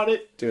dime on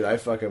it. Dude, I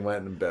fucking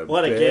went and bet.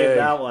 What a big. game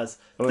that was.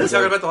 I Are went we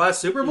talking big. about the last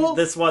Super Bowl?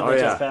 This one Oh, that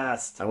yeah. just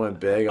passed. I went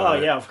big. Oh On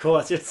it. yeah, of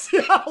course. It's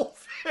Seattle.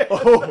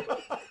 Oh.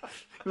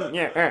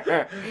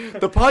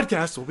 The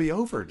podcast will be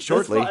over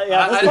shortly.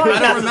 I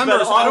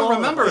don't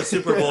remember a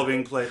Super Bowl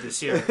being played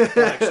this year.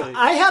 Actually,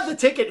 I had the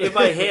ticket in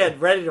my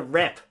hand, ready to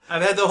rip.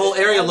 I've had the whole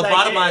area Like,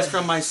 lobotomized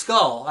from my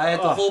skull. I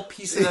had the whole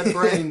piece of that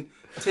brain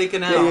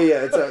taken out.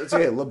 Yeah. It's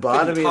okay. Couldn't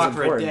Lobotomy is talk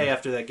for a important. day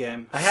after that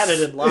game. I had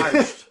it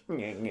enlarged.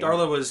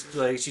 Darla was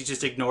like, she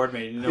just ignored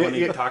me. No one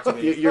even talked to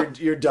me.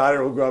 Your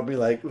daughter will grow up and be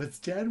like, "Was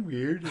Dad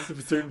weird?" At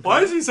a certain Why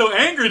point?" is he so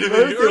angry to me Why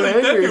is he so early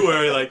angry?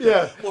 February like that?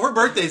 Yeah. Well, her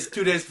birthday's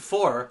 2 days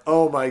before.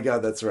 Oh my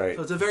God, that's right.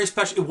 So it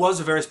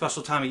was a very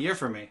special time of year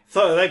for me.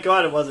 So thank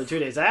God it wasn't 2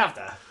 days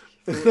after.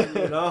 You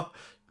know,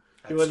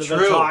 you wouldn't have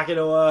true. been talking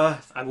to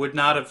I would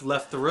not have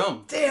left the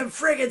room. damn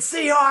friggin'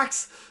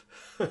 Seahawks.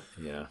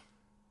 Yeah.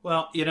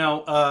 Well,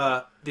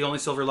 the only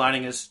silver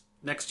lining is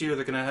next year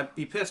they're going to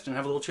be pissed and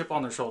have a little chip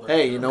on their shoulder.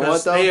 Hey, you know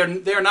Because what, though?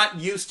 they are not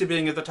used to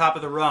being at the top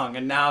of the rung,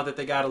 and now that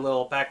they got a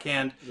little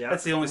backhand,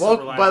 that's the only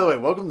silver lining. By the way,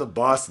 welcome to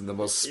Boston, the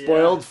most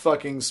spoiled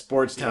fucking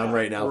sports town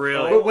right now.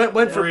 Really?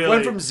 Went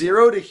from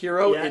zero to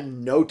hero Yeah.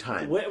 in no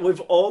time.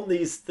 We've owned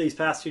these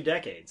past 2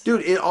 decades.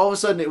 Dude, all of a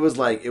sudden it was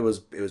like it was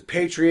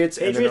Patriots,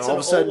 and then Patriots all in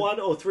of a sudden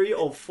 01, 03,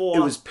 04.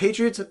 it was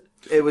Patriots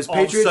It was All of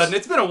a Patriots. sudden,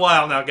 it's been a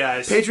while now,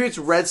 guys. Patriots,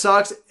 Red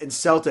Sox, and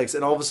Celtics,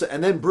 and all of a sudden,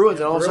 and then Bruins,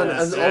 and all of a sudden,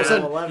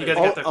 Bruins, You guys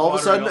got the all of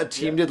a sudden, quadrilateral. a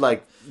team did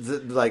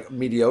like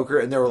mediocre,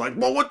 and they were like,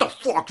 "Well, what the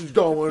fuck is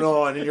going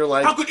on?" And you're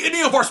like, How could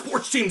any of our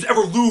sports teams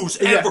ever lose,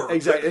 ever? Yeah,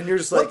 exactly. And you're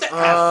just What like, the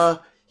F?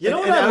 You know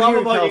what and I out love here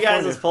in about you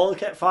California-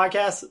 guys'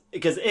 podcast?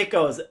 Because it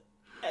goes,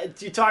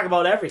 you talk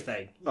about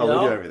everything. You Oh,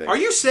 know? we do everything. Are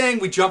you saying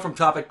we jump from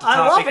topic to I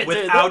love topic it,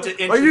 dude. without an Are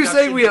introduction you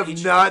saying we to have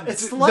each- not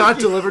It's like not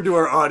you- delivered to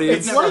our audience?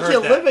 It's never like heard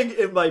you're that. living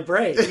in my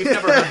brain. We've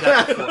never heard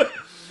that before.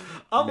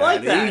 I'm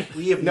like Maddie? that.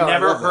 We have No, I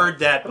never love that. heard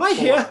that Am I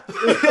before. here?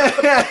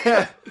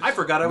 I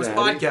forgot I was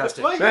Maddie? podcasting.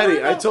 Am I Maddie,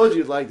 here I now? told you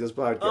you'd like this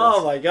podcast.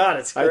 Oh my god,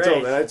 it's great.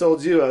 I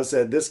told you, I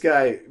said, this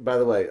guy, by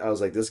the way, I was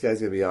like, this guy's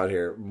going to be on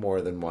here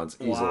more than once,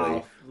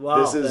 easily.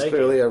 Wow, this is thank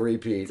clearly you. a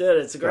repeat. Dude,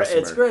 it's great.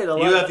 customer. It's great. I love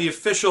You have it. the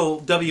official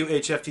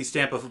WHFT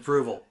stamp of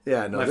approval.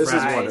 Yeah, no, my this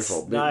friend. is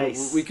wonderful.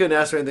 Nice. We couldn't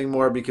ask for anything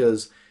more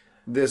because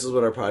this is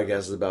what our podcast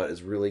is about,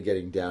 is really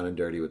getting down and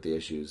dirty with the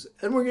issues.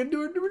 And we're going to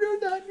do it. We're doing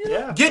that. You know?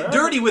 Yeah, Get right.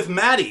 dirty with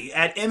Maddie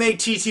at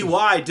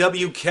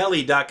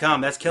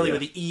mattywkelly.com. That's Kelly Yeah.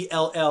 with the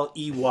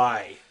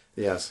ELLEY.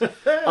 Yes.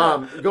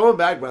 Going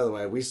back, by the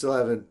way, we still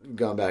haven't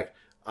gone back.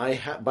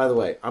 By the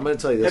way, I'm going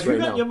to tell you this Have you right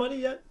gotten now. your money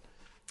yet?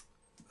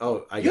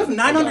 Oh, You have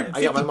I got my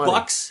 $950 money.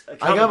 bucks?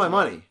 I got my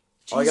money.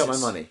 Oh, I got my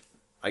Jesus. money.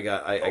 I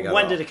got When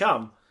all. did it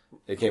come?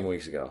 It came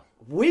weeks ago.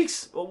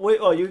 Weeks?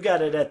 Oh, you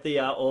got it at the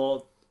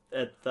old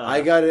at the.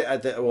 I got it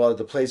at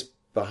the place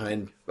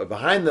behind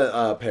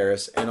the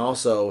Paris, and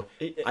also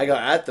I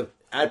got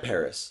at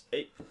Paris.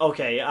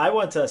 Okay, I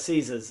went to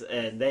Caesars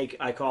and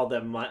I called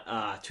them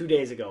 2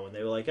 days ago and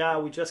they were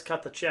like, we just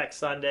cut the check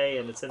Sunday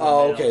and it's in the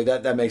Oh, mail. okay,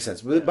 that makes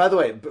sense. But by the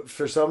way,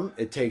 for some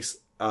it takes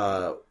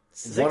one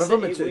of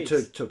them to 8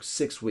 weeks. took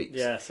 6 weeks.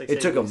 Yeah, 6, It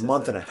 8 took a weeks,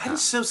 month that's and a That is half.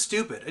 so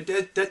stupid.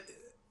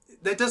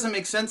 That doesn't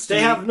make sense to They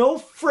me. have no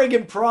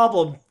friggin'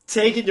 problem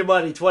taking your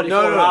money 24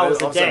 hours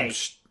all a of sudden, day.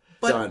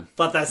 done.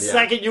 But the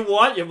second you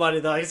want your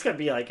money, though, it's going to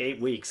be like 8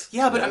 weeks.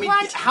 Yeah, but I mean,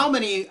 What? how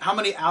many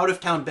out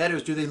of town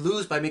bettors do they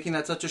lose by making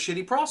that such a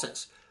shitty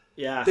process?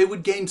 Yeah. They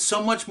would gain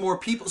so much more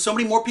people. So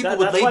many more people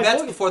would That's lay why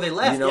bets boogie- before they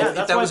left. You know, yeah, if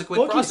that's that why was a quick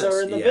bookies process.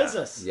 are in the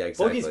business. Yeah,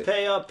 exactly. Bookies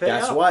pay up.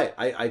 That's why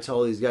I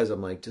tell these guys,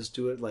 I'm like, just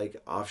do it like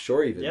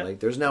offshore even. Yeah. Like,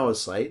 there's now a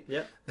site.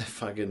 Yeah.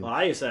 Fucking. Well,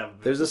 I used to have.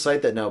 There's a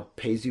site that now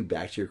pays you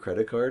back to your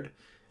credit card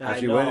I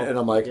after you win know. it, and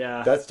I'm like,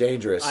 Yeah. that's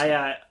dangerous.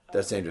 I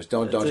That's dangerous.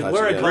 Don't touch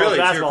we're it. in yet. Really? college It's your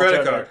basketball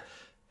credit tournament.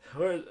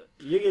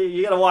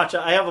 You got to watch.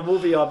 I have a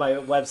movie on my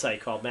website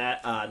called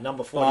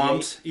Number 48.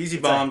 Bombs. Easy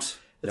It's a- bombs.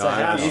 It's No, a I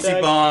have hashtag.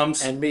 Easy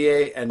bombs.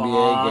 NBA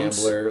Bombs.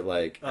 gambler,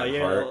 like, Oh, at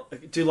you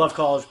heart. do you love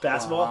college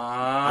basketball?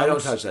 I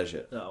don't touch that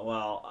shit. No,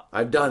 well,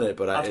 I've done it,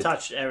 but I've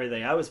touched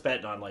everything. I was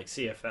betting on like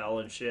CFL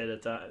and shit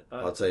at that.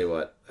 I'll tell you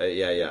what.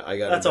 Yeah. I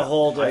got. That's a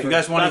whole different. You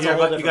guys want that's to a hear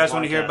whole about? You different guys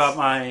want to hear podcast. about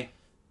my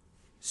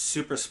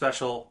super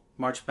special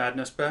March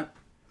Madness bet?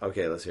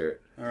 Okay, let's hear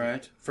it. All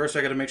right. First,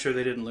 I got to make sure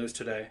they didn't lose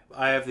today.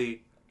 I have the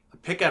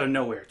pick out of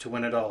nowhere to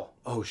win it all.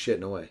 Oh shit!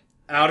 No way.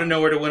 Out of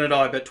nowhere to win it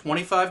all. I bet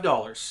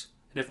 $25,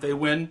 and if they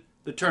win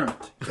the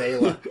tournament,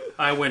 Baylor?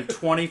 I win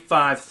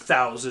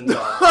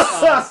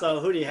 $25,000. So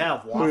who do you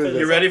have? Wofford?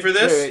 You ready for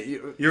this? Wait,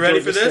 You ready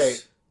Georgia for this?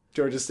 State.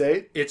 Georgia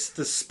State. It's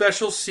the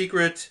special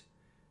secret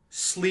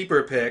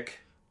sleeper pick.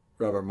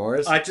 Robert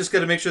Morris. I just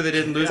got to make sure they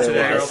didn't lose They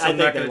today, or lost. else I I'm think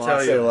not they going to lost.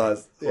 tell They you.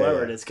 lost.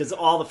 Whoever it is, because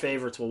all the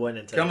favorites will win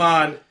in today. Come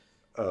on.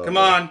 Oh, Come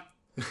on.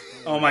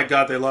 Oh my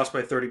God, they lost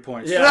by 30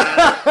 points.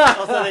 Yeah.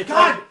 Also, they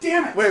play,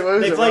 Damn it. Wait, what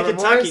was they it? play Robert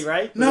Kentucky, Morris?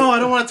 right? No, I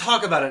don't want to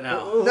talk about it now.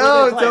 Who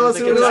No, they play? tell us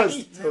Was who it was.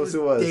 Kentucky? Tell us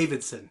who it was.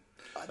 Davidson.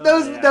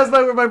 That's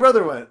where my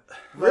brother went.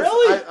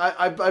 Really?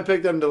 I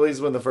picked them to at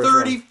least win the first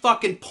 30 round.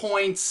 fucking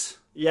points.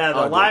 Yeah, the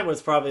Oh, dude. line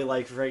was probably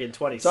like friggin'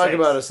 26. Talk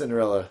about a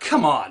Cinderella.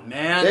 Come on,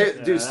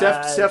 man. Dude,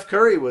 Steph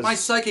Curry was. My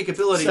psychic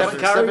ability. Stephen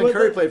Curry Stephen with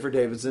Curry it? played for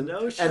Davidson,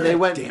 No shit. and they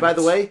went. Damn By it.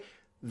 the way,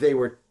 they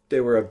were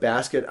a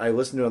basket. I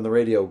listened to it on the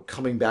radio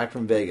coming back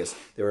from Vegas.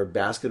 They were a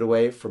basket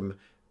away from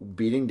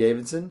beating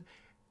Davidson,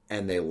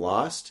 and they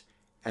lost,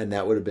 and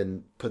that would have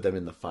put them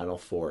in the Final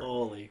Four.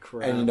 Holy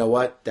crap. And you know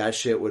what? That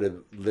shit would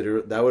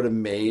have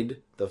made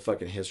the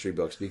fucking history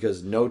books,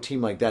 because no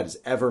team like that has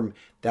ever.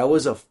 That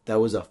was a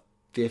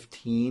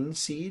 15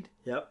 seed,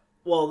 Yep.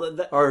 Well,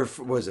 or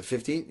was it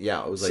 15?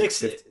 Yeah, it was like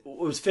 15, it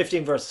was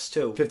 15 versus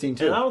 2. 15-2.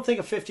 And I don't think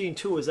a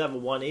 15-2 was ever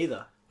won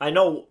either. I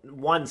know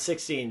one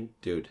 16.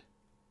 dude.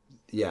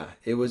 Yeah,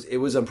 it was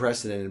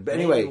unprecedented. But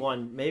Maybe anyway,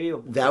 maybe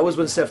that was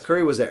when Steph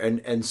Curry was there,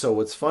 and so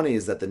what's funny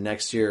is that the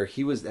next year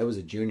that was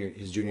his junior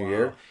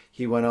year.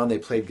 He went on. They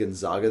played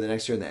Gonzaga the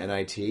next year in the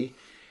NIT,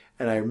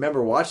 and I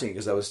remember watching it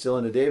because I was still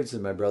into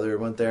Davidson. My brother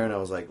went there, and I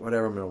was like,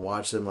 whatever, I'm going to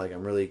watch them. Like, I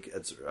think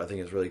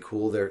it's really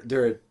cool.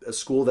 They're a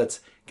school that's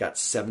got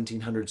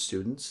 1,700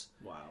 students.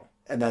 Wow.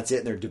 And that's it.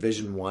 And they're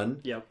Division I.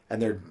 Yep.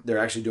 And they're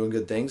actually doing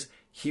good things.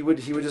 He would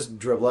just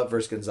dribble up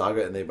versus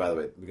Gonzaga, and by the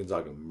way,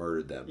 Gonzaga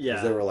murdered them. Yeah.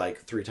 Because they were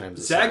like 3 times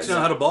the Zags size. know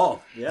how to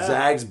ball. Yeah.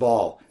 Zags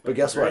ball. But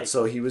guess what? Great.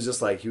 So he would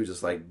just like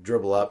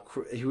dribble up.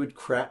 He would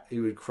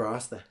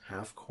cross the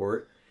half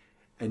court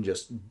and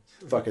just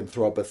fucking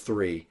throw up a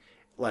 3.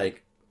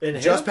 Like,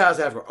 Just past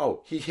half court.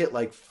 Oh, he hit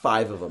like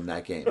 5 of them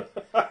that game.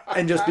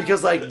 And just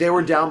because like they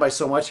were down by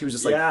so much, he was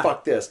just like,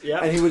 fuck this.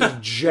 Yep. And he was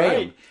just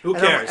jamming. Who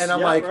cares?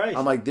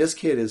 I'm like, this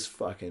kid is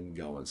fucking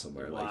going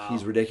somewhere. Wow. Like,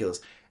 he's ridiculous.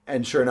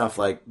 And sure enough,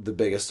 like, the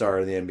biggest star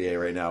in the NBA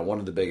right now, one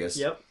of the biggest.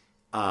 Yep.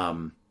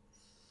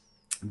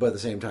 But at the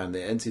same time, the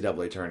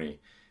NCAA tourney,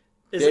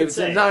 It's Davidson's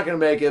insane. not going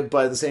to make it,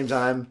 but at the same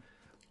time,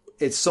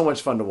 it's so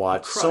much fun to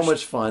watch. Crushed. So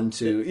much fun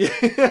to...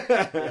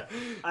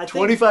 I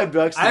think-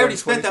 $25 I already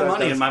spent that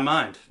money in my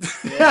mind.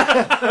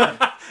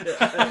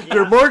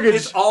 Your mortgage.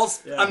 It's all.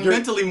 I'm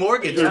mentally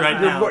mortgaged right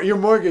now. Your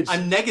mortgage.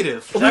 I'm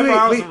negative. Can I wait,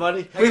 borrow wait. some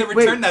money? I gotta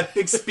return that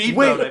big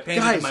speedboat Wait, I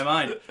painted guys. in my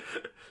mind.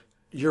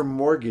 You're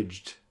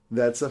mortgaged.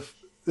 That's a...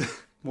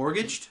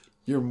 Mortgaged?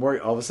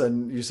 All of a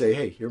sudden, you say,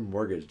 hey, you're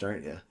mortgaged,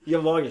 aren't you?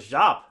 Your mortgage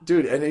job.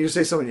 Dude, and then you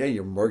say something, hey,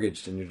 you're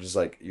mortgaged, and you're just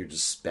like, you're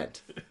just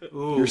spent.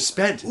 Ooh. You're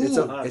spent. It's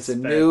I'm a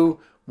spent. new...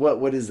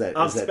 What is that?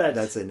 I'm Is that spent.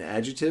 That's an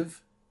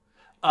adjective?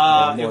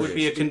 It would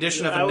be a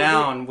condition of That a would be-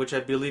 noun, which I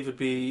believe would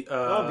be.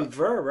 Oh, it'd be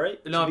verb,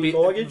 right? No, To it'd be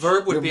mortgaged.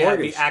 verb would You're be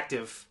mortgaged.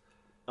 active.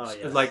 Oh,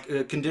 yeah. Like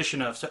a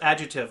condition of. So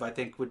adjective, I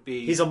think, would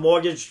be. He's a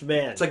mortgaged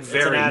man. It's like an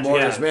very adjective.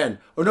 Mortgaged Yeah. man.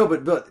 Oh, no,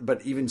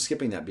 but even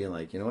skipping that, being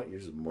like, you know what? You're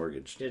just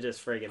mortgaged. You're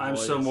just friggin' I'm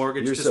mortgaged. so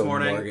mortgaged You're this so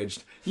morning.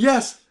 mortgaged.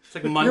 Yes! It's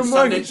like You're Sunday,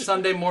 mortgaged.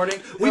 Sunday morning.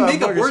 We Yeah, make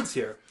up mortgaged. words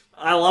here.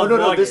 I love Oh, no,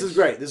 mortgage. this is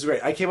great. This is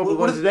great. I came up with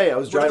What one is- today. I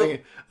was what are driving.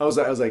 I was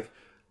like,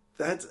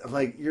 I'm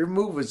like, your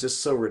move was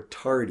just so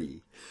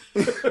retardy.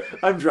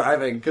 I'm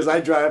driving because I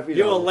drive.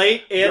 You were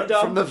late and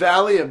dumb? from the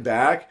valley and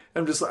back.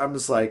 I'm just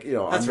like, you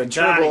know, That's on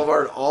Ventura retarding.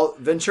 Boulevard,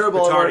 Ventura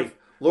Boulevard, Retarding.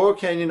 Laurel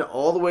Canyon,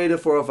 all the way to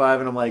 405,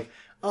 and I'm like,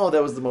 oh,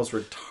 that was the most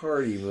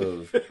retardy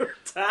move.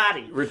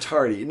 Toddy.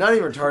 Retardy, not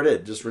even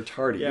retarded, just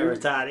retardy. Yeah,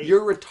 retarded.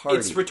 You're retarded.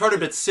 It's retarded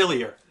but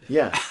sillier.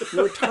 Yeah,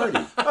 you're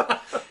retarded.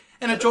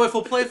 In a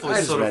joyful, playful I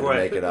just sort had of to way.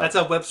 make it up. That's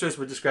how Webster's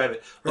would describe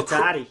it.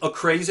 Retarded. A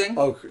crazing.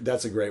 Oh,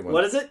 that's a great one.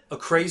 What is it? A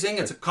crazing.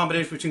 It's a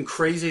combination between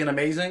crazy and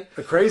amazing.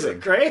 A crazy.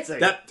 Crazy.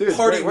 That Dude,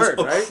 party great was word,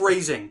 a right?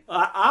 crazing.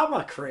 I'm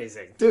a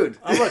crazy. Dude.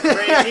 I'm a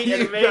crazy You're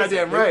and amazing.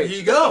 goddamn right. Here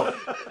you go.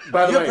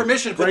 By the You way, have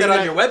permission to put bring that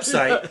on your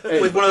website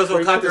Hey, with one of those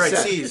little bring that to copyright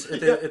set. C's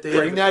at the end. Bring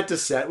of it. that to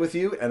set with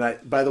you, and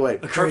by the way,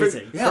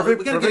 crazy. Yeah, we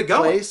gotta get it perfect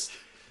going. place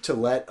to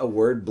let a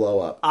word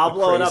blow up. I'll A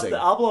blow it up. crazing.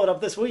 I'll blow it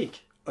up this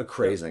week. A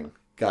crazing.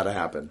 Gotta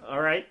happen.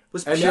 All right.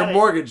 And Shut you're it.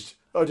 mortgaged.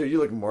 Oh, dude, you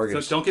look So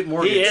mortgaged. don't get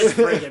mortgaged. He is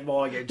friggin'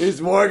 mortgaged. He's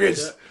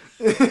mortgaged.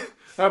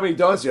 How many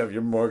donuts do you have?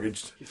 You're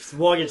mortgaged. He's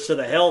mortgaged to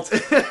the hilt.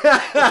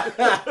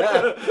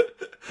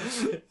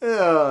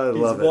 Oh, I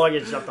He's love it.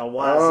 mortgaged up the Oh,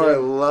 I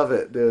wazoo. love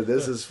it, dude.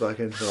 This is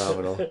fucking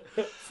phenomenal.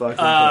 Fucking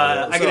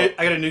I phenomenal.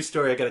 got a news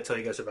story I got to tell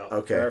you guys about.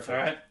 Okay. All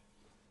right.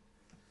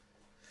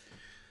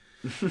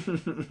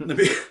 let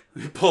me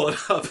pull it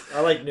up. I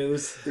like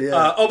news.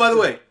 Yeah. Oh, by the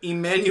way,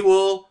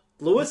 Emmanuel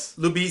Lewis?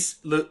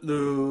 Lubsky.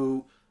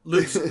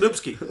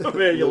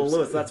 Emmanuel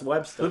Lewis. That's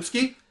Webster.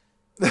 Lubsky?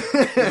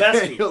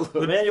 Lubeski.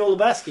 Emmanuel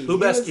Lubeski.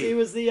 Lubeski. He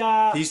was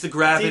the. He's the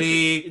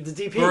Gravity the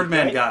DP,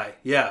 Birdman right? guy.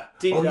 Yeah.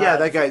 Oh, yeah,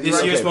 that guy. This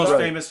right, year's okay, most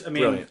brilliant. famous. I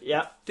mean, Brilliant.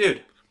 Yeah.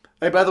 dude.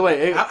 Hey, by the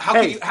way, hey,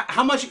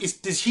 How much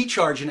does he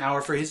charge an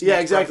hour for his? yeah,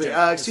 next exactly.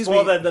 birthday? Excuse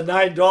More me. than the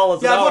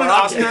 $9 Yeah, I won an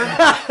I'm Oscar.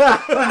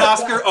 getting. Won an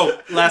Oscar.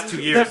 Oh, last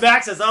 2 years. That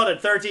maxes out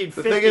at $13.50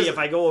 thing is- if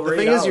I go over the $8.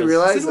 thing is, you Has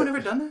realize anyone that ever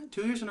done that?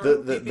 2 years in a the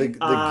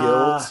row?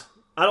 guilds.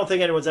 I don't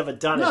think anyone's ever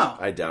done No.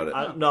 it. I doubt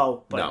it.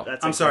 No, but No.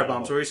 that's I'm sorry, incredible.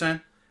 Bombs. What were you saying?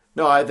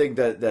 No, I think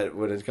that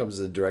when it comes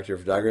to director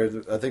of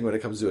photography, I think when it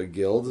comes to a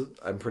guild,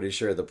 I'm pretty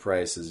sure the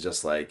price is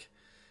just like.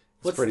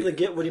 What's pretty, the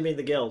guild? What do you mean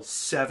the guild?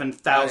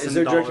 $7,000 is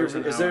there director?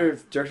 an Is hour. there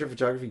director of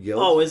photography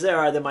guild? Oh, is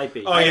there? There might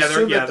be. Oh, yeah,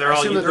 assume they're I all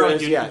assume that they're all there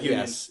is, unions.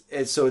 yes.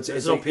 It's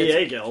There's no PA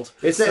it's, guild.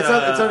 It's not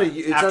a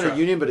AFTRA.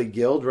 union, but a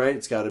guild, right?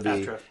 It's got to be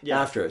AFTRA.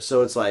 Yeah. AFTRA.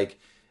 So it's like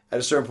at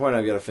a certain point,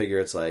 I've got to figure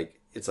it's like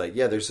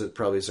yeah, there's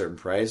probably a certain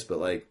price, but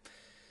like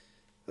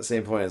the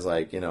same point is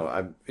like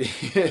I'm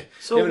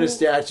So him and his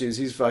statues.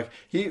 He's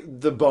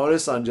the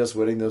bonus on just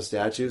winning those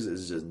statues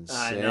is just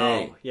insane. I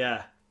know.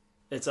 Yeah,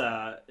 it's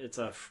a.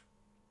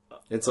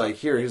 It's like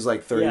he's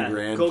like 30 Yeah,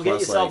 grand. go get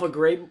plus, yourself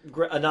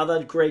like,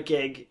 another great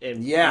gig,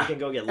 and yeah, you can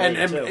go get laid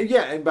and too.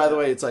 yeah, and by the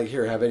way, it's like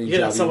here, have any You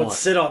can have job you someone want.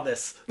 sit on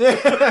this.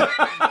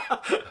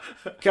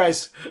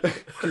 Guys,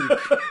 can you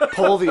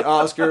pull the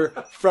Oscar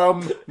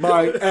from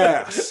my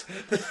ass.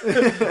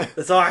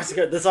 This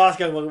Oscar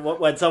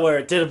went somewhere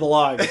it didn't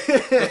belong.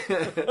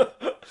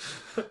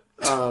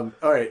 All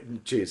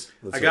right, cheese.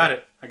 I got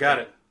it.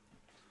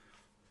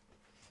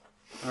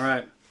 All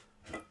right.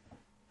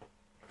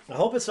 I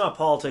hope it's not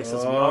politics.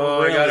 It's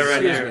Oh, I got it right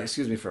Excuse here. me.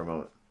 Excuse me for a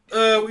moment.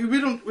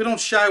 We don't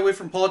shy away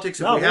from politics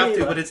if No, we have me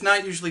to, either. but it's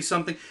not usually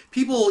something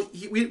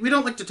we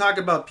don't like to talk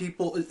about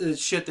people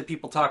shit that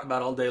people talk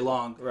about all day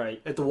long.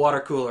 Right. At the water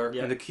cooler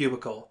Yeah. in the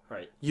cubicle.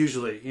 Right.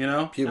 Usually,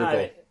 Cubicle.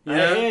 I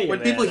Yeah. hear you, When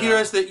man. people hear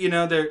us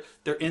that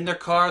they're in their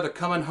car, they're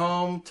coming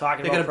home,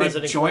 Talking they got about a big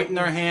President joint in Clinton.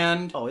 their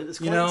hand. Oh, is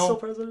you Clinton know, still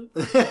president?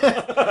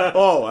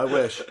 Oh, I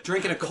wish.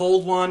 drinking a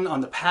cold one on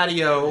the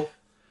patio,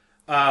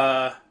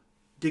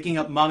 digging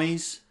up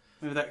mummies.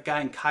 Remember that guy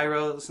in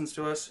Cairo that listens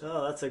to us?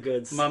 Oh, that's a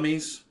good.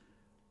 Mummies.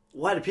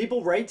 Why do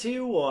people write to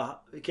you or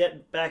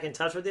get back in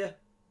touch with you?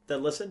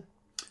 that listen?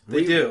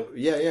 They do.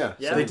 Yeah.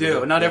 Yeah. They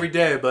do. Not every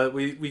day, but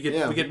we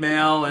get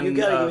mail and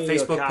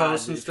Facebook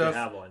posts and stuff. You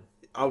have one.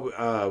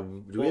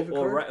 Do we have a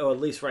card? Or at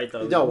least write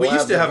those. No, we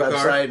used to have a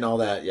website card and all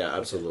that. Yeah,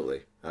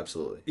 absolutely.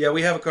 Yeah,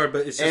 we have a card,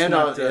 but it's just and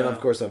not. and of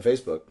course on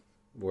Facebook.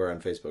 We're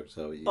on Facebook,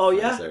 so you oh can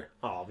yeah. find us there.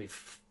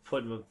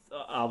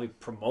 I'll be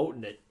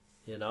promoting it.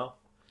 You know.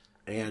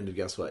 And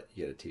guess what?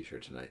 You get a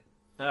T-shirt tonight.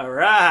 All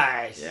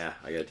right. Yeah,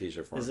 I got a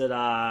T-shirt for him.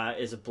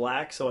 Is it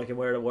black so I can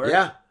wear it to work?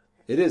 Yeah,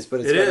 it is.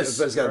 But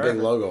it's got a big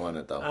logo on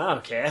it though.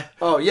 Okay.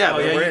 Oh yeah,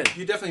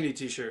 you definitely need a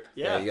T-shirt.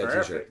 Yeah, you got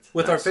a T-shirt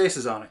with our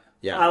faces on it.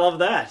 Yeah, I love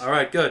that. All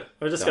right, good.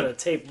 We're just gonna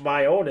tape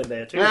my own in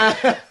there too. you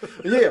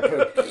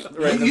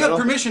have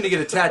permission to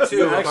get a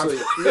tattoo. Actually,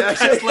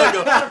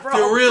 logo if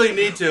you really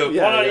need to.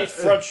 One on each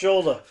front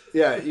shoulder.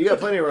 Yeah, you got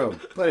plenty of room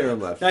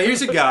left. Now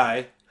here's a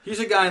guy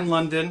in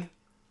London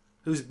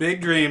whose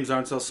big dreams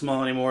aren't so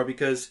small anymore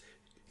because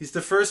he's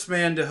the first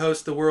man to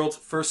host the world's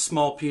first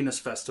small penis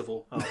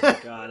festival. Oh my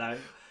god,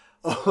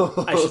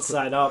 I should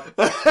sign up.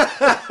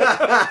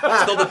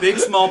 It's called the Big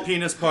Small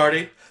Penis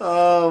Party.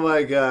 Oh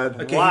my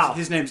god! Okay, wow.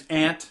 His name's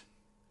Ant.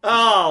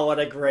 Oh, what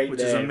a great which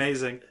name. is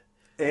amazing.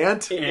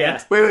 Ant?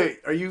 Yeah. Wait.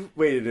 Are you?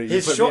 Wait.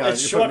 It's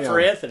short for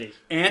Anthony.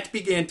 Ant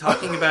began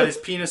talking about his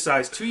penis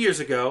size 2 years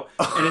ago,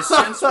 and has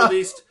since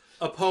released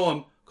a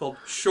poem called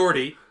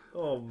 "Shorty."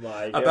 Oh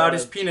my god! About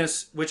his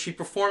penis, which he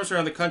performs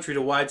around the country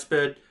to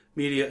widespread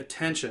media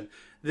attention.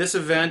 This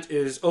event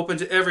is open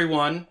to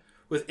everyone,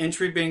 with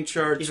entry being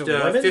charged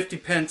 50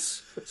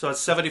 pence. So it's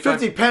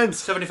 75 pence.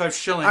 75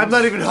 shillings. I'm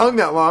not even hung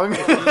that long.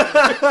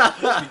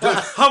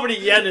 How many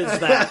yen is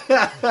that?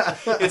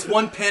 It's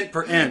 1 pence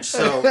per inch.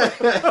 So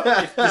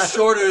the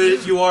shorter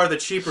you are, the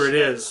cheaper it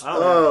is.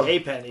 Oh, hey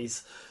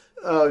pennies.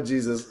 Oh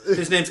Jesus!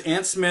 His name's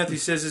Ant Smith. He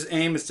says his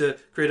aim is to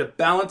create a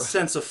balanced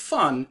sense of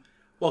fun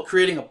while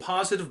creating a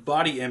positive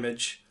body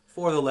image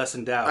for the less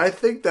endowed. I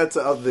think that's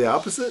the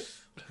opposite.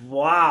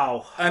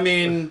 Wow. I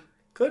mean,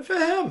 good for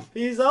him.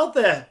 He's out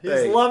there.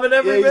 He's loving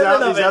every minute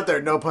of it. He's out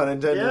there. No pun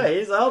intended. Yeah,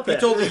 he's out there.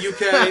 he told the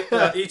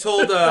UK. He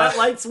told that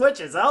light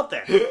switch is out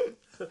there.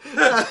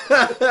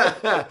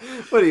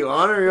 What are you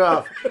on or you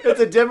off? It's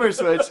a dimmer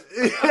switch.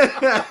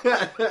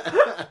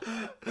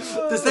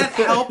 Does that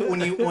help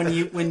when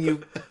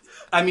you?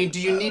 I mean, do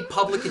you need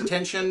public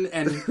attention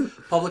and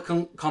public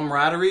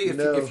camaraderie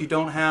if you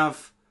don't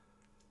have?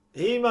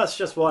 He must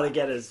just want to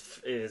get his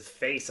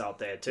face out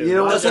there too. You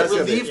know what? Does it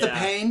relieve the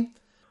pain?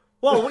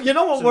 Well, you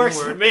know what works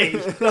for me.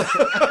 Here's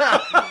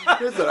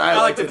what I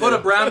like to put a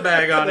brown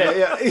bag on it.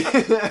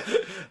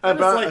 I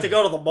just like to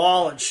go to the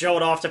mall and show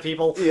it off to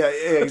people. Yeah,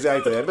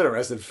 exactly. I've been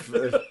arrested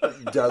a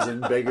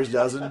dozen, baker's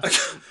dozen.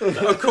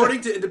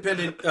 According to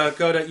independent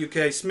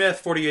go.uk, Smith,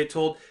 48,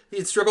 told he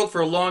had struggled for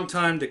a long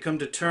time to come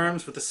to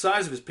terms with the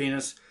size of his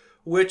penis,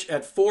 which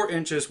at 4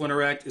 inches when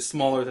erect is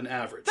smaller than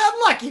average. That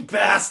lucky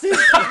bastard!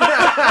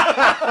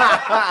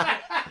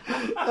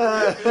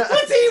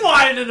 What's he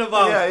whining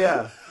about?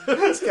 Yeah.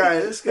 This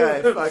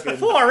guy fucking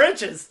 4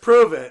 inches.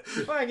 Prove it.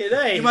 Fucking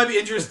A. You might be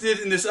interested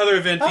in this other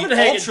event, I'm the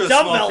hanging ultra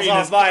dumbbells small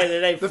on penis. mine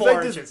that ain't The 4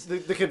 fact inches.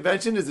 is, the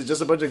convention is it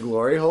just a bunch of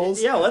glory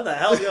holes? Yeah, what the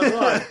hell goes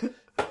on?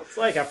 It's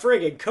like a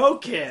friggin'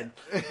 Coke can.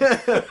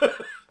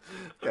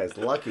 Guy's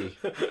lucky.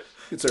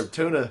 Could serve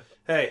tuna.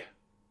 Hey,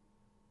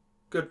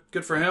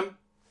 good for him.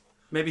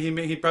 Maybe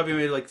he probably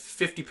made like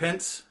 50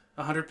 pence,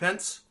 100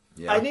 pence.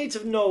 Yeah. I need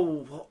to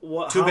know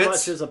how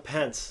much is a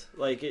pence.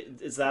 Like,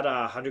 is that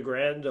 100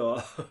 grand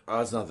or?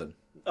 Oh, it's nothing.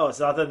 Oh, it's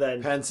nothing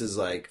then. Pence is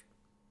like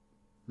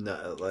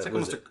no. It's like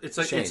almost. It's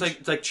like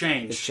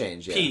change. It's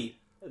change. Yeah. P.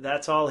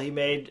 That's all he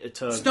made.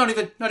 It's not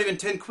even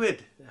 10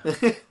 quid. Oh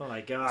my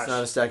gosh! It's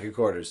not a stack of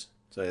quarters.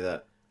 I'll tell you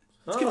that.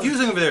 It's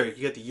confusing over there.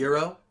 You got the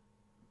euro.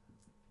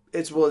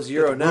 It's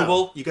euro now.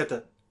 Ruble. You got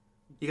the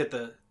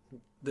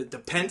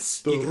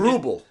pence. The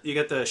ruble. You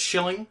got the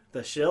shilling.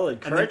 The shilling.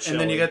 And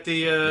then you got the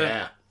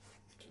yeah.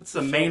 What's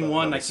the main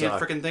one? I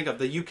can't freaking think of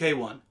the UK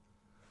one.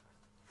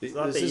 It's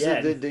not this the is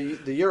yen.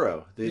 the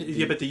euro.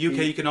 But the UK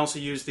you can also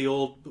use the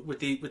old with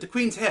the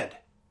Queen's head.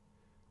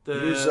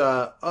 Use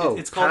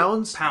it's called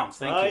pounds. Pounds.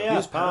 Thank Oh you. yeah,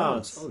 Use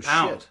pounds. Oh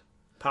Pound. shit.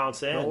 Pound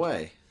sand. No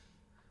way.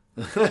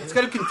 It's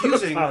kind of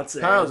confusing. Pound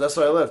sand. Pounds. That's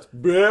why I left.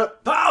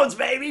 Yep. Pounds,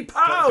 baby,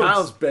 pounds.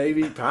 Pounds,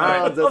 baby,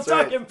 pounds. That's I'm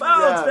right. talking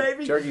pounds, Yeah.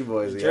 baby. Jerky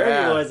boys.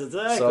 Jerky boys,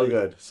 exactly. So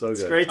good. So good.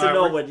 It's great to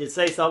know when you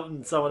say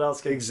something, someone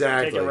else can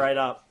Exactly. pick it right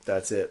up.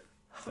 That's it.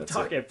 I'm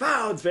talking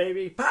pounds,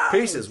 baby, pounds.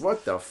 Pieces.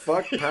 What the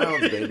fuck?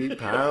 Pounds, baby,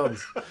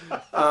 pounds.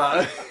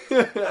 By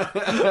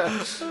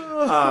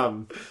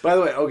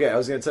the way, okay, I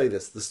was going to tell you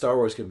this. The Star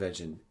Wars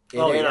convention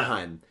in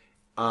Anaheim.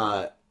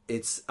 Yeah.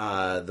 It's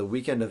the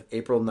weekend of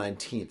April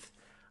 19th.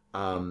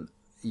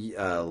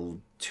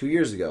 2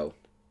 years ago,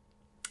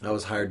 I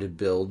was hired to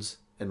build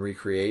and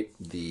recreate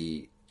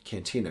the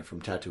cantina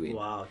from Tatooine.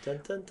 Wow.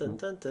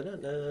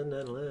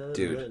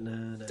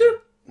 Dude,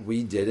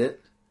 we did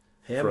it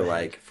for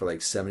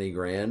like 70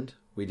 grand.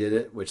 We did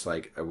it, which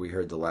we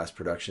heard the last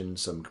production,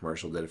 some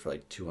commercial did it for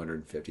like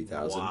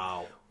 250,000.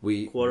 Wow.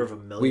 $250,000.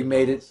 $250,000. We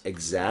made it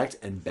exact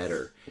and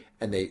better.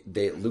 And they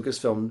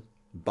Lucasfilm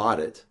bought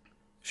it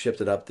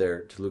shipped it up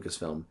there to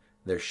Lucasfilm.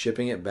 They're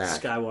shipping it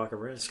back.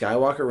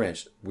 Skywalker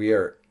Ranch. We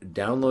are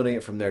downloading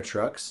it from their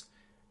trucks,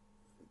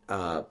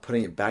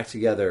 putting it back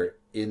together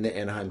in the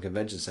Anaheim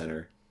Convention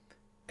Center,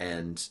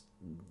 and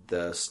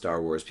the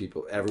Star Wars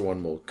people,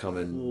 everyone will come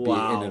and be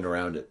in and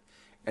around it.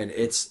 And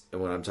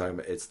when I'm talking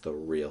about, it's the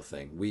real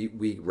thing. We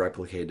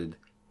replicated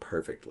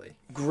perfectly.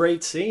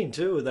 Great scene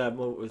too. That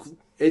movie.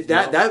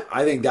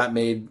 I think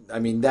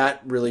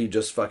that really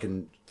just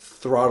fucking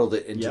throttled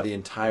it into the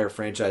entire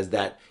franchise.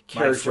 That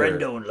character. My friend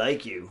don't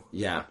like you.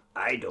 Yeah.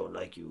 I don't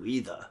like you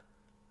either.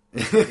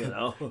 You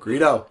know,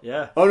 Greedo.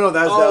 Yeah. Oh no,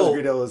 that was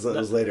Greedo.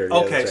 Was later.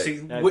 Okay, right. see,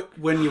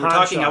 when you were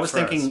talking, I was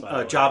thinking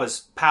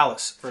Jabba's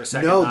palace for a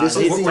second. No, this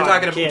is we're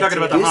talking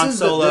about the Han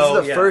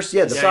Solo. This is the first,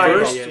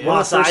 one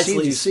of the first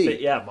scenes you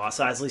see. Mos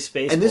Eisley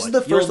Space. And this is the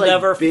first. You'll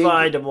never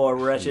find a more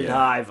wretched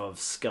hive of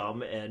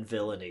scum and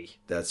villainy.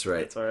 That's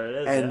right. That's where it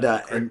is.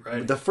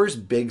 And the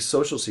first big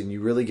social scene,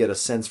 you really get a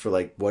sense for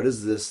like what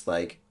is this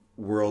like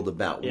world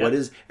about? What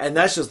is, and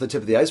that's just the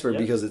tip of the iceberg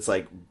because it's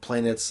like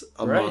planets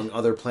among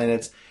other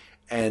planets.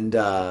 And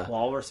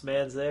Walrus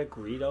Man's there,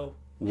 Greedo,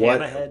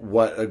 Hammerhead.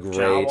 What a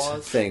great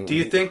Jawas. thing! Do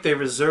you think they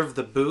reserve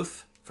the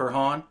booth for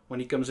Han when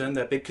he comes in?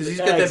 That big because he's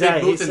got that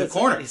big booth in the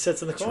corner. He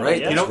sits in the corner.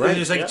 Right. Yeah. You know,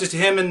 there's like just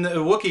him and the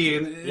Wookiee,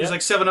 and there's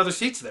like 7 other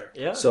seats there.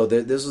 Yeah. So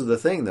this is the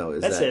thing, though,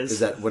 is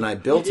that when I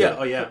built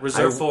it,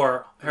 reserved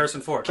for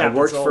Harrison Ford. I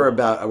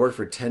worked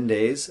for 10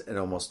 days and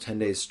almost 10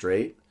 days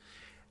straight,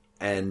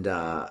 and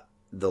the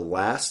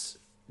last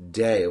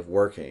day of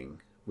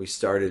working, we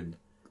started.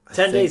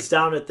 10 days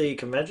down at the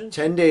convention?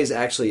 10 days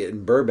actually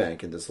in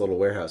Burbank in this little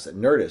warehouse at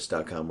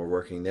Nerdist.com. We're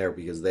working there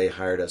because they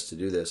hired us to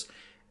do this.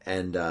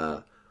 And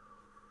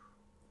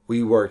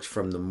we worked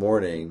from the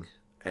morning,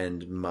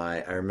 and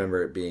I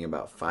remember it being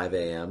about 5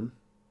 a.m.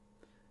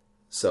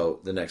 So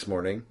the next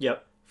morning.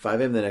 Yep.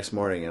 5 a.m. the next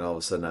morning, and all of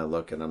a sudden I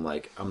look, and I'm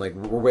like,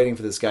 we're waiting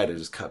for this guy to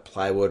just cut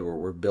plywood.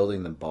 We're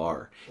building the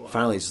bar. Wow.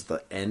 Finally, it's just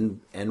the end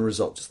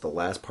result, just the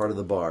last part of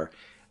the bar.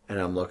 And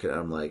I'm looking, and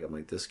I'm like,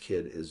 this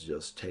kid is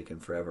just taking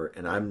forever.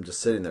 And I'm just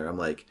sitting there. I'm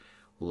like,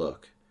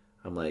 look,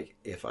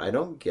 if I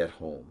don't get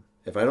home,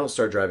 if I don't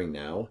start driving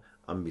now,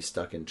 I'm going to be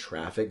stuck in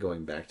traffic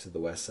going back to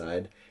the west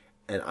side,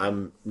 and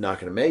I'm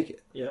not going to make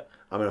it. Yeah.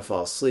 I'm going to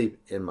fall asleep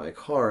in my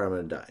car. I'm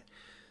going to die.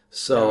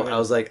 So I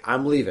was like,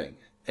 I'm leaving.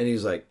 And he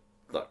was like,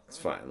 look, it's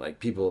fine. Like,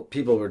 people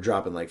were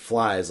dropping like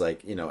flies,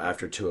 like, you know,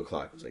 after 2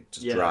 o'clock. It was like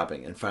just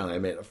dropping. And finally I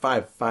made it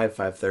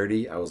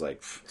 5:30. I was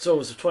like, pfft. So it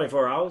was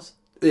 24 hours?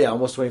 Yeah,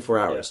 almost 24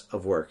 hours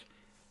of work.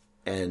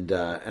 And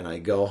I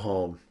go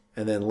home,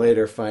 and then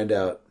later find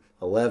out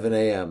 11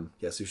 a.m.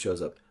 Guess who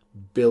shows up?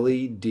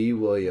 Billy D.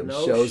 Williams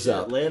shows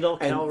up Lando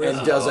and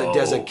does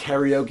a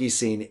karaoke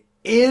scene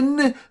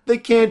in the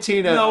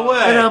cantina. No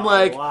way. And I'm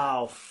like,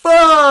 wow, fuck!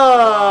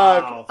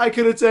 Wow. I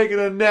could have taken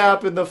a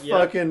nap in the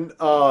fucking.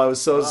 Oh, I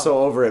was so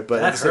over it. But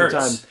that at the same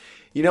time,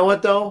 you know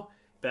what though?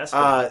 Best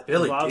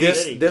Billy.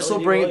 This will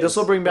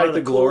bring back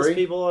the glory.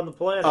 People on the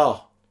planet.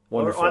 Oh,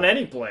 wonderful. Or on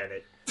any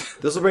planet.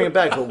 This will bring it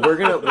back, but we're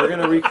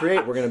gonna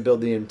recreate. We're gonna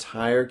build the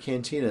entire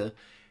cantina,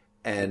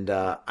 and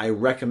I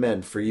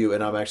recommend for you.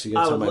 And I'm actually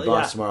gonna tell my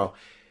boss tomorrow.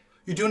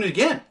 You're doing it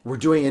again. We're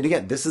doing it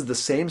again. This is the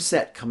same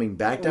set coming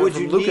back down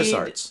from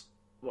LucasArts.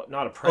 What?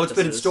 Not apprentices. Oh, it's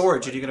been in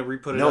storage. Are you gonna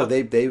re-put it? No, up?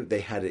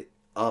 they had it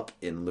up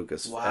in at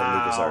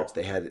LucasArts.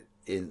 They had it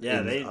in.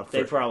 Yeah,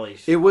 they probably.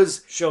 It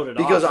was showed it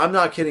because off. I'm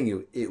not kidding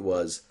you. It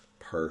was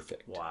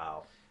perfect.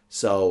 Wow.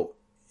 So.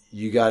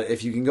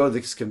 If you can go to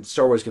the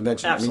Star Wars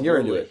convention, absolutely. I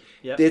mean, you're into it.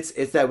 Yep.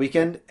 It's that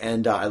weekend,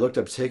 and I looked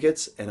up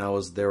tickets, and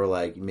they were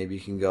like, maybe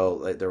you can go.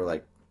 Like, they were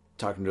like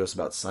talking to us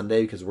about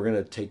Sunday because we're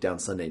gonna take down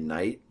Sunday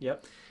night.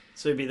 Yep.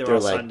 So you'd be there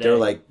on Sunday. They're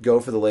like, go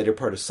for the later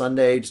part of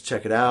Sunday, just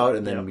check it out,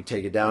 and then we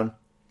take it down.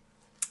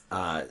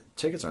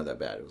 Tickets aren't that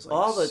bad. It was like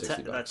all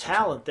the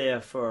talent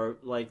there for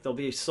like there'll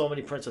be so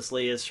many Princess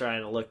Leia's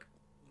trying to look.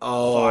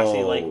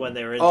 Foxy, like when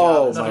they were in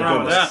Nothing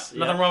wrong with that.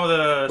 Nothing wrong with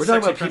a. We're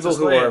talking about people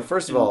who are,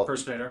 first of all,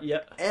 impersonator.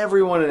 Yeah,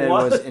 everyone and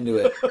anyone's into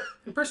it.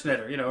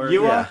 Impersonator, you know. Or,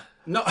 you are.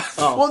 No.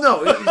 Oh. Well,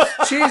 no.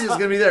 Cheese is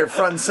going to be there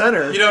front and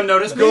center. You don't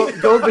notice me?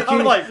 Gold bikini.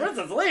 I'm like,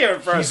 Princess Leia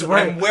in front.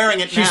 I'm wearing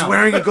it now. She's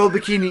wearing a gold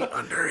bikini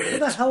under it.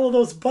 What the hell are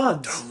those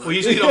buns? We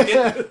usually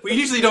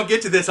don't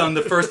get to this on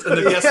the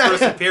guest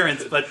first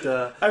appearance, but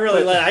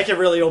I can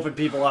really open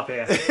people up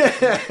here.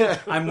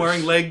 I'm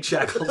wearing leg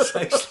shackles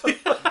actually.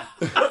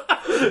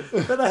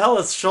 Where the hell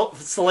is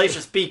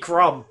Salacious B.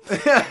 Crumb? You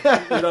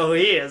know who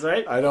he is,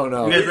 right? I don't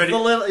know.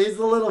 He's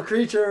the little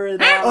creature in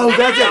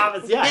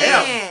that's it.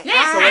 Yeah, him.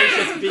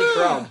 Salacious B.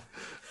 Crumb.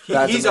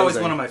 He's always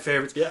one of my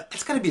favorites. Yeah.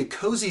 It's got to be a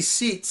cozy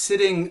seat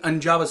sitting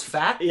on Jabba's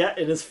fat. Yeah,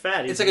 it is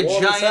fat. It's like a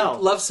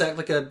giant love sack,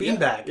 like a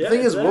beanbag. The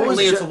thing is,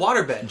 only it's a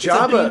waterbed. It's a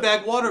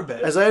beanbag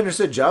waterbed. As I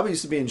understood, Jabba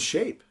used to be in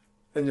shape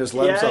and just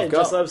let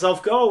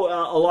himself go.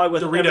 Along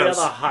with Doritos. every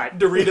other hut.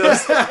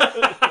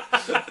 Doritos.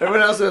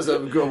 Everyone else has a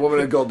woman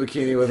in a gold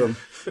bikini with him.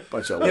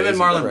 Bunch of him and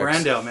Marlon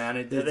Brando,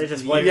 man. They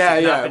just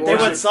They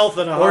went south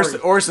in a hurry.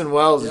 Orson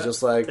Welles is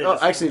just like.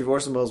 Actually,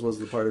 Orson Welles was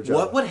the part of Jabba.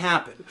 What would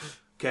happen?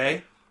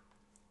 Okay,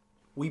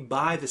 We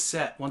buy the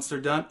set once they're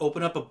done.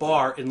 Open up a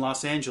bar in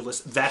Los Angeles.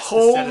 That's the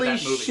set of that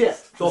movie. Holy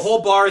shit! The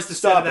whole bar is the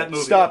set of that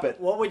movie. Stop it!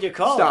 What would you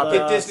call Stop it?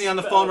 Get Disney on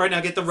the phone right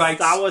now. Get the rights.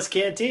 Star Wars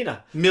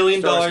Cantina. $1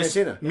 million. Star Wars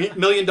Cantina. $1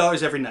 million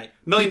every night.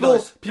 $1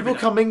 million. People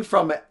coming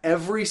from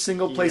every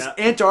single place.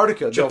 Yeah.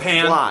 Antarctica,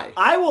 Japan. they'll fly.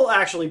 I will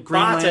actually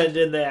Greenland. bartend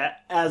in there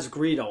as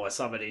Greedo or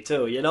somebody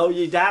too. You know,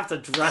 you'd have to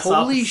dress up.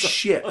 Holy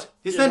shit!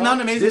 Isn't that not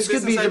an amazing This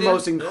could be business the idea?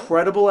 most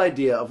incredible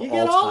idea of You all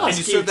get all time. And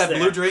you serve that Geeks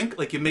blue there. drink,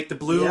 like you make the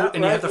blue, Yeah,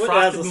 and you have the right,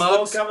 frosted has the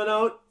mugs. smoke coming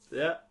out.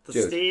 Yeah, the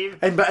Dude. steam.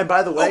 And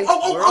by the way,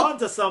 We're on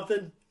to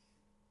something.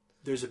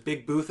 There's a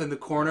big booth in the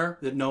corner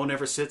that no one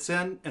ever sits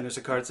in, and there's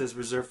a card that says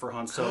reserved for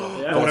Han Solo.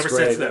 Yeah. No one That's ever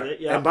great. sits there.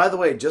 Yeah. And by the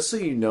way, just so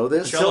you know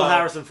this, Until out.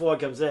 Harrison Ford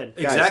comes in. guys,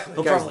 Exactly.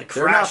 He'll guys, probably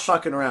they're not crash.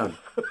 fucking around.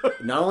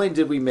 Not only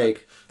did we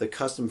make the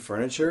custom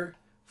furniture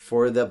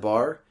for the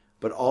bar,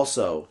 but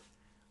also,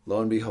 lo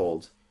and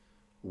behold,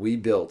 we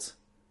built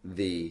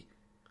the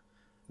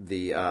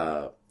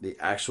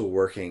actual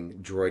working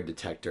droid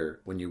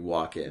detector when you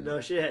walk in. No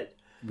shit.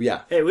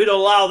 Yeah, Hey, we don't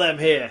allow them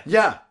here.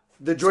 yeah.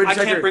 The droid I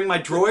detector. can't bring my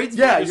droids?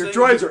 Yeah, What your you're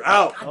saying? droids are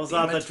out. Those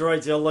aren't the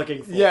droids you're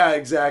looking for. Yeah,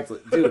 exactly,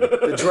 dude.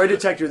 The droid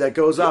detector that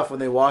goes off when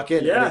they walk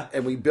in. Yeah.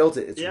 And we built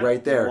it. It's Yeah.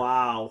 right there.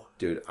 Wow.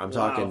 Dude, I'm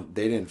Wow. talking.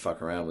 They didn't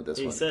fuck around with this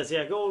He one. says,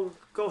 yeah, go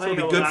It'll hang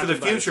be out good with for the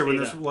Archie by future when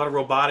speeder. there's a lot of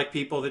robotic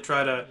people that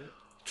try to...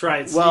 Try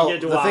and sneak Well,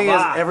 into the our thing is,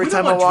 bar. every We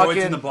don't time I want walk droids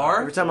in in the bar.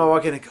 every time I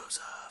walk in, it goes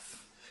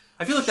off.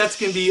 I feel like that's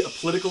going to be a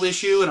political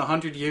issue in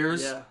 100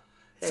 years. Yeah.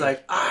 It's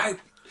like,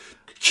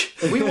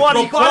 We want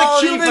robotic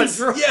equality humans.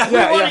 for droids. Yeah, we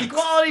want yeah.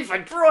 equality for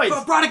droids.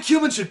 robotic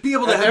humans should be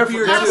able to And have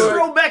therefore- beer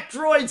too. Astromech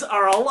droids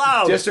are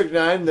allowed. District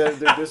 9,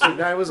 the District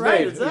 9 was right,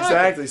 made.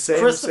 Exactly. Same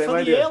Christopher the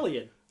idea.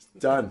 Alien.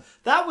 Done.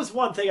 That was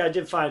one thing I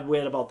did find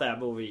weird about that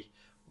movie.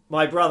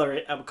 My brother,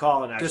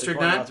 Colin, actually District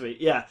pointed 9? out to me,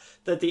 yeah,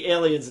 that the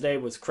alien's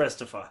name was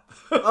Christopher.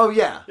 Oh,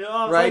 yeah. You know,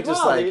 I was right? like,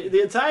 Just wow, like,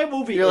 the entire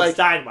movie you're is like-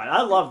 dynamite.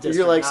 I love District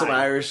you're like 9. some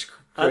Irish,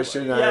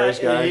 Christian yeah, Irish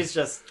guy. He's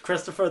just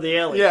Christopher the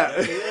Alien. Yeah.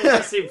 It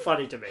just seemed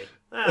funny to me.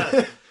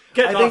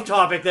 Getting I think- off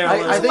topic there. I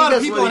a There's a think lot of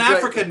that's people what in he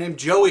Africa named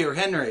Joey or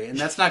Henry, and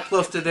that's not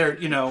close to their,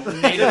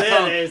 native their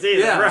tongue. names either,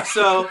 Yeah, right.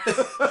 so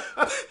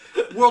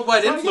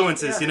worldwide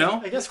influences,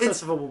 I guess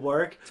Christopher will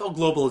work. It's all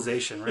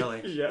globalization,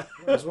 really. Yeah.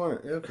 I was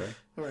wondering. Yeah, okay.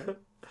 All right.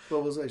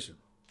 Globalization.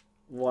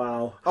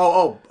 Wow.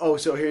 Oh,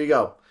 so here you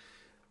go.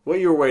 What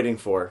you were waiting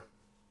for,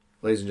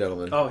 ladies and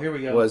gentlemen, Oh, here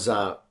we go. was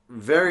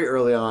very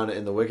early on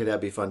in the Wicked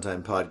Happy Fun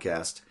Time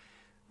podcast.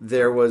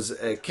 There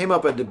came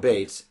up a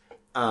debate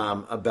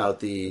about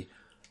the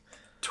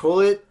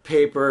toilet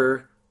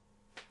paper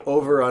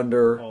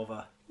over-under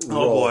Over.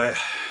 Oh, boy.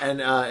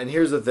 And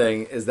here's the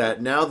thing: is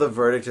that now the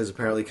verdict has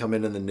apparently come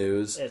in the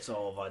news. It's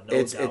over. No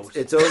It's doubt.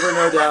 it's over,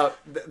 no doubt.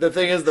 The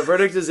thing is, the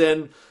verdict is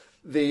in.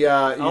 The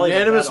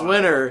unanimous bet on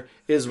winner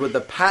is with the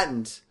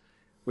patent,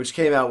 which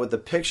came out with the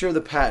picture of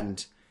the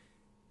patent.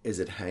 Is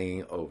it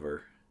hanging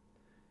over?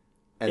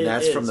 And It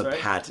that's from is, the right?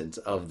 patent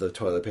of the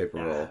toilet paper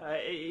roll.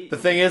 I- The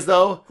thing is,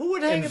 though, Who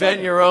would hang it invent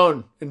under? your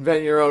own.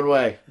 Invent your own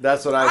way.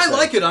 That's what I I say.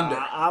 like it under.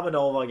 I'm an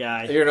over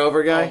guy. You're an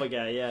over guy. Over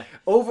guy, yeah.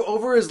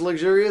 Over is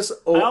luxurious. I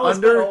always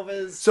Under. bet over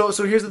is- So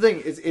here's the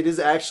thing. It is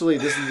actually,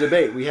 this is a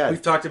debate we had. We've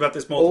talked about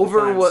this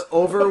multiple times.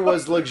 Over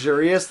was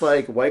luxurious,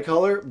 like white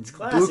collar.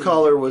 classy. Blue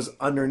collar was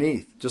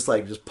underneath. Just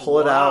pull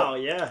it Wow,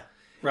 out. yeah.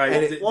 Right.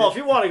 And it- Well, if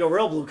you want to go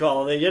real blue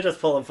collar, then you're just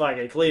pulling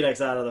fucking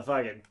Kleenex out of the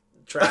fucking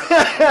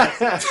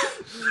trash.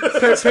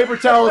 Paper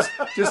towels,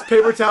 just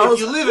paper if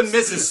towels. you live in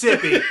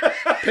Mississippi,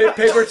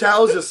 Paper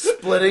towels, just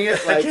splitting it,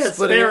 I like can't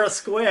splitting spare it. a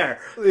square.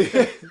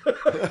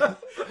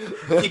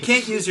 you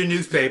can't use your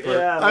newspaper.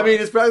 Yeah. I mean,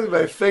 it's probably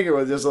my finger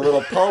with just a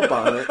little pulp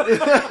on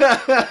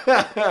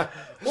it.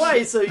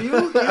 Why? So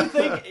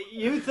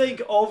you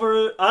think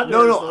over under?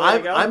 is the No, way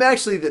to go? I'm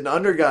actually the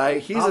under guy.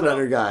 He's I'm an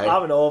under guy.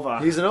 I'm an over.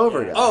 He's an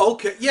over guy. Oh,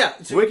 okay. Yeah.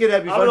 So- Wicked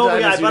Happy I'm Fun an over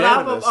Time guy, is but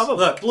unanimous. I'm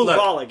a blue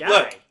collar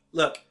guy.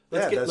 Look.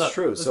 Yeah, that's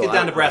true. Let's So get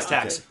down to I- brass okay.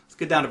 tacks. Let's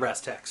get down to brass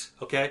tacks,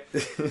 okay?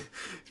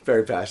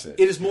 Very passionate.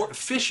 It is more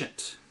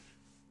efficient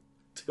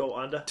To go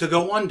under. to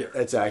go under.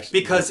 It's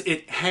actually Because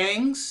it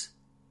hangs.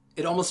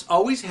 It almost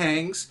always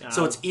hangs,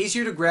 so it's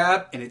easier to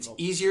grab and it's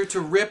easier to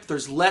rip.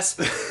 There's less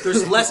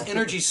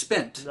energy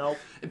spent. Nope.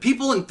 And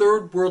people in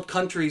third world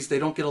countries, they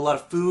don't get a lot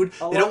of food.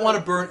 They don't want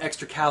to burn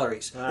extra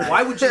calories.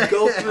 Why would you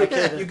go through?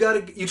 You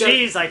gotta.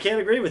 Jeez, I can't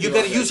agree with you. You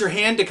got to on use your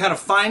hand to kind of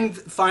find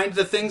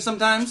the thing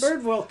sometimes.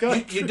 Third world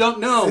country. You don't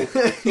know.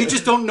 You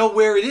just don't know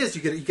where it is.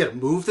 You got to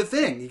move the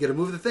thing. You got to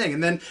move the thing,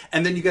 and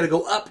then you got to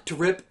go up to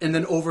rip, and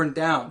then over and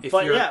down. If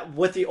But you're, yeah,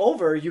 with the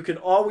over, you can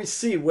always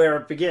see where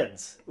it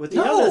begins. With the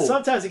No. under,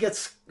 sometimes it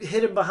gets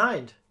hidden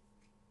behind.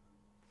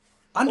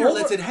 under over-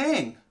 lets it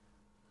hang.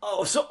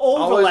 Oh, so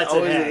over always, lets it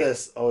always hang.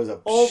 this, always a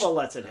Over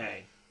lets it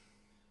hang.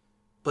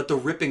 But the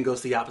ripping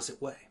goes the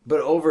opposite way.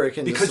 But over it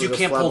can Because just you just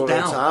can't flap pull over the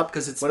down, top.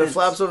 'cause it's when it dense.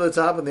 flaps over the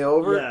top and the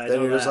over, Yeah, I then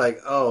know you're just that. like,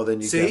 oh,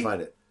 then you See? can't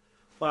find it.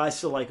 Well, I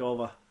still like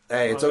over.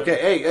 Hey, it's Okay.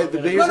 okay. Hey, Okay.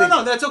 but here's No,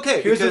 the- that's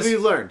okay. Here's what because we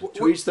learned. To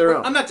we're- each their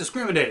own. I'm not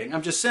discriminating.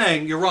 I'm just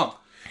saying you're wrong.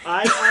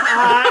 I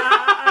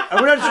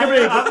we're not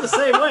discriminating. I'm the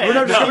same way. We're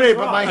not discriminating,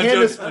 but my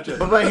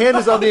hand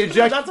is on the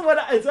eject. That's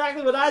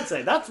exactly what I'd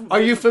say.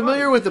 Are you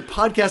familiar with the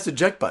podcast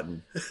eject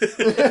button?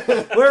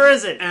 Where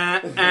is it?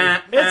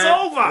 It's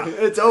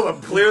over. It's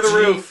over. Clear the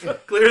roof.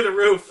 Clear the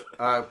roof.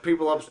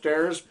 People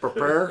upstairs,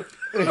 prepare.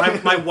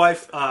 My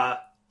wife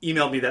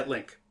emailed me that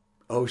link.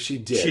 Oh, she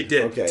did. She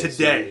did. Okay,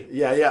 Today. So,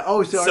 yeah.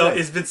 Oh, so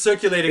it's been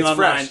circulating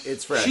online. Fresh.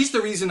 It's fresh. She's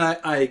the reason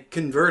I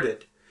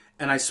converted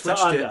and I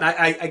switched it.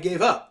 I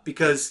gave up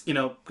because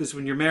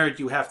when you're married,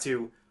 you have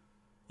to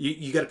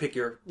you got to pick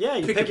your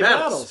pick your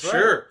battles. Right.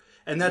 Sure.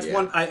 And that's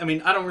one. I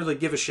mean, I don't really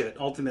give a shit.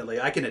 Ultimately,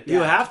 I can adapt.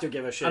 You have to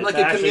give a shit. I'm like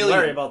to a chameleon.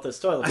 Worry about this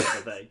toilet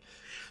paper thing.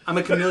 I'm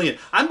a chameleon.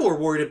 I'm more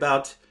worried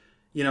about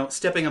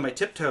stepping on my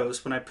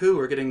tiptoes when I poo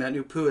or getting that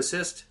new poo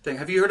assist thing.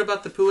 Have you heard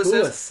about the poo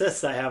assist? Poo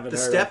assist, I haven't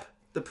heard of.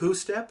 The poo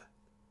step.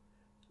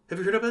 Have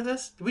you heard about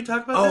this? Did we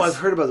talk about this? Oh, I've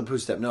heard about the poo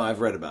step. No, I've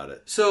read about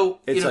it. So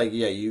it's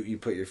you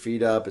put your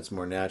feet up. It's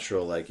more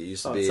natural, like it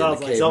used to be. It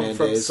sounds in the like something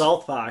from days.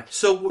 South Park.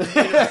 So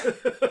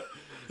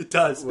it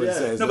does.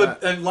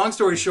 But long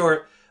story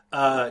short,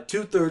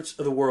 2/3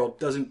 of the world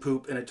doesn't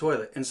poop in a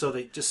toilet, and so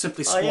they just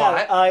simply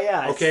squat.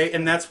 Okay,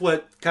 and that's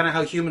kind of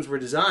how humans were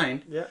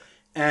designed. Yeah.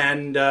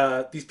 And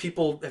these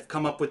people have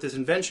come up with this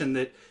invention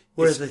that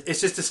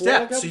it's just a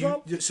step.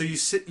 So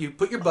you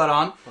put your butt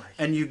on,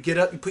 and you get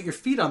up, you put your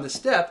feet on the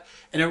step,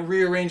 and it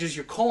rearranges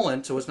your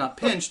colon so it's not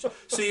pinched.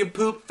 So you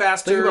poop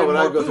faster. Think about what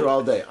I go through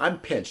all day. I'm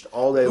pinched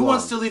all day long. Who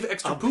wants to leave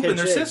extra poop in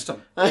their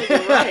system?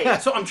 Right.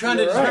 So I'm trying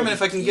to determine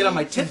if I can get on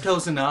my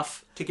tiptoes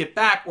enough to get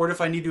back, or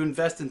if I need to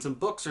invest in some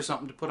books or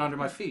something to put under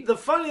my feet. The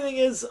funny thing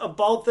is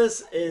about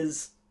this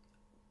is,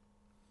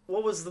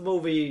 what was the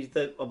movie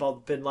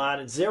about Bin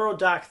Laden? Zero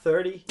Dark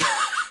 30?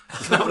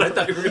 That's not what I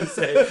thought you were going to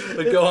say,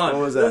 but go on.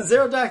 What was that?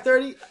 Zero Dark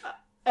 30?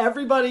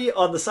 Everybody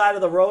on the side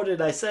of the road,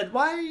 and I said,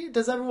 why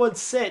does everyone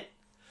sit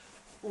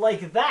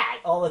like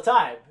that all the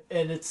time?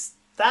 And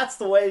that's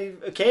the way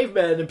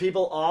cavemen and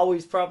people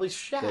always probably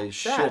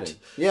shat.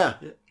 Yeah.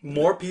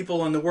 More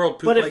people in the world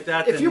poop like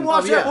that. If you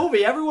watch that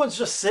movie, everyone's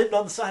just sitting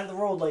on the side of the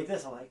road like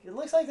this. I'm like, it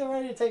looks like they're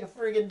ready to take a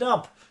friggin'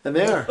 dump. And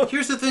they are.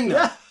 Here's the thing, though.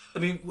 Yeah. I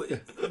mean,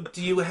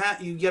 you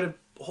got to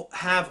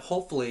have,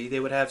 hopefully, they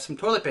would have some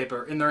toilet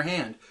paper in their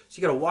hand.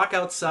 So you got to walk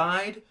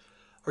outside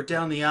or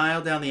down the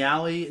aisle, down the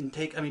alley, and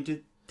take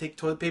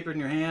toilet paper in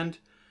your hand.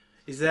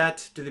 Do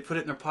they put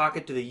it in their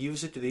pocket? Do they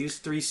use it? Do they use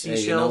 3 seashells?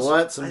 Hey, you know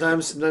what?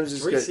 Sometimes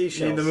just 3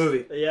 seashells. In the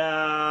movie.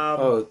 Yeah.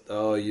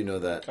 Oh, you know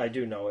that. I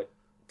do know it.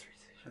 3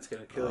 seashells. That's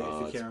going to kill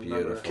you if you can't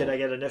remember. Can I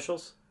get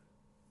initials?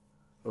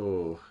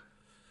 Oh.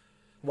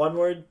 One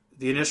word?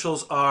 The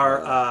initials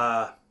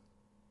are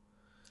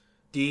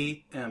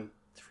DM.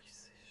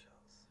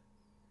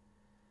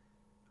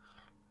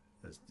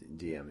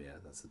 DM, yeah,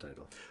 that's the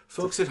title.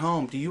 Folks at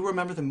home, do you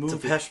remember the movie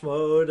Depeche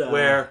Mode,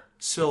 where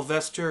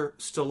Sylvester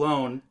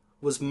Stallone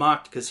was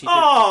mocked because he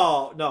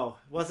no,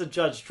 it wasn't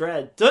Judge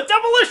Dredd. The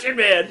Demolition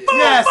Man! Boom,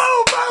 yes!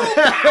 Boom,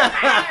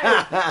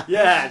 boom!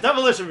 Yeah,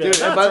 Demolition Man.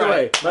 Dude, and by the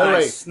way,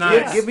 nice.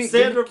 Give me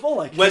Sandra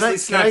Bullock. Wesley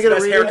Snipes'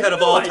 best haircut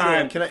of all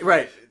time. Can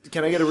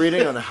I get a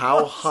reading on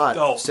how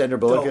hot Sandra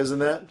Bullock is in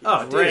that?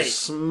 Oh, dude,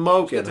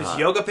 smoking hot. Those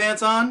yoga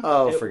pants on?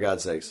 Oh, for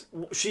God's sakes.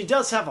 She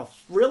does have a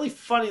really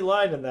funny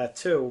line in that,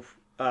 too.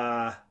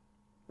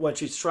 When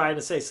she's trying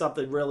to say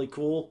something really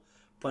cool,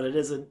 but it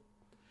isn't.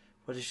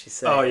 What did she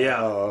say? Oh, yeah.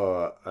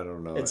 I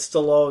don't know. And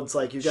Stallone's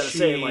like, you got to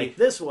say it like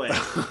this way.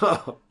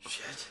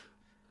 Shit.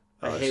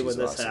 I hate when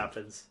this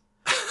happens.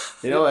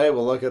 You know, hey,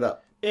 we'll look it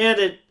up. And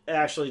it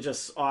actually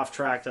just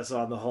off-tracked us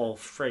on the whole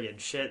friggin'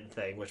 shit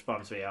thing, which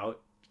bums me out.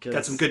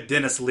 Got some good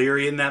Dennis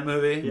Leary in that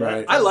movie. Yeah,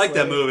 right. I like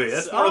that movie.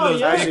 That's one of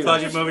those big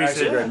budget movies.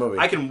 Actually, a great movie.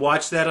 I can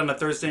watch that on a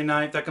Thursday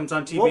night. That comes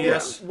on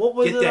TBS. What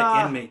was Get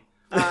that in me.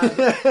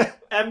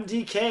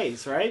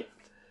 MDKs, right?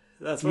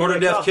 That's Murder,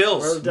 Death,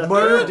 Kills.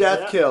 Murder,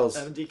 Death, Kills.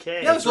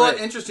 MDK. Yeah, there's a lot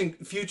of interesting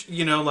future,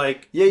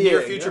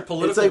 near future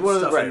political it's like one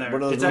of the, stuff in there.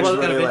 One of the it's actually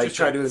kind of interesting.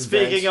 Try to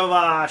Speaking of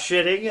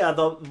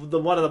shitting, the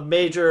one of the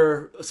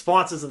major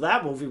sponsors of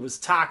that movie was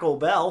Taco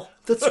Bell.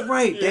 That's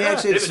right. They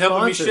actually they've been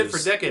helping me shit for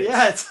decades.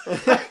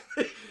 Yeah,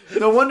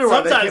 no wonder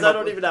why. Sometimes I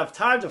don't even have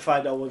time to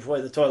find out which way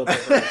the toilet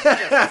paper is.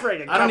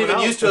 I don't even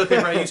use toilet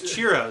paper. I use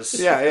Cheetos.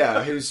 Yeah.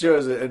 I use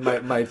Cheetos in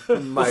my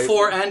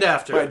before and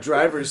after my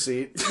driver's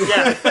seat.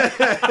 Yeah.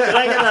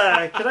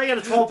 Can I get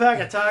a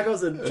 12-pack of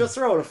tacos and just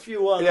throw in a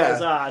few of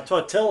those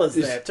tortillas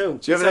there too?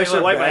 Do you have an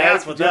extra wipe bag? my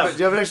ass with Do you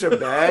have an extra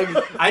bag?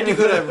 I had to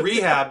go to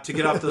rehab to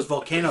get off those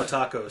volcano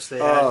tacos they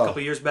had a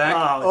couple years back.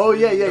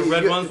 The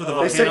red ones with the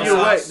volcano They sent you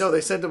sauce. away. No,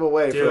 they sent them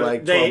away for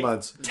like 12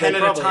 months. 10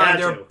 at a time.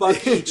 They're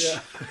butt each.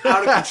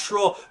 Out of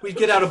control. We'd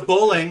get out of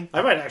bowling.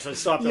 I might actually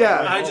stop.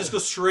 I just go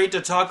straight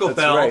to Taco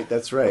Bell.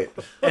 That's right.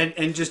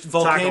 And just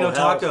volcano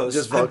tacos.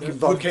 Just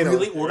volcano.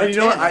 Really order and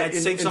you know what?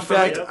 in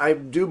fact, I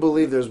do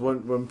believe there's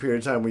one period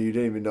of time where you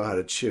didn't even know how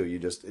to chew. You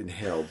just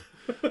inhaled.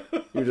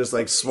 You're just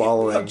like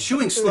swallowing.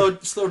 Chewing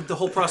slowed the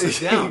whole process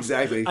down.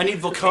 Exactly. I need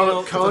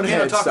volcano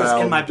Conehead tacos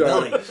style in my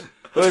belly.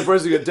 The only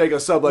person who can take a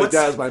sub like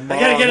that is my mom.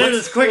 I gotta get it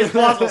as quick as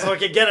possible so I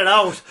can get it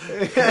out.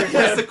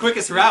 That's the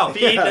quickest route.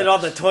 Be eating it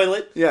on the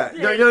toilet. Yeah.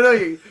 No.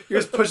 You're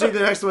just pushing the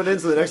next one in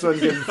so the next one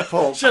can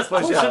pull. Just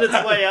pushing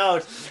its way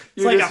out.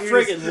 It's like a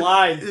friggin'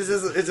 line. It's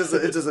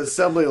just an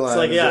assembly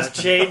line. It's like,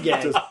 chain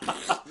gang.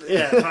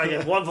 I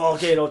get one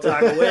volcano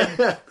taco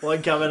in,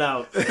 one coming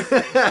out.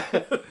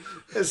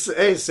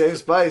 Hey, same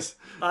spice.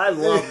 I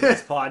love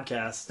this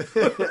podcast.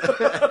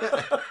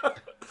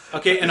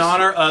 Okay, in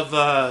honor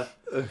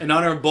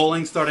of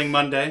bowling starting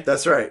Monday.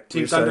 That's right.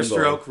 Team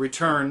Thunderstroke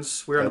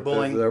returns. We're on the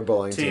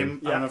bowling,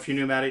 team. I don't know if you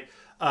knew, Maddie.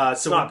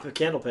 It's not the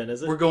Candlepin,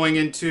 is it? We're going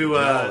into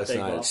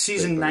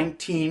season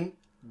 19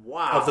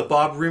 of the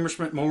Bob Reimers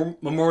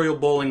Memorial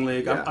Bowling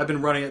League. Yeah. I've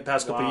been running it the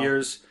past couple of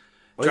years.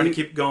 Trying to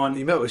keep going.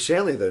 You met with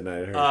Shanley that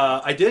night, I heard.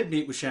 I did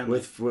meet with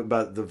Shanley.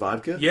 About the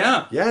vodka?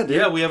 Yeah. Yeah, dude.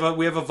 Yeah, we have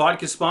a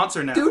vodka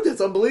sponsor now. Dude, it's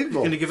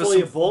unbelievable. Going to give us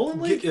Fully a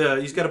bowling league?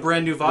 He's got a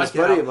brand new vodka.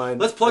 This buddy of mine.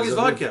 Let's plug his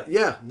vodka.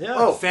 Yeah.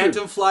 Oh,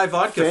 Phantom Fly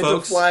vodka, Phantom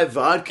folks. Fly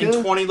vodka.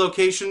 In 20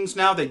 locations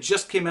now. They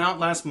just came out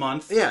last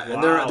month. Yeah,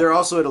 and Wow. they're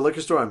also at a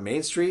liquor store on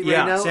Main Street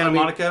right now. Santa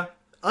Monica.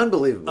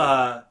 Unbelievable.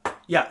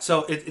 Yeah,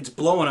 so it's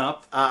blowing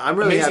up. I'm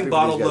really amazing happy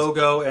bottle for these guys.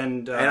 logo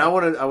and I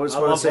just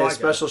want to say vodka. a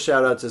special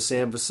shout out to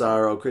Sam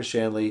Vasaro, Chris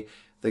Shanley,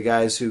 the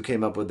guys who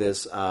came up with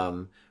this.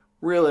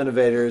 Real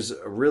innovators,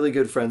 really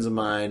good friends of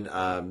mine,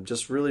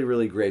 just really,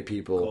 really great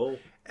people. Cool.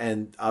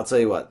 And I'll tell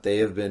you what, they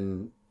have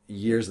been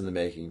years in the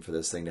making for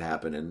this thing to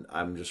happen, and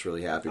I'm just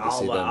really happy to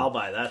see them. I'll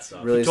buy that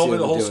stuff. Really he told see me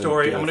the them whole doing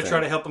story. a I'm going to try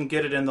to help them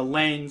get it in the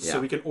lanes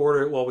so we can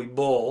order it while we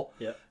bowl.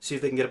 Yep. See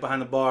if they can get it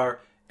behind the bar.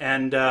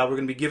 And we're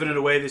going to be giving it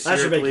away this year.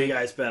 That should at the make you league.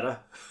 guys better.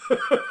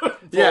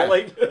 Yeah.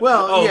 Bowling.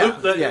 Well,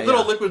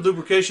 Little liquid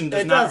lubrication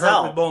does It not does hurt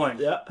help. with bowling.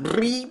 Yeah.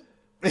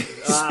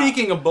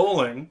 Speaking of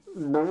bowling,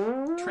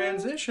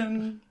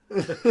 transition.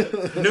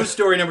 News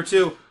story number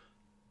 2.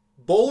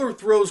 Bowler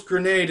throws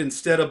grenade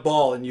instead of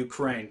ball in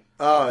Ukraine.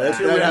 Oh, that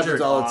happens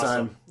injured. all the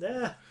Awesome. time.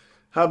 Yeah.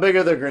 How big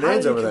are their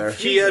grenades How do over you there?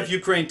 Kiev,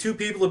 Ukraine. 2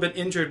 people have been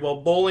injured while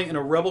bowling in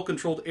a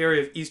rebel-controlled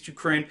area of East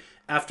Ukraine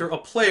after a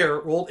player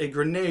rolled a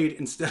grenade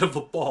instead of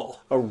a ball.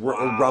 A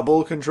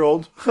rubble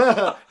controlled?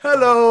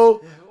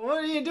 Hello!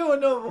 What are you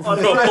doing on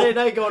a Friday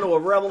night going to a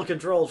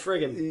rebel-controlled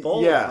friggin'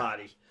 bowling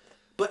party?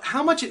 But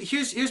how much...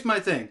 Here's my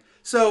thing.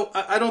 So,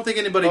 I don't think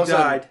anybody All of a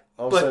sudden- died.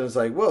 All of a sudden it's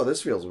like, whoa,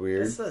 this feels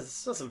weird.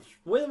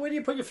 Where do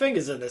you put your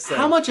fingers in this thing?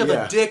 How much of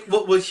a dick...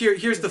 Well,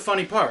 here's the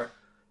funny part.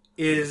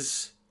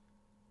 Is...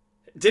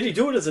 Did he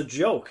do it as a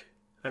joke?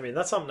 I mean,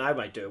 that's something I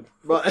might do.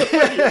 Well,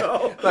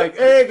 like,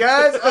 hey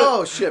guys,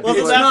 oh shit. Well,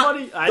 people it's are- not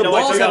funny. I know I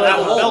balls took have it out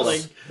no of the holes.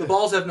 building. The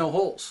balls have no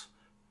holes.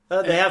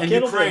 They have in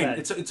Candlepin Ukraine, then.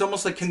 it's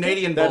almost like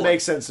Canadian That bowling.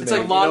 makes sense to It's me.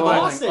 like lawn You know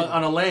what? bowling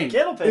on a lane.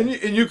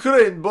 Candlepin. In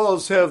Ukraine,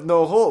 balls have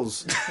no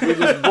holes. We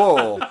just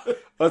bowl.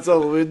 That's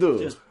all we do.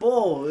 Just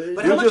bowl.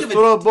 But You just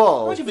throw a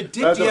ball. How much of a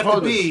dick at do you the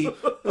have to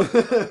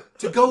opponent. be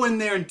to go in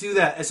there and do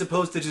that, as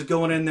opposed to just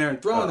going in there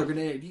and throwing the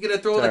grenade? You got to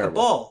throw it like a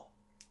Terrible. ball.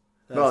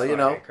 Well, you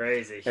know. Fucking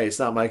crazy. Hey, it's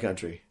not my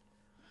country.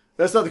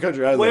 That's not the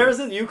country I live Where in. is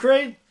it?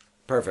 Ukraine?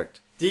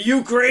 Perfect. The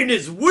Ukraine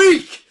is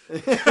weak.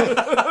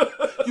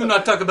 You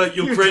not talk about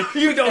Ukraine.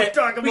 You don't Hey,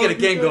 talk about We got a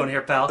game Ukraine. going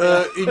here, pal.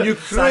 In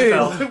Ukraine.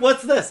 Seinfeld.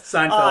 What's this?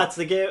 Seinfeld. It's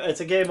the game. It's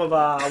a game of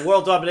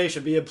world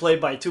domination being played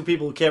by 2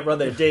 people who can't run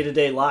their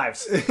day-to-day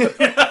lives.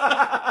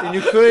 In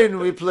Ukraine,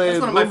 we play That's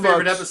one of my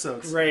favorite boombox.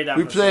 episodes. Great We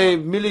episode. play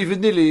Milli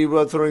Vanilli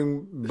while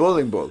throwing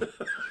bowling ball.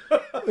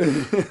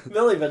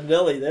 Milli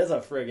Vanilli. There's a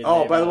friggin' Oh,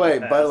 name by the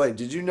on way,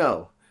 did you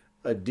know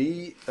a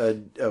DUI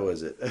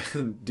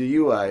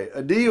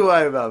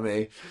about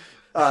me?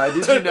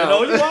 Did you know?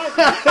 No, you are?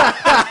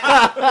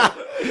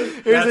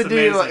 Here's That's a DUI.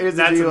 amazing. Here's a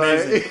That's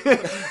DUI. We've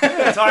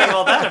been talking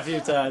about that a few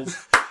times.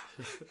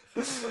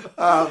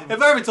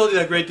 Have I ever told you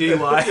that great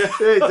DUI?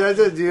 Hey, that's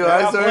a DUI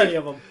I got story. plenty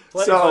of them.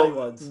 Plenty of funny So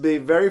ones. the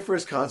very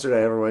first concert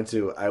I ever went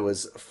to, I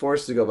was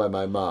forced to go by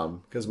my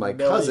mom because my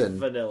cousin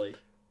Vanilli.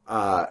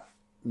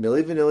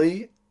 Milli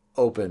Vanilli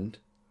opened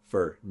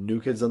for New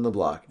Kids on the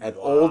Block at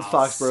Old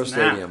Foxborough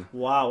snap. Stadium.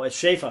 Wow, it's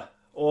Schaefer.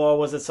 Or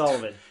was it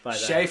Sullivan by then?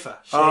 Schaefer.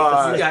 You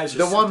guys are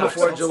The one so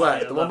before so Gillette.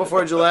 funny. The one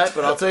before Gillette.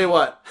 But I'll tell you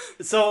what,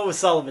 So it was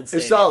Sullivan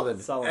Stadium.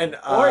 Sullivan. And,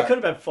 or it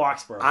could have been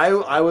Foxborough.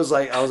 I was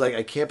like,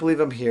 I can't believe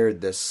I'm here.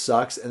 This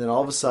sucks. And then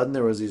all of a sudden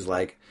there was these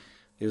like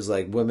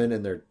women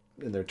in their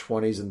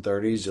 20s and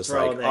 30s, just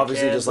Throwing like their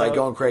obviously kids just like out.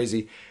 going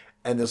crazy.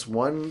 And this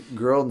one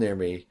girl near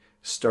me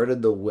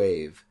started the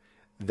wave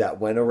that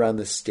went around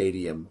the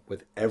stadium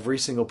with every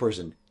single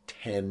person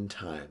 10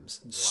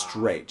 times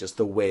straight, just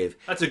the wave.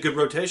 That's a good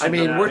rotation. I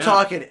mean, though. we're Yeah.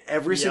 talking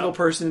every single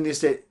person in the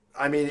estate.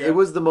 I mean, it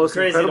was the most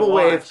Crazy to incredible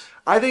watch. wave.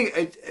 I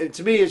think,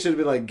 to me, it should have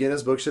been like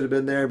Guinness Book should have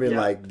been there, being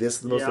Yeah. like, this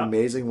is the most Yeah.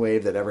 amazing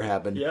wave that ever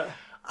happened. Yeah.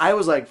 I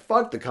was like,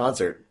 fuck the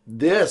concert.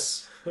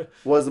 This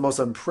was the most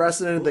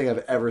unprecedented thing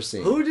I've ever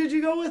seen. Who did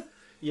you go with?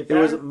 Your It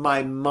was parent?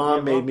 my mom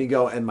Your made mom? me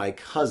go, and my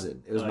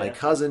cousin. It was my yeah.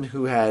 cousin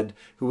who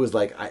was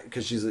like,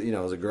 because she's,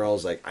 as a girl,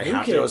 was like, I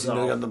have to go kids, see New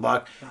though. on the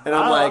Block, and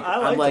I'm I like, like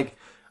I'm like,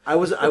 I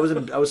was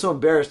so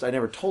embarrassed. I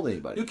never told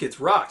anybody. You kids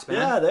rocked, man.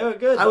 Yeah, they were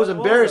good. I was Don't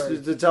embarrassed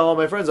worry. to tell all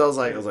my friends. I was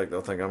like,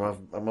 they'll think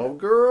I'm a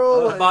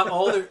girl. I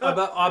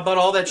bought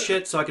all that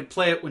shit so I could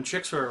play it when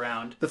chicks were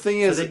around. The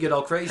thing So is, they'd get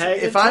all crazy.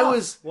 Hanging if I Tough,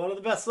 was- one of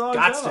the best songs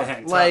Gots ever. to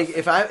hang tough. like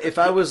if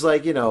I was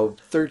like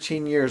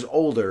 13 years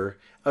older,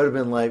 I would have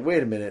been like,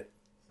 wait a minute,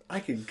 I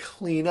could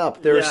clean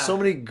up. There are Yeah. so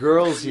many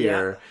girls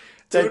here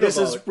that Dude this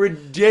about is it.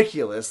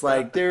 ridiculous.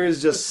 Like there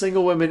is just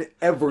single women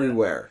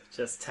everywhere.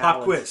 Just Pop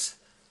talent. quiz.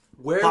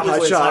 Where Pop was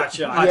quiz, shot. hot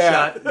shot. Hot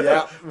Yeah, shot.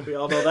 yeah, We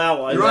all know that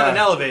one. You're on an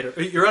elevator.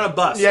 You're on a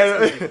bus.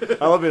 yeah.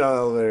 I love being on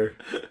the elevator.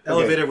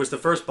 Elevator was the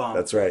first bomb.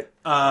 That's right.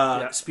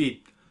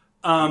 Speed.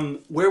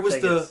 Where was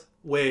Think the it's-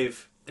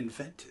 wave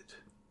invented?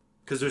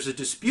 Because there's a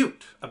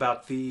dispute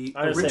about the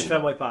I'm going to say original.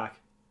 Fenway Park.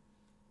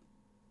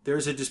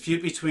 There's a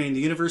dispute between the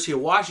University of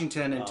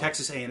Washington and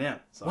Texas A&M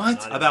So What?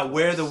 not about even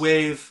where close. the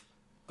wave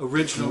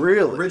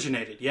Really?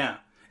 originated. Yeah,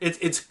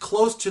 it's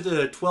close to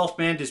the 12th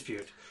man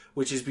dispute,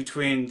 which is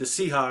between the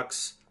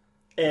Seahawks,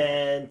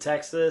 And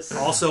Texas.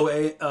 also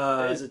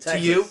Is it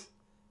Texas? TU.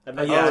 I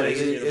bet Yeah, Oh, it's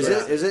is University.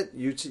 it? Is it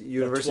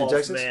University of 12th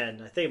Texas?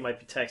 Man. I think it might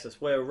be Texas,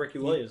 where Ricky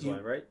Williams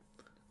went, right?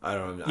 I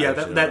don't know. Yeah, I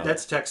actually don't know.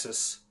 that's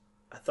Texas.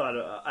 I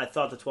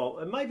thought the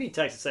 12. It might be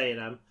Texas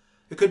A&M.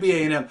 It could be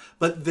A&M,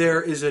 but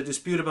there is a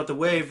dispute about the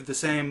wave. The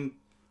same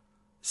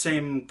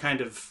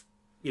kind of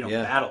Yeah.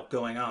 battle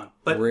going on.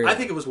 But Really? I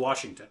think it was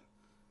Washington.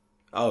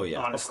 Oh yeah.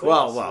 Honestly.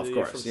 Well, of You're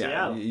course. from Yeah,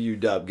 Seattle. you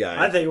dub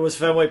guy. I think it was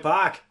Fenway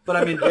Park. But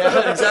I mean,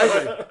 Yeah,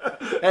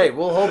 exactly. Hey,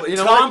 we'll hope. You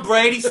know Tom what?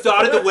 Brady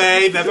started the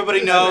wave.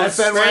 Everybody knows. That's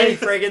Fenway.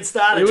 Brady friggin'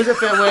 started. He was at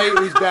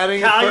Fenway. He's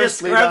batting at Kyle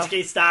first leadoff.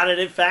 Yastrzemski started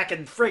it back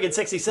in friggin' He's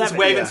 67.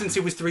 waving Yeah. since he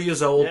was 3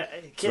 years old. Yeah,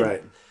 That's kid,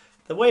 right.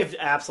 The wave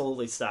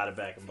absolutely started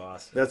back in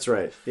Boston. That's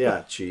right.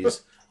 Yeah,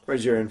 cheese.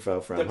 Where's your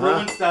info from? The huh?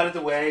 Bruins started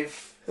the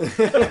wave.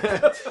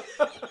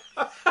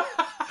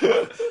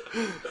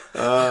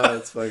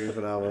 That's fucking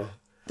phenomenal.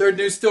 Third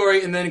news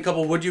story, and then a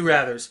couple would you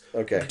rathers.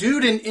 Okay.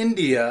 Dude in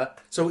India.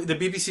 So the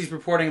BBC's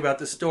reporting about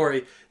this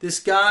story. This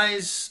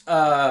guy's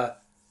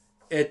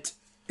at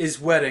his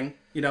wedding,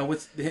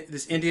 with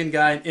this Indian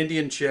guy and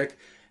Indian chick,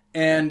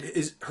 and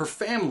her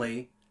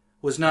family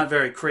was not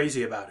very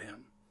crazy about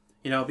him,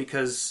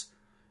 because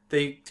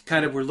they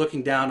kind of were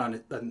looking down on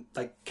it,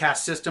 like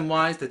caste system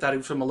wise. They thought he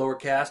was from a lower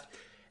caste.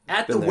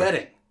 At the Been there.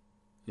 wedding,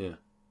 Yeah.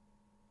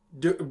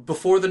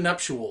 before the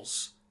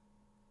nuptials,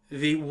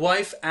 the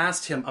wife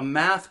asked him a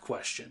math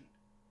question,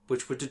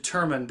 which would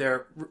determine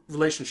their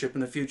relationship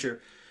in the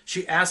future.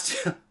 She asked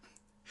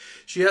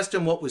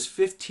him what was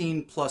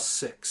 15 plus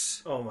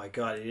 6. Oh my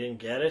god, he didn't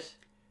get it?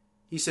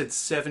 He said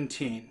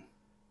 17.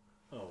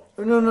 Oh,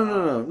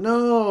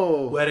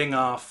 No. Wedding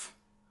off.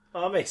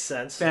 that makes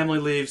sense. Family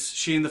leaves.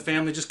 She and the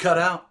family just cut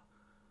out.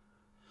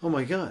 Oh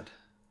my god.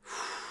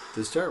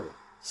 This is terrible.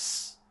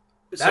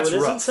 So That's it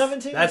isn't rough.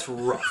 17? That's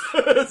rough.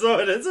 So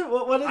it isn't?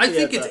 What is I the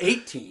think answer? it's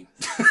 18.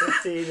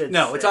 15.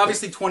 No, it's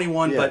obviously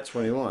 21, Yeah, but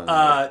 21.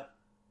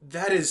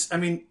 that is,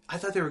 I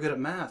thought they were good at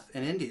math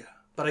in India.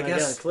 But I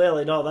guess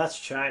clearly, no, that's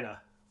China.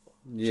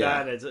 yeah.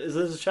 China. Is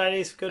this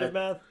Chinese good at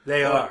math?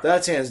 they are.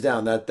 That's hands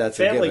down. That's a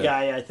Family given.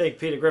 Guy, I think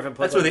Peter Griffin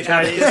put That's where like the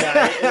Chinese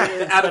guy.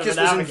 instead of abacus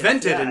an was abacus.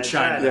 invented Yeah, in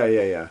China.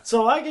 Yeah.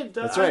 So I could.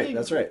 That's I right, can-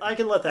 that's right. I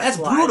can let that. That's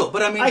slide. brutal,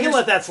 but I mean, I can here's-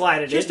 let that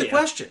slide in Here's India.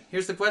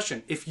 the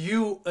question. If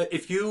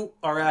you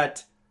are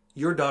at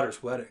your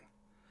daughter's wedding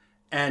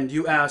and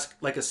you ask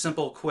like a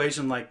simple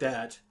equation like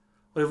that,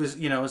 what it was,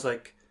 it was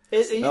like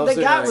The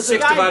guy was the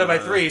 6 guy. divided by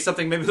 3,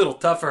 something maybe a little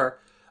tougher.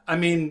 I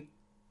mean,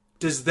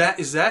 is that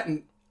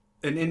an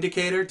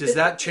indicator? Does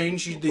that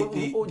change you?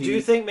 Do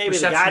you think maybe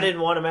the guy perception?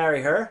 didn't want to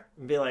marry her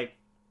and be like,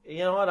 you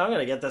know what? I'm going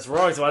to get this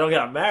wrong, so I don't get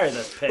to marry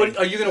this pig. But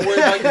are you going to worry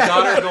about your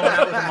daughter going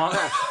out with a mom?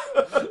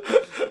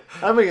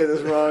 I'm gonna get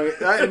this wrong.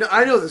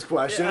 I know this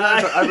question.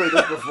 I've heard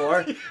this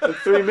before. Like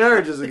 3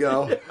 marriages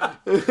ago.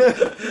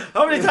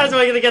 How many times am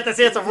I going to get this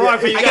answer wrong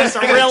for you I guys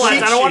got- to I got a realize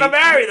cheat I don't want to sheet.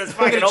 marry this I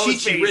fucking got a old cheat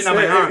sheet piece? written on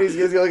my arm. He's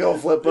got like a whole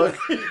flip book.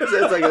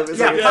 It's like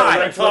Yeah, pi.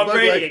 like Tom flip book,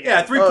 Brady like- again.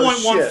 Yeah,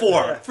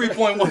 3.14. It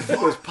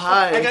 3.14. was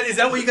pie. Is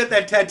that where you got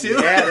that tattoo?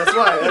 Yeah, that's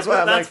why. I'm That's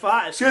like,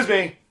 fine. excuse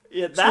me.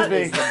 Yeah, that me.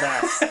 is the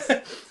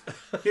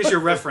best. Here's your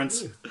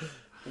reference.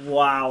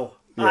 Wow.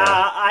 Yeah.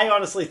 I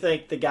honestly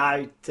think the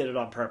guy did it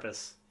on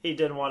purpose. He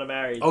didn't want to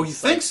marry. Oh, you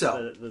think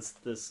so? This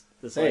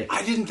Hey. lady.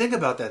 I didn't think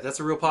about that. That's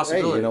a real Hey,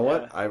 possibility. you know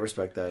what? Yeah. I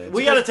respect that.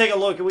 We got to take a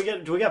look. Do we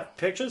got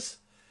pictures?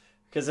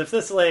 Because if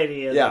this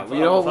lady is, Yeah, you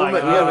know what, we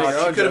gotta make our she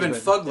own could have been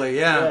judgment. fugly,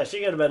 yeah, she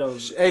could have been.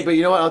 Hey, but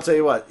you know what? I'll tell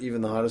you what.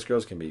 Even the hottest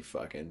girls can be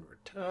fucking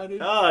retarded.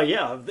 Oh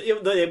yeah,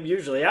 they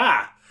usually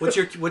are. What's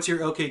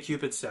your OK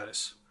Cupid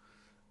status?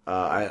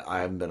 I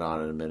haven't been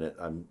on in a minute.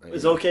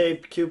 Is OK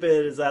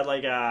Cupid? Is that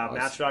like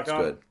It's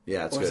Match.com? good.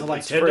 Yeah, it's Or good. is it like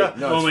It's Tinder? free.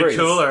 No, Only it's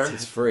free. cooler.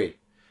 It's free.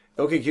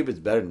 OK Cupid's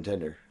better than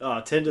Tinder.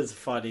 Oh, Tinder's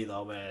funny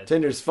though, man.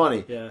 Tinder's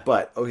funny, Yeah.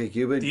 but OK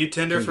Cupid. Do you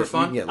Tinder can for get-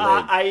 fun? You can get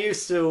laid. I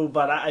used to,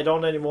 but I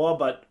don't anymore.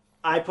 But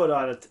I put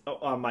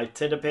on my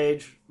Tinder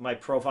page, my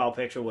profile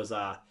picture was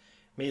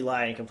me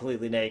lying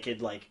completely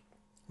naked, like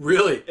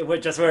Really?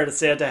 just wearing a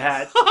Santa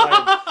hat,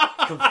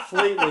 like,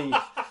 completely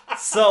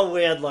so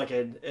weird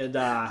looking, and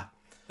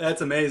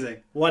That's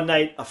amazing. One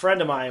night, a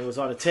friend of mine was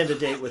on a Tinder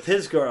date with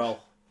his girl,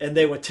 and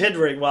they were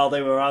Tindering while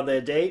they were on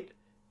their date.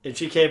 And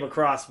she came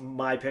across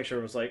my picture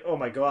and was like, "Oh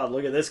my god,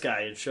 look at this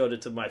guy!" and showed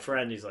it to my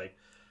friend. He's like,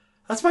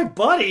 "That's my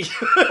buddy."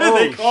 Oh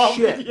they called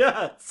shit! Me.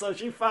 Yeah. So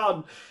she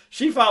found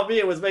me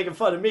and was making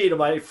fun of me to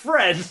my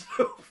friend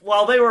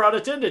while they were on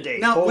a Tinder date.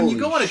 Now, when you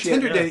Holy go on a shit,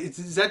 Tinder yeah. date,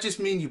 does that just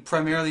mean you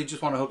primarily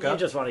just want to hook You up?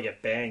 just want to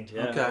get banged.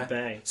 Yeah. Okay.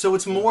 Bang. So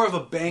it's more of a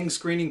bang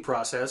screening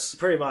process.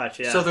 Pretty much.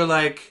 Yeah. So they're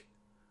like,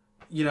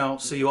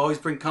 so you always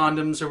bring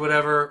condoms or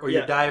whatever, or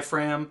your Yeah.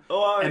 diaphragm,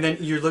 Or- and then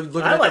you're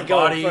looking I at like their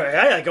body.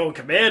 I like going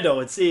commando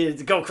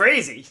and go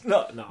crazy.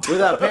 No.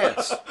 Without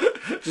pants,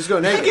 just go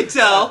I naked. can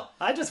tell.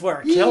 I just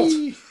wear a kilt.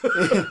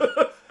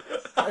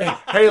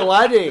 Hey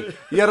laddie,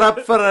 you're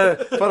up for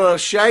a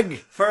shag,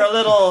 For a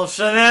little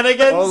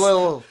shenanigans. a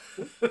little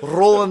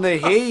roll in the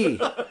hay,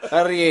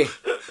 are you?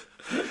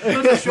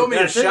 Show me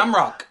your That's it.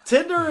 shamrock.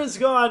 Tinder is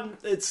gone.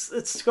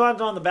 It's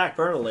gone on the back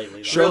burner lately.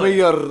 Though. Show me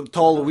your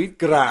tall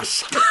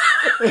wheatgrass.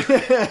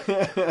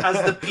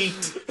 As the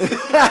peat.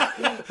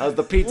 How's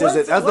the peat? Is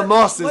it? How's the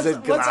moss? Is it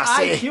What's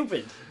grassy?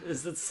 iCupid?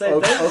 Is it the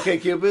same thing? Okay,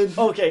 Cupid.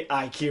 Okay,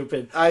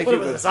 iCupid. iCupid. What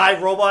was this,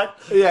 iRobot?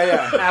 Yeah,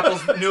 yeah.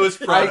 Apple's newest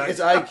product. It's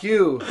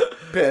IQ.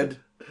 Pid.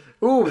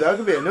 Ooh, that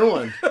could be a new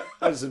one.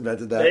 I just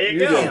invented that. There you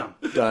go.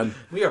 did. Done.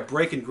 We are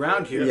breaking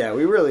ground here. Yeah,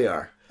 we really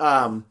are.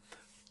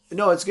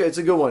 No, it's good. It's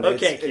a good one.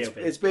 Okay, it's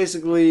Cupid.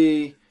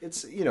 basically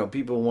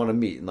people want to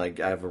meet and like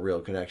I have a real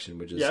connection,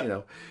 which is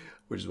Yep.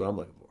 which is what I'm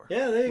looking for.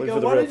 Yeah, there you Looking go. for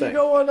the Why real did you thing.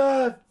 go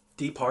on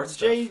Deep heart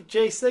stuff.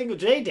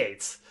 J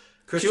dates?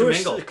 Christian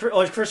Jewish,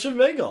 mingle. Christian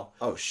mingle.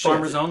 Oh shit.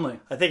 Farmers only.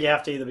 I think you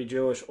have to either be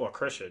Jewish or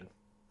Christian.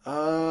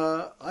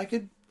 I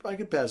could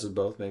pass with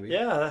both maybe.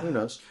 Yeah. Who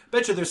knows?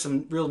 Bet you there's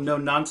some real no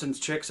nonsense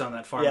chicks on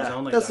that Farmers Yeah.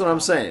 only. That's what I'm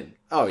saying.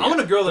 Oh yeah. I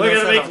want a girl that We're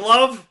knows gonna how make to-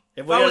 love,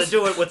 and we're I gonna was-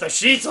 do it with the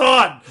sheets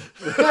on.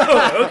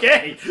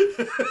 Okay.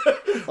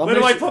 Where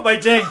do I put my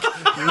dink?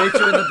 Meet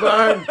you in the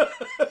barn.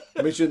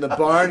 Meet you in the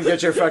barn.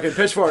 Get your fucking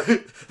pitchfork.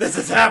 This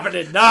is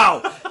happening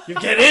now. You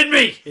get in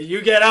me, and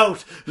you get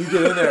out. You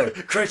get in there.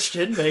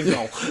 Christian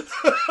mingle.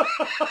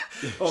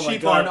 Oh my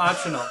Sheep aren't god.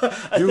 optional.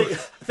 You, I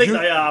think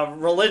the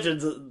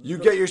religions. you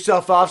get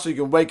yourself off so you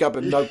can wake up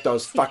and milk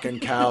those fucking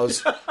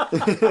cows.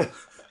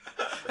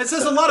 It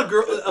says a lot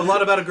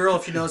about a girl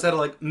if she knows how to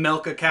like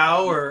milk a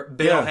cow or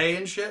bale Yeah. hay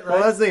and shit, right?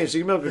 Well, that's the thing. She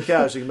can milk a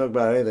cow. She can milk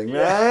about anything.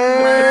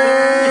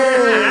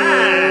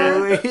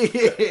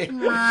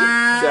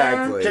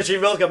 Exactly. Can she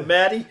milk a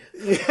Maddie?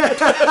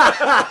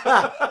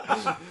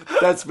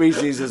 That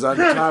species is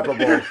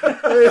untoppable.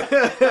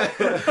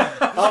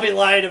 I'll be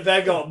lying in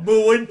bed going,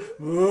 mooing.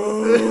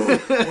 Moo.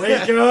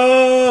 Wake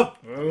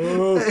up.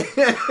 Moo.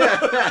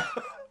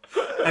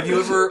 Have you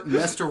ever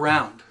messed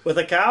around With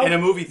a cow? in a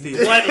movie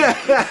theater? Plenty.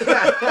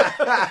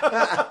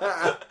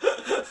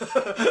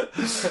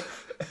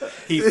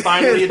 He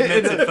finally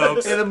admits it,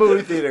 folks. In a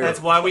movie theater.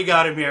 That's why we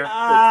got him here.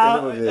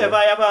 Have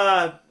I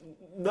ever...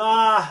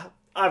 Nah.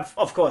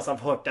 Of course, I've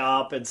hooked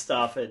up and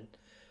stuff. And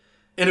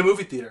In a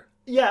movie theater.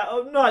 yeah,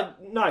 not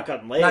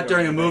gotten laid. Not or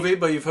during a anything. movie,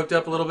 but you've hooked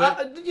up a little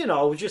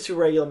bit. Just a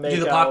regular make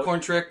Do the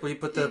popcorn trick where you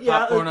put the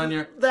popcorn on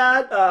your...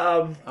 That,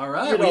 All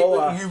right.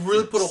 You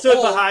really put a stood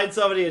hole... behind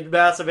somebody and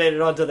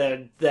masturbated onto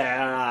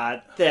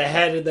their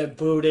head and then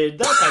booted.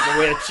 That type of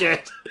weird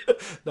shit.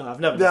 No, I've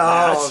never No,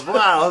 done that.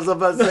 wow. I was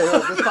about to say,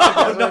 this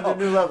podcast went to a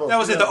new level. That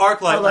was at the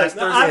ArcLight last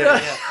Thursday. I'm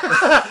not-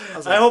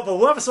 Yeah. I hope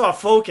whoever saw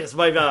Focus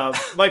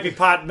might be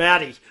Pot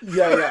Matty.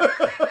 Yeah.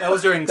 That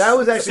was during That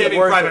was actually Saving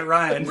worth Private it.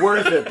 Ryan.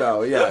 Worth it,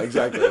 though. Yeah,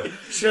 exactly.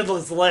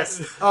 Schindler's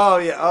List. Oh,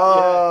 yeah.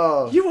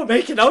 Oh. You were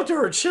making out to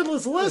her in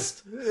Schindler's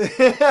List.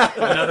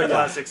 Another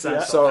classic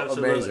Seinfeld. So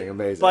Absolutely.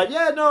 amazing. But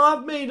yeah, no,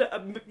 I've made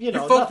nothing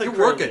You're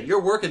working. crazy.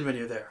 You're working when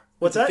you're there.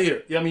 What's At the that?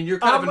 Theater. Yeah, I mean, you're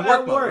kind of in I'm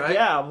work at mode, right?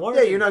 Yeah, I'm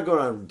working. Yeah, you're not going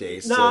on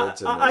dates. No,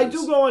 to I movies.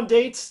 do go on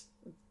dates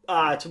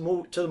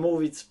to the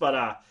movies, but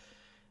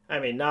I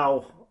mean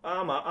now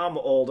I'm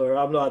older.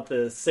 I'm not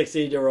the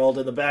 16-year-old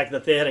in the back of the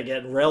theater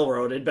getting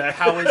railroaded back.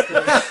 How is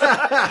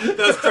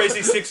those crazy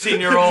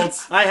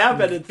 16-year-olds? I have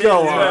been in theaters.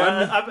 Go where-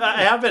 on.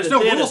 I have been There's in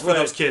no theaters rules for where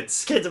those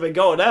kids. Kids have been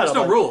going out. There's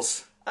no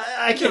rules.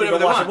 I do can't whatever even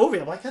they watch a want. movie.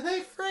 I'm like, are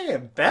they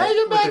friggin'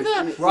 banging back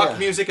there? Rock Yeah.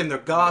 music and they're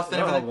goth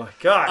and Oh everything. my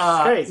gosh,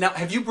 it's crazy. Now,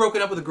 have you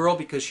broken up with a girl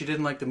because she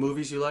didn't like the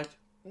movies you liked?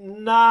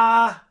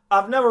 Nah,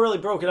 I've never really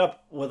broken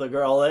up with a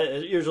girl.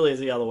 It usually is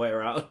the other way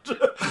around.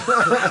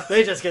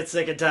 They just get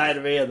sick and tired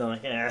of me, and they're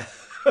like, eh.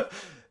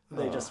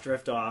 They just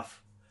drift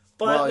off.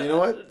 But Well, you know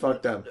what?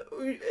 Fuck them.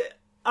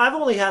 I've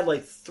only had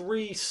like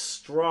 3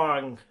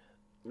 strong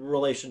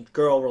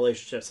girl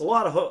relationships. A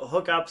lot of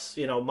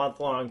hookups, month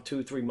long,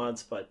 2-3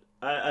 months. But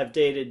I've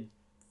dated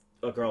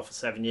a girl for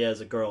 7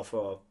 years, a girl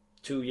for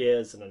 2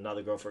 years, and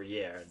another girl for a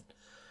year. And,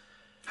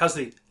 How's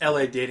the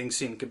LA dating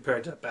scene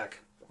compared to back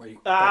where you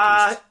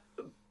back east?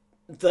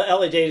 the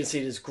LA dating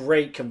scene is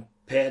great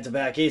compared to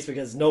back east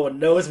because no one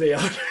knows me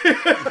out here.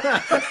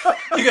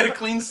 You got a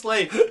clean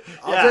slate.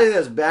 I'll Yeah. tell you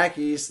this: back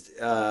east,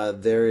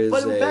 there is.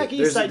 But back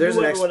east, I knew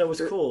an everyone. It was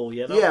cool,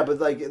 you know. Yeah, but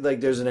like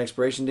there's an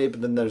expiration date,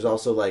 but then there's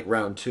also like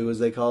round 2, as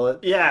they call it.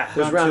 Yeah.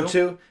 There's Round round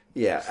two.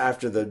 Yeah,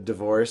 after the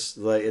divorce,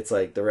 like it's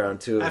like the round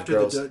 2 of After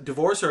girls. the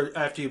divorce or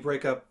after you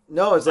break up?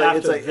 No, it's like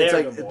After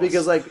their divorce.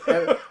 because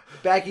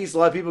back east, a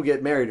lot of people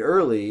get married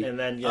early, And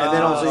then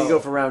also you go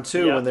for round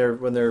 2 Yeah.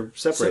 when they're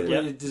separated.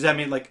 So, does that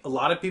mean like a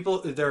lot of people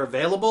they're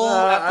available?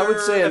 I would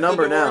say a after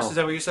number divorce? now. Is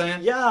that what you're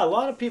saying? Yeah, a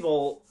lot of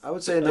people I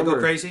would say a They number. go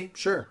crazy.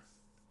 Sure.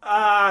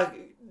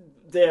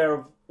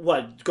 they're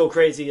go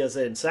crazy as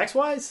in sex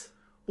wise.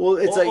 Well,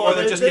 it's Or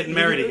they're just getting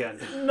married again.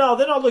 No,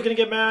 they're not looking to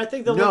get married. I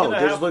think they're looking to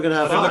they're just looking to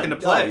have They're fun. looking to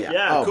play. Oh,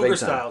 Yeah. Oh, Cougar big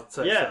time. style.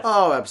 Type Yeah. stuff.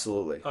 Oh,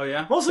 absolutely. Oh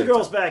yeah. Most of Big the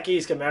girls time. back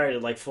east get married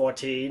at like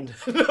 14.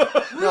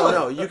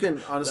 No, you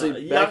can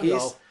honestly back young,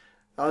 east.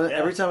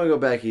 Every time I go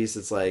back east,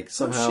 it's like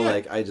somehow shit.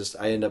 like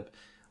I end up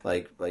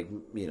like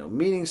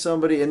meeting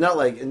somebody and not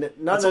It's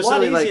a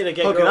lot necessarily easier like to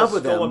get hooking girls up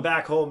with going them.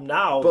 back home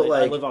now. But But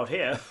I like- live out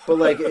here. But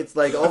like it's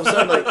like all of a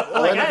sudden like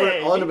I'll Like, end up, hey, I'll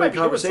end you up might in be a doing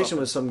conversation something.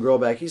 with some girl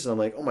back east, and I'm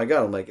like, oh my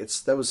god, I'm like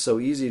that was so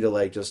easy to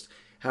like just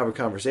have a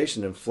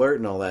conversation and flirt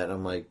and all that. And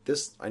I'm like,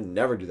 I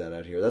never do that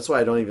out here. That's why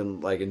I don't even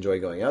like enjoy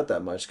going out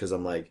that much because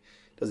I'm like,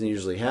 it doesn't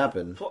usually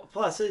happen.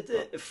 Plus,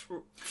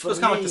 for So it's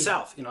kind of like me- the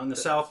South. In the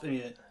South,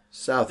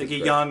 South they is get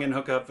great. young and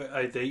hook up.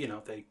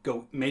 They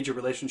go major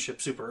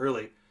relationships super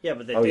early. Yeah,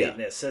 but they're Oh, dating yeah.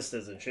 their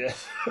sisters and shit.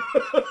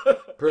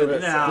 Prove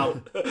it.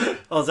 Now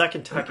Oh, is that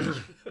Kentucky?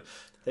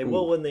 They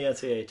will win the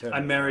NCAA I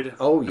tournament. married.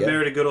 Oh, yeah. I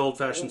married a good old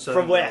fashioned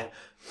Southern From where? girl.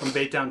 From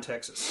Baytown,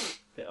 Texas.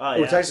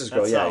 Oh, Texas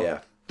girl, That's yeah, how- yeah.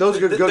 Those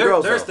are good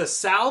girls. There's though. the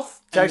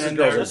South. Texas and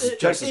then girls there's- is-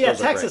 Texas yeah,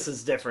 girls are Texas great.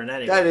 is different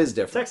anyway. That is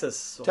different.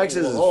 Texas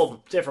is a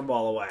whole different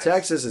ball of wax.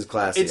 Texas is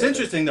classy. It's I think.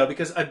 interesting though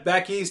because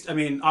back east,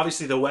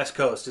 obviously the West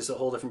Coast is a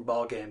whole different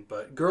ball game.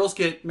 But girls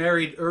get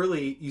married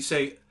early. You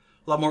say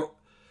a lot more,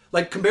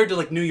 like compared to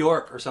like New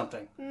York or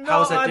something.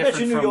 How is that I different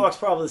bet you New from? York's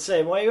probably the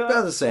same way.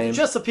 About the same.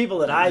 Just the people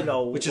that I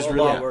know, Which is a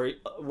really- lot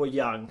were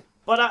young.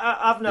 But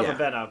I've never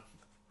Yeah.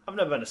 I've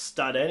never been a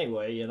stud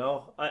anyway. You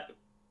know,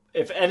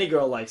 if any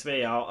girl likes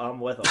me, I'm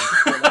with them.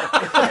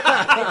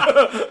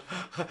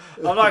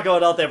 I'm not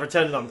going out there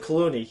pretending I'm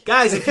Clooney.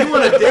 Guys, if you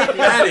want to date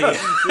Maddie,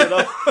 You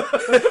know.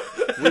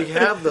 We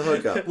have the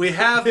hookup. we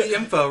have the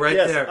info right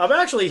Yes, there. I'm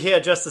actually here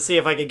just to see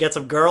if I can get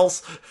some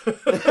girls.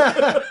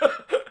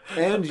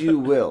 And you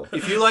will.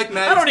 If you like I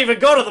Maddie, don't even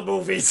go to the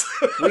movies.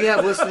 We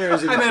have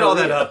listeners in I made all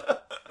that Korea.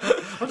 up.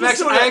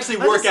 I actually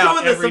work I'm just out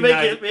doing this every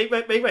to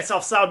night. make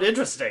myself sound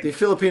interesting. The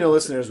Filipino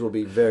listeners will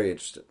be very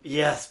interested.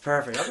 Yes,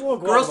 perfect. I'm going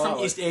Girls from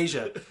Guatemala. East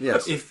Asia.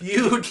 Yes. If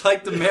you'd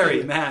like to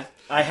marry Matt,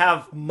 I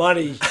have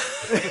money.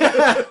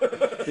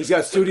 He's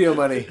got studio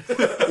money.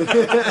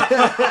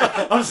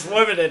 I'm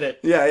swimming in it.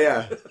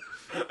 Yeah.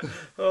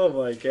 Oh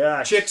my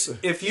gosh. chicks,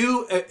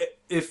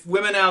 if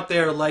women out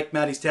there like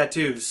Maddie's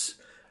tattoos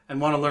and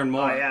want to learn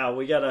more, Oh yeah,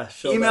 we gotta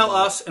show email them.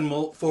 us and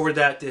we'll forward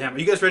that to him. Are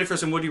you guys ready for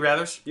some Would You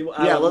Rathers?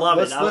 I Yeah, would love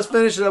let's, it. let's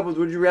finish it up with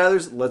Would You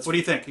Rathers. Let's. What do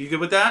you think? Are you good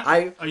with that? Are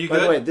you By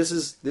good? the way, this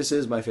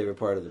is my favorite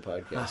part of the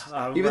podcast.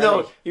 I'm even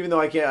ready. though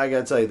I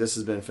gotta tell you, this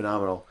has been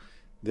phenomenal.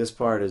 This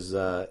part is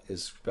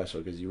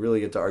special because you really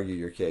get to argue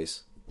your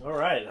case. All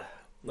right,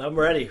 I'm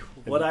ready.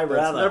 Would I That's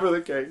rather? never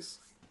the case.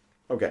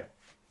 Okay.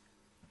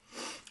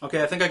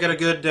 Okay, I think I got a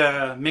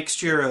good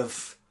mixture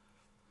of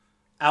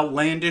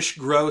outlandish,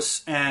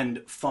 gross,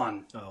 and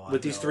fun I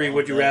with these know three all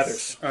Would You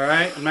this. Rathers. All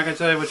right? I'm not going to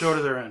tell you which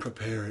order they're in.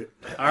 Prepare it.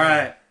 All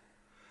right.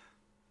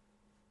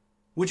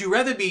 Would you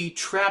rather be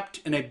trapped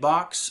in a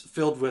box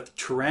filled with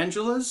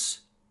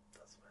tarantulas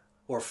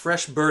or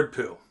fresh bird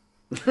poo?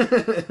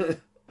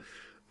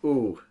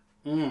 Ooh.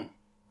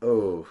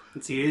 Oh.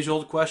 It's the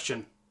age-old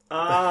question.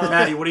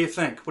 Maddie, what do you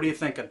think? What are you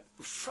thinking?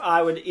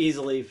 I would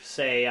easily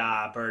say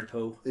bird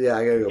poo. Yeah,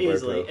 I gotta go bird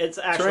Easily, poo. it's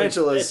actually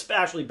Tarantulas. It's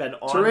actually been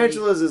on.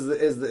 Tarantulas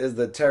is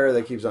the terror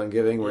that keeps on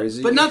giving. Whereas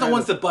But not the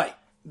ones that bite.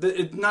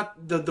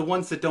 Not the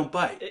ones that don't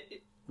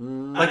bite.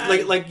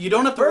 Like you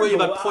don't have to Bird worry poo.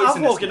 about poisonous.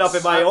 I've woken up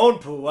in my own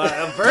poo.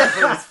 Bird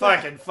poo is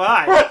fucking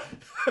fine.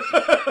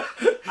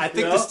 I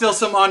think there's still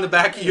some on the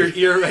back of your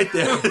ear right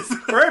there.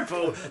 Bird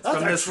poo. That's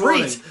from a this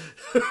treat.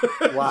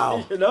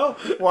 Wow. You know.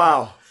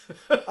 Wow.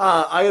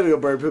 I gotta go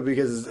bird poo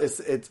because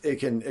it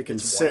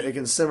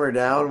can simmer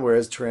down,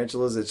 whereas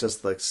tarantulas it's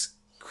just like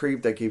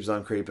creep that keeps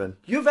on creeping.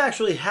 You've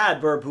actually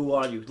had bird poo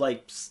on you,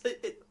 like.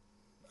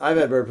 I've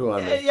had bird poo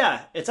on me.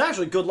 Yeah, it's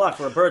actually good luck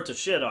for a bird to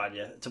shit on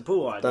you, to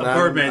poo on you. Then A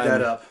bird made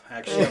that up,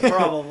 actually.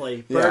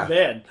 Probably. Yeah. Bird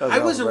man. That's I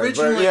was all right.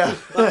 originally. Yeah.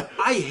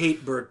 I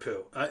hate bird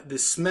poo. The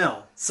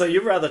smell. So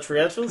you'd rather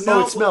tarantulas?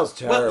 No, it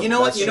smells Well, terrible. you know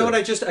what? That's You know true.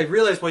 what? I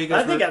realized why you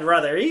guys. I think I'd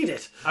rather eat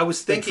it. I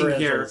was than thinking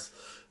here. tarantulas.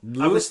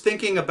 I was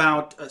thinking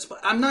about.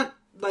 I'm not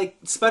like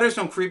spiders.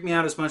 Don't creep me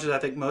out as much as I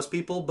think most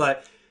people,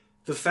 but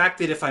the fact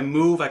that if I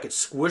move, I could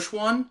squish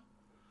one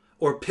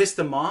or piss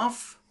them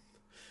off.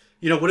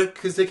 You know what?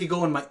 Because they could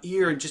go in my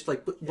ear and just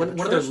like put one of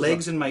their Tarantulas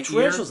legs are- in my ear.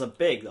 Tarantulas are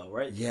big, though,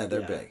 right? Yeah, they're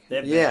big.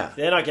 They're big. Yeah.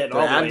 They're not getting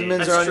Their all the way in.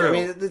 abdomens That's are on. true. I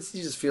mean, you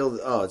just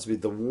feel it's be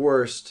the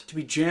worst. To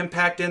be jam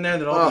packed in there,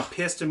 and then all Ugh. be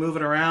pissed and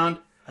moving around.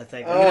 I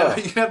think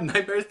You have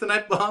nightmares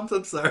tonight, bombs.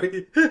 I'm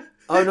sorry.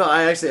 Oh no,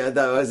 that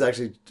was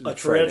actually a frightening.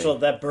 tarantula,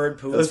 that bird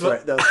poo. That was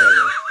frightening.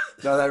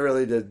 No, that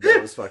really did.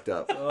 That was fucked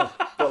up.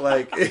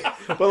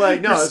 but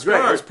like, no, it's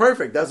great. It's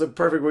perfect. That's a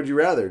perfect would you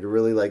rather to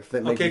really like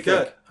make Okay, you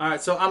good. think. All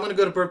right, so I'm going to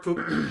go to bird poo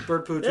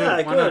too. Yeah,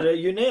 Why good. not?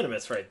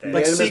 Unanimous right there.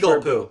 Like Unanimous seagull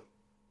bird poo.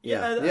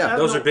 Yeah.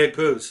 Those are big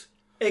poos.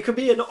 It could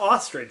be an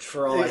ostrich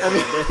for all I I mean,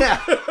 know.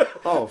 yeah.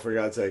 Oh, for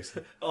God's sakes.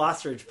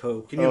 Ostrich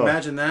poo. Can you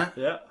imagine that?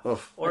 Yeah.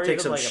 Oof. Or I'd take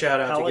even some like a shout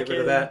out to get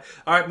rid of pelican. that.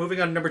 All right,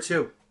 moving on to number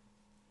 2.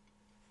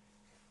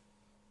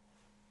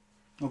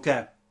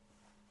 Okay.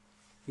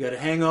 You got a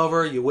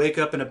hangover. You wake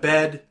up in a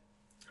bed.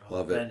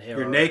 Love Been it. here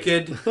You're already.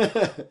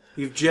 naked.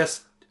 You've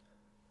just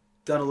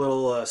done a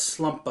little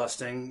slump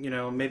busting.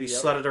 Maybe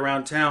sledded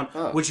around town.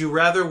 Oh. Would you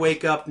rather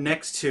wake up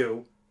next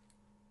to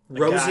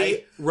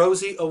guy?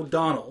 Rosie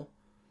O'Donnell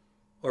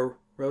or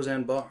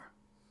Roseanne Barr?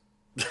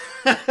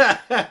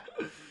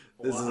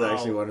 This is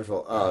actually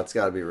wonderful. Oh, it's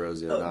got to be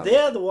Rosie O'Donnell.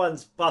 They're the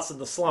ones busting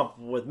the slump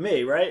with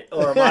me, right?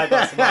 Or am I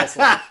busting my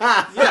slump?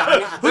 Yeah, I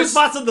mean, Who's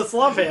busting the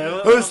slump here?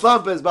 Whose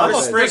slump is I'm a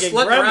busted? freak. We're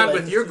sledding around gremlin.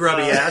 with your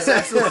grubby ass.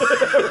 Absolutely.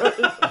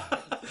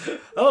 I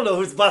don't know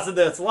who's busting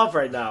their slump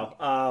right now.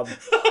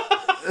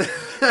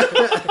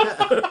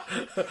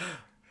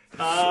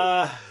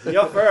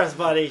 You're first,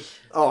 buddy.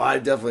 Oh,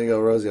 I'd definitely go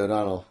Rosie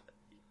O'Donnell.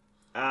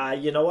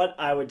 You know what?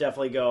 I would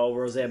definitely go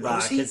Roseanne Barr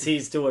Rosie? because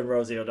he's doing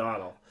Rosie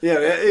O'Donnell. Yeah.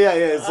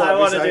 It's I like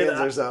want to do seconds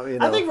that. or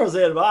something. I think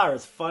Roseanne Barr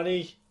is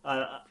funny.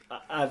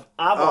 I've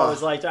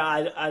always liked her.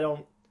 I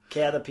don't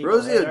care that people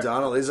Rosie hate her.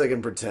 O'Donnell, at least I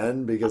can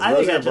pretend because I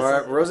think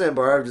I Roseanne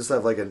Barr just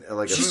have like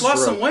a She's stroke.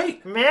 lost some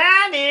weight.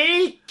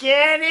 Manny,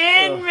 get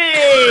in me!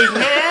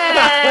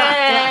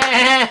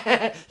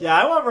 Yeah,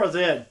 I want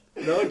Roseanne.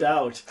 No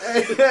doubt.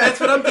 That's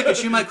what I'm thinking.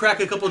 She might crack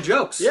a couple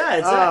jokes. Yeah,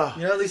 it's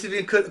At least if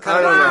you could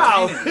kind of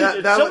wow.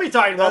 entertaining. That- She'll be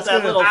talking about that's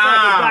that gonna- little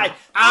fucking guy.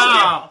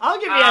 I'll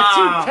give you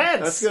that 2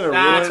 pence. That's gonna ruin.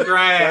 That's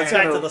great. That's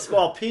Back gonna, to the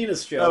small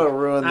penis that'll joke.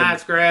 ruin.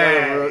 That's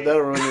great.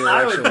 That'll ruin the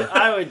I erection.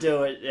 I would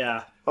do it.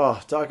 Yeah. Oh,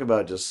 talk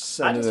about just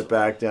sending just- it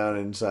back down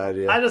inside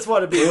you. I just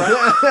want to be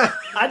right.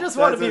 I just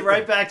want to be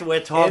right back to where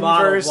Tom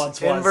Arnold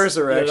once was. Inverse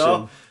erection. You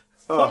know?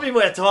 Put me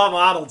where Tom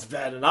Arnold's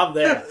been, and I'm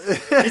there.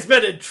 He's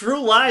been in True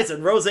Lies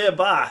and Roseanne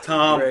Barr.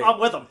 Tom, Great. I'm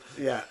with him.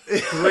 Yeah.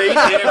 great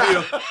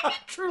interview.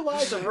 True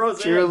Lies and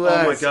Roseanne. True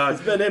Lies. Oh my God.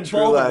 He's been in True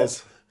both of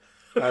Lies.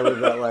 I live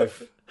that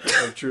life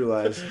of True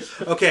Lies.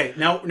 Okay,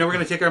 now we're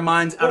gonna take our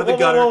minds out of the them.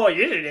 gutter. Whoa,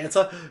 you didn't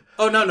answer.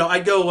 Oh no,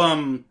 I'd go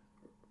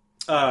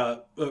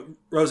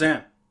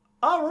Roseanne.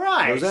 All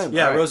right. Roseanne.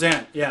 Yeah, All right.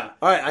 Roseanne. Yeah,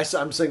 All right,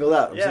 I'm singled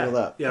out. I'm Yeah. singled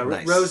out. yeah.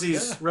 Nice.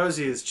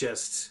 Rosie is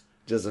just.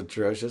 Just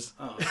atrocious.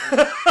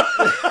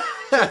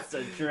 That's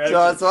a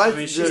dreadful- So I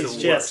mean, she's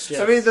just- the worst.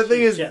 I mean, the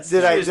thing is, Yes.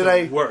 did I? She's Did the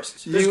I?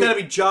 worst. There's you- got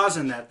to be jaws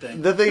in that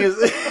thing. The thing is,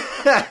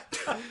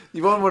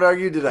 one would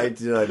argue, did I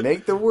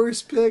make the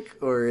worst pick,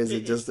 or is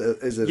it just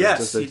Yes,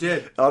 just a you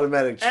did.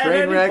 automatic At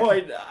train any wreck?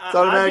 point, It's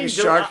automatic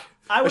shark.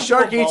 I A would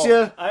shark go eats both.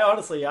 you. I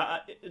honestly,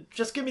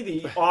 just give me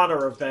the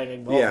honor of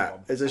banging both Yeah,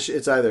 of them.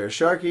 it's either a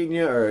shark eating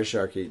you or a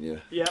shark eating you.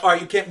 Yeah. All right,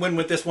 you can't win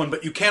with this one,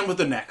 but you can with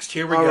the next.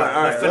 Here we All go. right,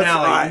 all right, The let's-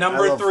 finale, all right, I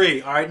number love-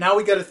 3. All right, now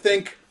we got to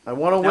think. I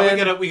want to Now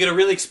win. we gotta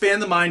really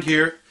expand the mind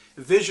here.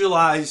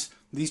 Visualize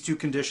these two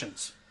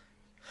conditions.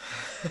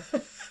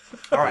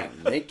 All right,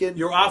 Naked.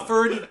 you're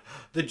offered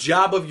the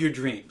job of your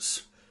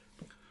dreams.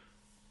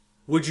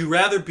 Would you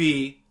rather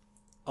be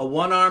a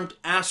one-armed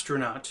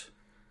astronaut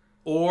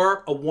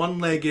or a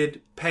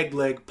one-legged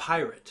peg-leg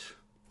pirate?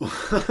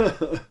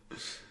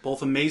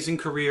 Both amazing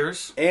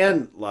careers.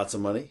 and lots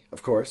of money,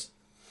 of course.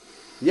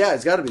 Yeah,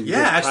 it's got to be. Yeah,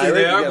 because actually, pirate,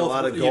 they you are get both a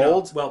lot of you know,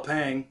 gold.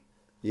 well-paying.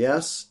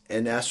 Yes,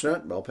 and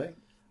astronaut, well paid.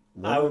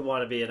 I would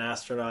want to be an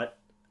astronaut,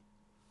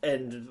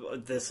 and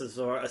this is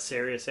a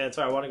serious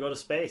answer. I want to go to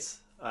space.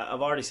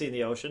 I've already seen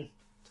the ocean.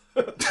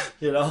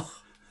 You know,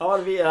 I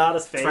want to be in outer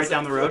space. right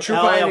down the road. True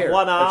Hell, I have pioneer.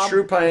 one arm. A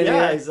true pioneer.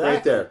 Yeah, exactly.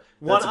 Right there.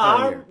 One That's a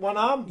pioneer. arm. One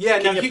arm. Yeah,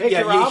 Can now you pick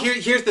your arm?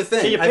 here's the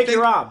thing. Can you pick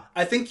your arm?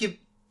 I think you.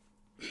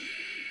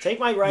 Take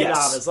my right Yes,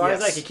 arm. As long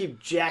as I yes. can keep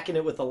jacking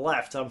it with the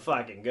left, I'm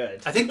fucking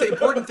good. I think the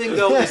important thing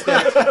though is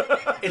that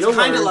it's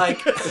kind of learn.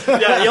 like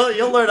Yeah,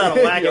 you'll learn how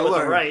to whack it You'll with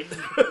learn. the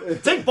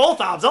right. Take both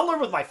arms. I'll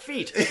learn with my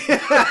feet.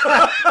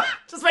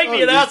 Just make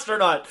me an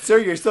astronaut. Sir,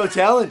 you're so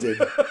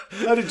talented.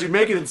 How did you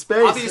make it in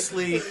space?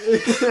 obviously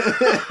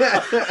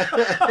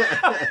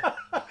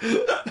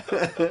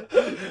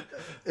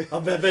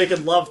I've been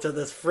making love to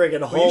this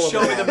friggin' hole. you in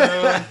show me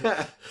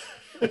the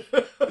moon.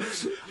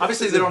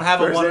 Obviously, they don't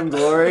have a First in one.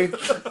 glory.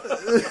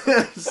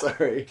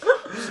 Sorry.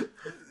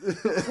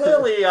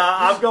 Clearly,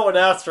 I'm going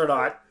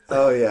astronaut.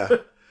 Oh yeah.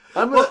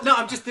 Well, no,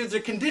 I'm just they're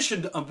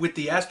conditioned with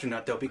the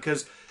astronaut though,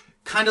 because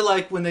kind of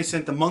like when they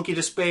sent the monkey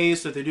to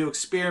space or they do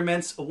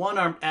experiments, a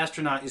one-armed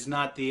astronaut is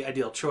not the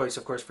ideal choice,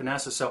 of course, for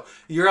NASA. So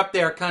you're up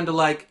there, kind of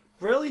like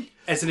Really?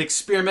 as an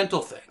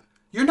experimental thing.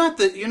 You're not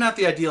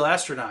the ideal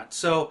astronaut.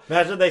 So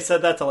Imagine they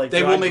said that to like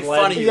they John will make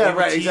Glenn. fun of you. Yeah, They will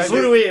right, tease exactly.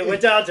 Who you. do we? We're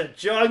down to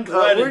John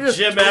Glenn we're and just-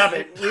 Jim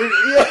Abbott.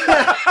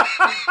 Yeah.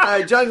 All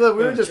right, John Glenn,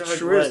 we were just John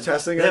we're Glenn. just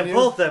testing They're on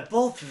you.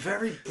 both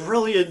very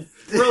brilliant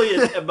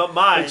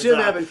minds. Jim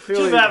Abbott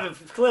clearly- Jim Abbott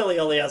clearly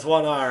only has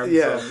one arm.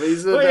 Yeah, so but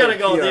he's a we better gotta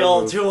go with PR the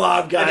old move.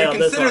 two-arm guy And on they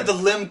this consider one.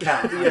 the limb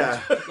count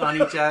Yeah. on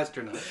each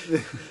astronaut.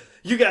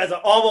 you guys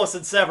are almost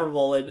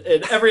inseparable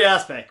in every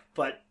aspect,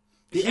 but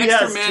The he extra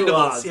has 2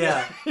 mandibles, arms.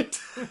 yeah.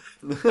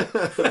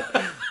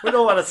 We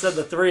don't want to send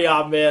the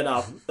 3-arm man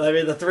up. I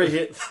mean, the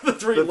three-limb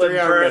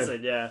three-arm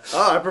person, man. yeah.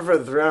 Oh, I prefer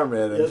the 3-arm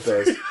man in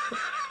space.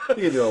 You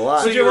can do a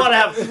lot. Would you want to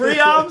have 3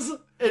 arms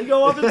and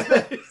go up in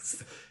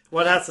space?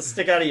 One has to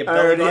stick out of your belly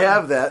I already button.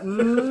 have that.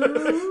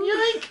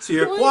 Yikes. So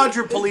you're a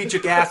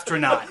quadriplegic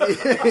astronaut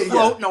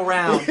floating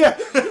around.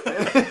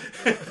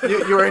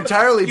 You were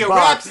entirely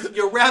boxed.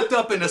 You're wrapped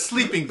up in a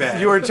sleeping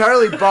bag. You were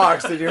entirely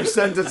boxed and you're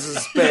sent into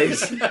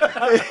space.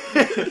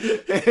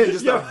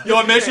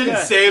 Your mission: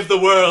 save the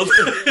world.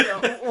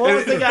 What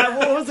was the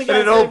guy's In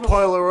an old name?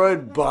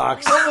 Polaroid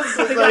box. What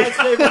was the guy's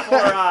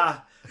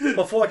name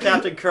before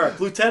Captain Kirk?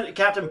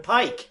 Captain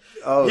Pike.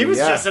 Oh, He was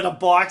yeah. just in a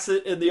box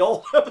in the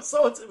old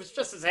episodes. It was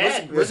just his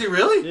head. Was he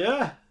really?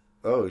 Yeah.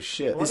 Oh,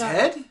 shit. His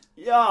head?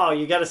 Oh,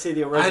 you got to see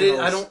the original.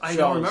 I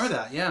don't remember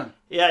that. Yeah.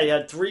 Yeah, he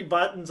had 3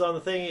 buttons on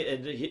the thing,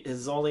 and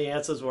his only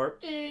answers were.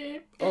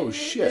 Oh,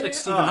 shit. Like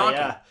Stephen Hawking.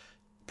 Yeah.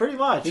 Pretty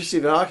much. You're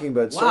Stephen Hawking,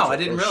 but... Wow, I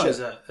didn't realize shit.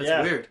 that. That's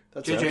Yeah. weird.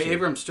 That's J.J. actually-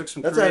 Abrams took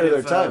some That's ahead of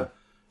creative their time.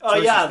 Oh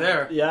choices yeah,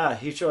 there. yeah,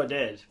 he sure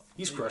did.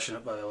 He's crushing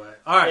it, by the way.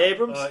 All right,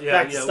 Abrams?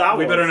 Back to Star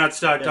We Wars. better not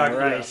start talking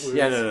right. about it.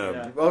 Yeah, no.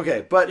 Yeah.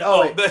 Okay, but...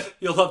 Oh, but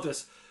you'll love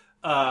this.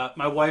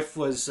 My wife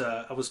was.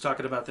 I was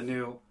talking about the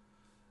new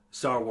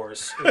Star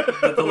Wars,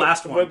 the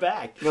last one. We're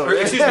back. No, Or,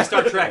 excuse me,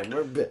 Star Trek.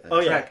 We're back. Oh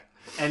yeah. Trek.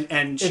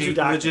 And she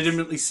Introductions.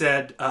 legitimately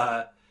said,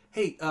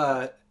 "Hey,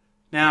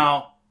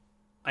 now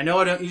I know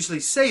I don't usually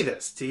say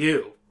this to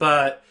you,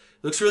 but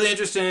it looks really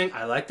interesting.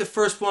 I like the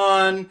first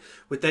one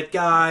with that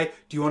guy.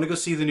 Do you want to go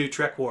see the new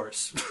Trek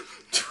Wars?"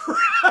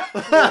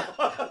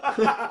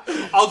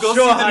 I'll go Sure,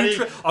 see the honey.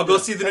 new. I'll go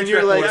see the new And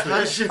Trek you're like,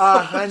 Wars.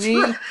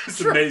 honey,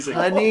 It's amazing.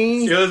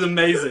 honey, It was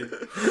amazing.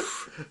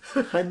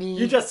 honey.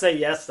 You just say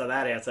yes to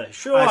that answer.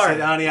 Sure. I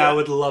said, honey, I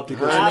would love to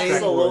go see Honey.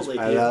 Trek Wars. Absolutely.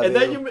 I love And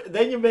then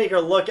you. you make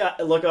her look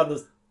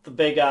on the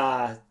big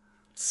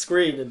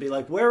screen and be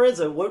like, "Where is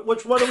it?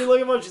 Which one are we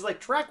looking for?" She's like,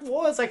 "Trek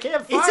Wars. I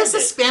can't find it."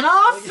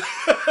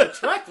 spinoff?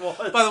 Trek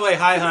Wars. By the way,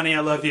 hi, honey, I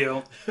love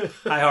you.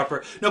 Hi,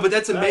 Harper. No, but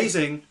that's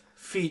amazing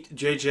feat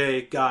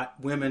JJ got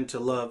women to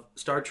love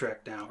Star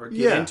Trek now, or get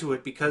Yeah. into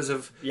it because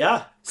of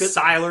Yeah.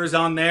 Siler's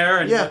on there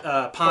and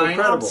Yeah. Pine.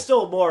 incredible. I'm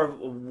still way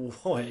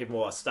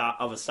more of a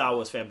Star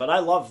Wars fan, but I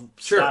love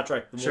Star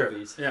Trek the Sure.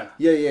 movies. Yeah.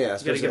 Yeah.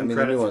 Especially, give I him mean,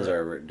 the credit new for ones that.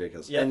 are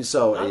ridiculous. Yeah. And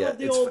so, I yeah, love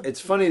the old- it's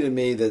funny to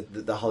me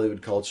that the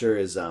Hollywood culture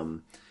is,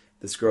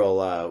 this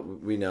girl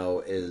we know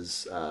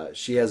is,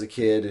 she has a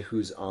kid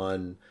who's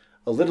on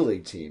a Little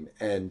League team,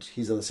 and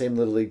he's on the same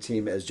Little League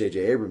team as J.J.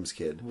 Abrams'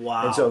 kid.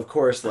 Wow. And so, of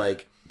course,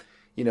 like,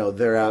 you know,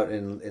 they're out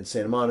in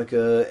Santa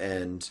Monica,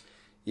 and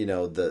you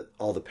know,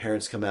 all the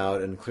parents come out,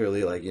 and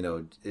clearly, like, you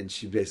know, and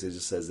she basically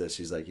just says this.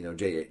 She's like, you know,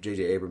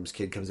 J.J. Abrams'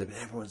 kid comes up, and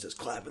everyone's just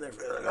clapping their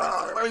like,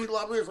 oh, you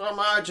love me so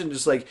much, and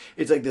just like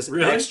it's like this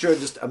Really? extra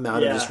just amount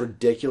of Yeah. just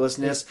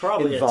ridiculousness. He's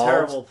probably involved. a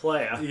terrible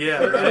player.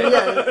 Yeah, right?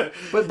 Yeah,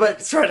 but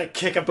He's trying to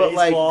kick a but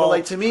baseball.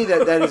 like to me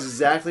that is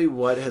exactly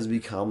what has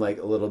become like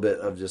a little bit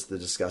of just the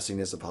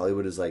disgustingness of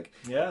Hollywood is like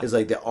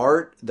the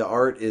art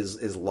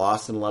is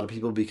lost in a lot of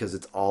people because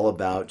it's all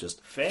about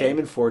just fame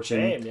and fortune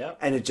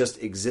and it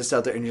just exists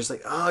out there and you're just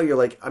like, oh, you're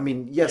like, I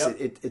mean, yes,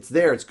 it's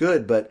there, it's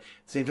good, but at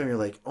the same time you're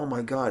like, oh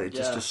my god, it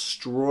just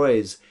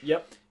destroys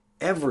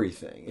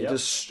everything.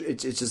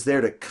 It's just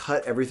there to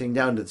cut everything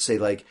down, to say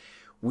like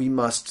we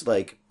must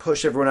like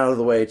push everyone out of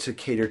the way to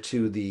cater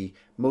to the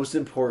most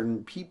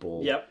important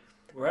people.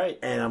 Right.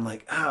 And I'm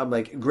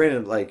like,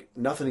 granted, like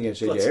nothing against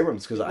J.J.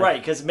 Abrams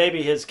because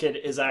maybe his kid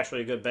is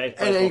actually a good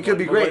baseball and he could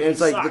be great. And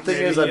it's like the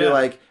thing is, I'd be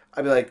like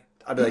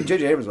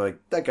J.J. Abrams, I'm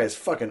like, that guy's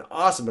fucking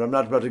awesome, but I'm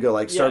not about to go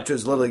like start to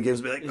his Little League games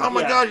and be like, oh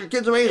my god, your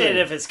kid's amazing. And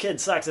if his kid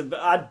sucks,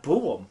 I'd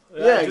boo him.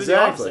 Yeah, I'd do the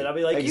opposite. I'd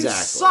be like, you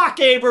suck,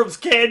 Abrams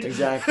kid.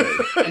 Exactly.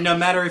 And no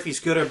matter if he's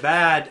good or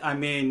bad, I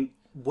mean,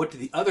 what do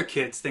the other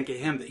kids think of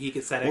him that he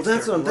gets that extra? Well,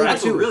 that's what I'm thinking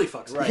That's too. what really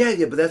fucks me.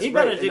 Yeah, but that's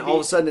right. And all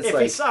of a sudden, it's if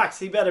like he sucks,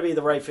 he better be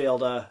the right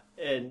fielder,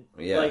 and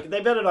like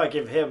they better not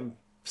give him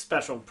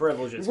special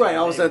privileges. Right,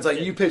 all of a sudden it's like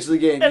you pitch the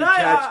game, And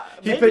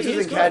he pitches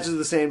and catches at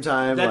the same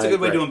time. That's like, a good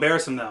way to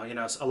embarrass him, though. You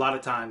know, a lot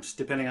of times,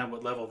 depending on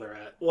what level they're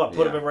at. What,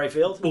 put him in right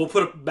field? We'll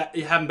have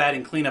him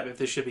batting cleanup if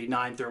this should be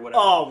ninth or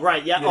whatever. Oh,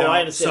 right, yeah. You know, I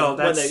understand. so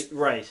that's,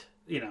 right.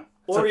 You know.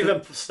 Or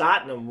even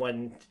starting him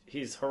when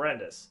he's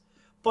horrendous.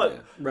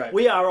 But right.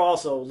 we are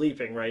also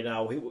leaping right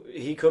now.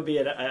 He could be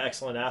an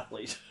excellent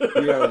athlete.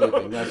 We are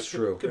leaping. That's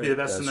true. Could be the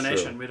best in the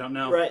nation. We don't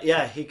know. Right?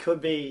 Yeah, he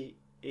could be.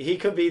 He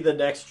could be the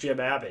next Jim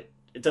Abbott.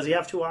 Does he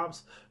have 2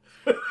 arms?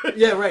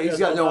 Yeah, right. He's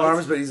got no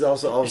arms, but he's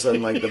also all of a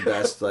sudden like the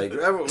best. Like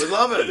everyone, we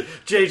love him.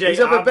 JJ, he's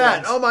up at bat.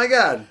 Arms. Oh my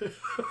god.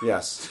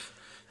 Yes.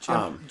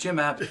 Jim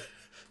Abbott.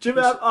 Jim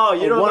Abbott. Oh,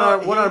 you don't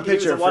know. One-arm pitcher.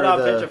 He was a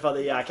one-arm pitcher for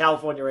the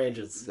California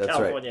Rangers. That's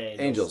California right.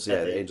 Angels.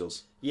 Yeah, the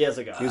Angels. Years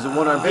ago. He was a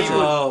one-arm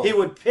pitcher. He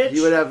would pitch.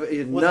 He would have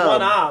with one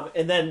arm,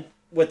 and then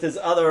with his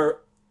other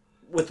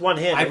with one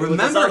hand. I with his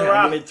remember other him.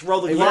 arm, he'd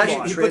throw the He glove actually-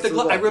 on. he Put the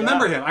Transfer the I ball.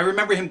 remember Yeah. him. I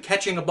remember him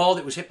catching a ball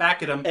that was hit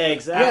back at him.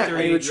 Exactly. Yeah,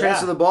 and he would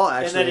transfer the ball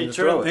actually And then and he'd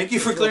throw turn- it. Thank you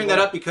for clearing that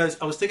up because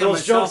I was thinking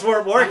Those to myself, jokes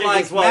weren't working I'm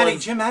like, as well Maddie,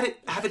 as- Jim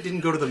Abbott didn't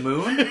go to the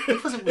moon.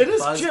 It wasn't It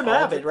is Buzz Jim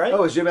Aldrin. Abbott, right?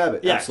 Oh, it's Jim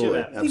Abbott. Yeah, Absolutely.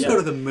 Jim Abbott. He didn't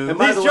Absolutely. go to the moon. And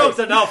by These the jokes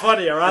way, are now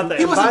funnier, aren't they?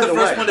 He wasn't by the the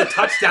first way- one to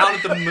touch down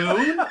at the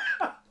moon.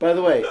 by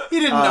the way, He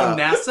didn't know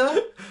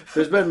NASA.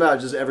 there's been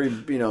about just every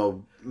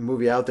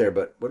movie out there,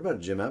 but what about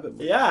Jim Abbott?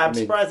 movie? Yeah, I I'm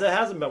mean, surprised there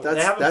hasn't been. They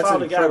That's haven't that's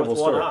found an a guy with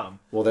incredible one story. arm.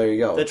 Well, there you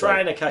go. They're It's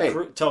trying like, to hey,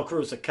 tell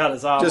Cruise to cut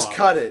his arm just off.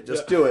 cut it.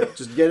 Just do it.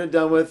 Just get it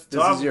done with. This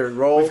Tom, is your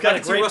role. we've got I a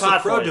could see great Russell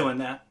pot Crowe for you. doing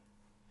that.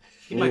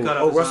 He might cut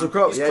off Oh, his Russell arm.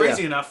 Crowe. He's Yeah,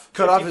 crazy yeah. enough.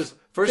 Cut off his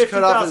first.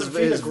 Cut off 50,000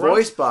 feet his of grunt.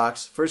 voice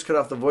box. First, cut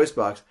off the voice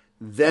box.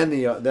 Then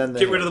the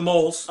Get rid of the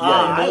moles.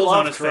 I moles love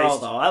on his Crowe, face.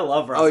 though. I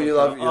love Russell. Oh, you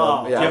love- Crowe. you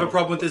love- Oh, yeah. Do you have a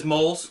problem with his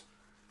moles?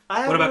 I What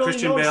haven't about really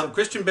Christian noticed Bale? him.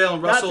 Christian Bale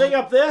and That Russell. thing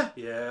up there?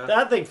 Yeah.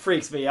 That thing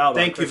freaks me out.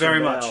 Thank on you very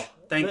Christian much. Bale.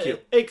 Thank you.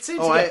 It seems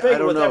Oh, to I get bigger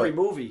don't with know every it.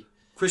 movie.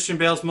 Christian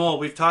Bale's mole.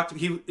 We've talked.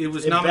 It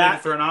was In nominated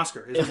Bat- for an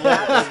Oscar. His mole.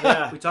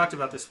 Yeah. We talked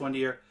about this one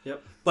year.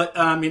 Yep. But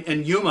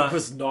and Yuma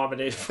Was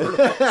nominated for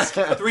an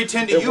Oscar.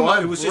 310 to It Yuma.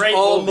 won. It was just Great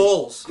all movie.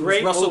 moles. It was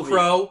Great Russell movie.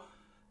 Crowe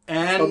a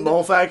and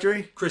mole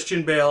factory.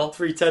 Christian Bale.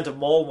 310 to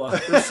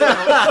Molma.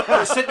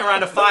 They're sitting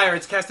around a fire.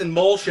 It's casting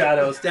mole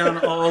shadows down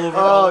all over.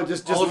 Oh,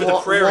 just all over lo-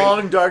 the prairie.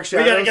 long dark We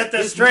shadows. gotta get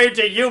this straight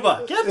to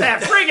Yuma. Get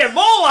that friggin'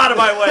 mole out of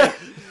my way.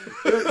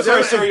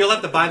 Sorry, sir. You'll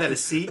have to buy that a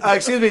seat.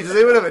 Excuse me. Does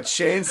anyone have a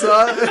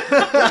chainsaw?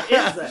 What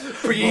is that?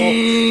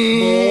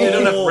 They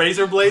don't have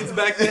razor blades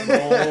back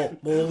then.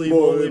 Molly.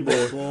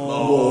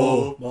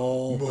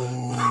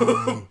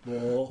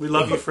 We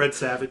love you, Fred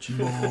Savage.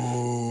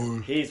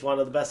 He's one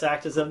of the best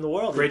actors in the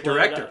world. Great He played,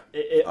 director. I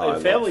in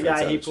love Family Fred Guy,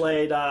 he Savage.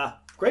 played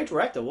great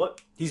director.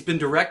 What He's been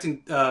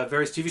directing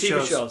various TV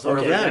TV shows? Oh,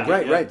 Okay, yeah,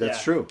 right. That's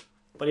yeah. true.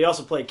 But he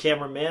also played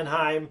Cameron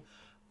Manheim.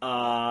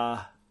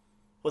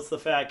 What's the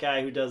fat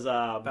guy who does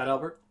Pat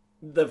Albert.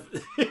 the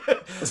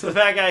the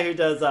fat guy who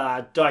does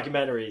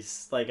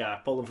documentaries like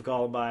Pulling for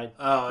Columbine?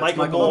 Oh, it's Michael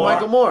Michael Moore. Oh,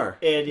 Michael Moore.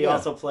 And he Yeah.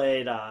 also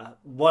played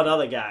one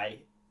other guy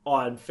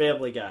on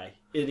Family Guy.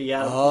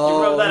 Indiana. Oh, you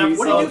remember that he- episode?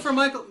 What did he do for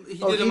Michael? He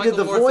Oh, did a he Michael did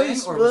the Moore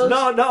voice thing, or for was it-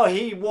 those? No,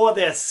 he wore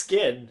their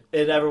skin,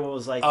 and everyone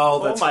was like, Oh, "Oh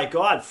that's- my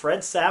god,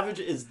 Fred Savage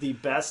is the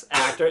best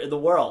actor in the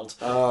world."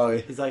 Oh,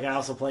 He's like, "I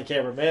also play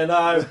Cameron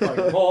Manheim,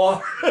 Michael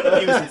Moore." He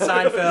was in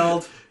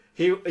Seinfeld.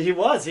 He was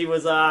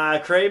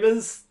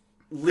Kramer's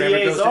Goes to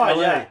liaison.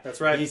 LA. Yeah, That's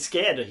right. He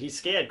scared.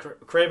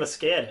 Kramer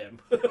scared him.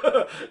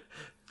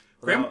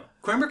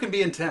 Kramer can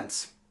be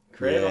intense.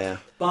 Kramer. yeah.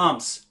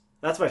 Bombs.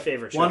 That's my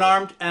favorite show.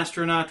 One-armed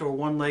astronaut or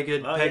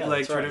one-legged, Oh, yeah,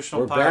 peg-leg that's right.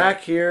 traditional We're pirate.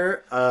 back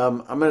here.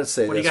 I'm going to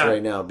say What do you this got?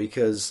 right now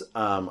because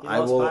I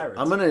loves will. pirates.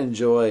 I'm going to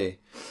enjoy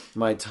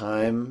my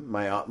time,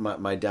 my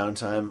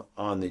downtime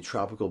on the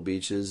tropical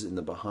beaches in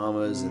the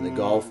Bahamas, in the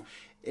Gulf,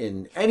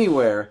 in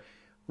anywhere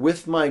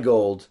with my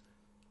gold.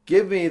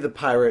 Give me the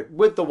pirate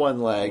with the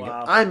one leg.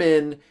 Wow. I'm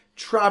in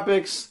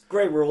tropics.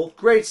 Great rule.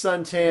 Great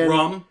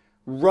suntan.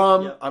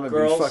 Rum. Yep. I'm gonna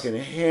Girls. be fucking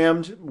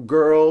hammed.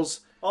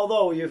 Girls.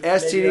 Although you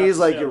STDs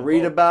like you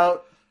read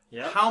about.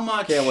 Yeah. How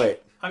much? Can't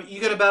wait. I mean,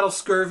 you got to battle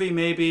scurvy,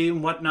 maybe,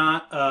 and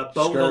whatnot.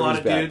 Boat with a lot Scurvy's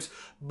of bad. dudes.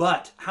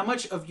 But how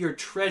much of your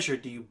treasure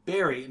do you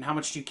bury, and how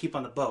much do you keep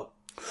on the boat?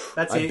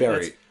 That's I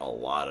bury a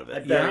lot of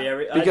it.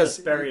 Bury Yeah. I Because-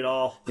 just bury it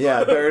all.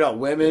 Yeah, buried all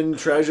women,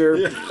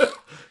 treasure.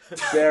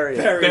 Bury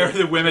it. bury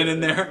the women in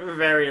there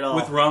Bury it all.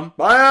 with rum.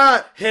 Why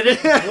not? Hit it.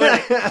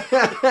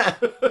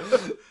 Quit it.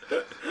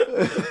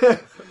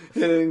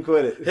 Hit it and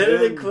quit it. Hit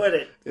it and quit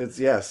it. It's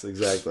yes,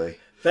 exactly.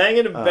 Bang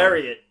it and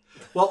bury it.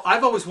 Well,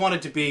 I've always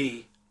wanted to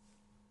be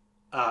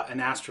an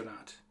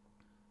astronaut.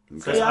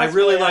 Because Yeah, I that's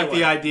really where I like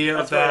the went. idea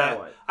That's of where I that.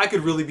 went. I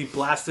could really be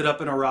blasted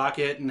up in a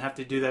rocket and have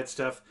to do that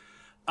stuff.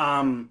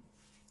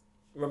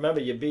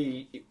 Remember, you'd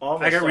be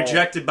almost I got all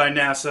rejected by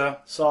NASA.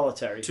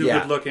 solitary. Too Yeah.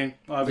 good looking,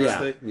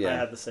 obviously. I Yeah.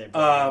 had the same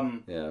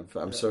problem. Yeah.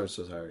 I'm so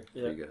sorry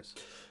Yeah. for you guys.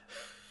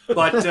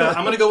 But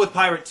I'm going to go with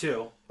Pirate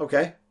 2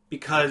 Okay.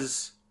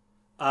 because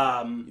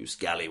You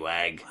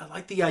scallywag. I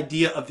like the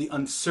idea of the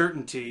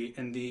uncertainty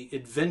and the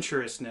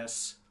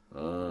adventurousness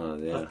Yeah.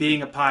 of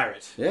being a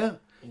pirate. Yeah.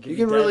 You you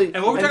can dead. really.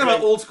 And when we're talking about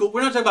old school,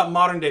 we're not talking about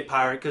modern day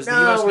pirate because the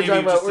U.S. No, we're Navy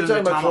talking just about, we're did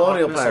talking the about Tomahawk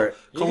colonial missile. pirate.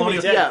 You can be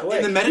Colonial, dead Yeah,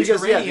 quick. in the Because yeah,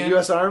 the Mediterranean.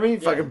 U.S. Army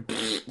fucking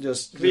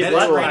just Be a blow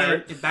butt it.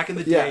 pirate. Back in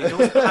the day, Yeah.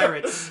 those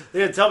pirates. They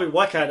didn't tell me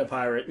what kind of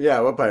pirate. Yeah,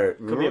 what pirate?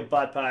 Could be a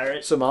butt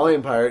pirate.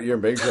 Somalian pirate. You're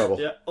in big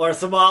trouble. Yeah. Or a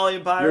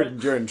Somalian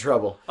pirate. You're in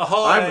trouble.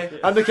 Ahoy!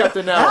 I'm the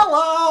captain now.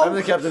 Hello! I'm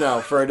the captain now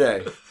for a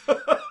day.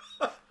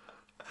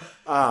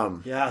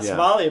 Yeah,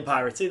 Somalian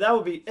pirate. See, that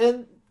would be...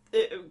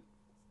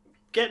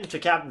 Getting to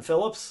Captain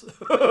Phillips.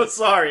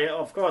 Sorry,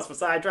 of course, for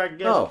sidetrack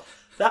again. No.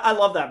 I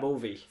love that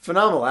movie.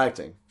 Phenomenal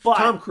acting. But-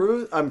 Tom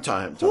Cruise. I'm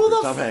Tom Hanks.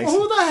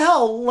 Who the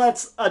hell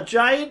lets a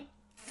giant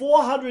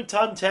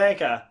 400-ton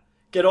tanker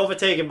get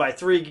overtaken by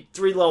three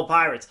little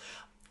pirates?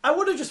 I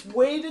would have just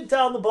waited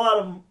down the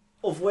bottom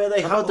of where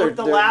they How about hooked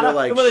the they're ladder,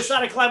 like- and when they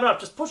started climbing up,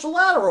 just push the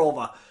ladder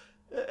over.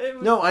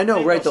 No, I know,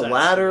 made right? no The sense.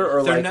 ladder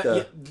or They're,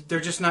 like they're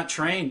just not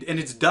trained, and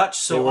it's Dutch,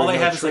 They so were all they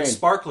not have is like trained.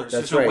 sparklers.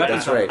 That's There's no right, weapons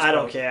that's on right. this I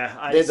don't boat. care.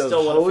 I they had still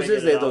those would have hoses.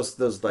 figured They it had out.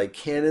 those like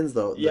cannons,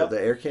 Yep.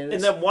 the air cannons.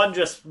 And then one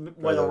just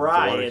went the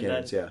awry. water And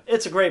cannons, then yeah.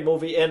 it's a great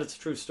movie, and it's a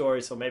true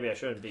story, so maybe I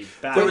shouldn't be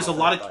bad. There was a on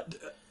lot it, of.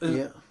 but-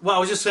 Yeah. Well, I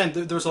was just saying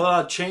there was a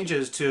lot of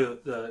changes to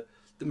the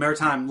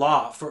maritime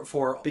law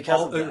for Because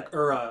all of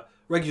that.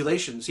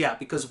 regulations. Yeah,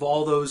 because of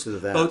all those Because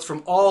of that. boats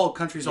from all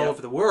countries all Yep.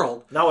 over the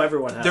world. Now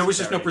everyone has There to was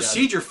just no carry a gun.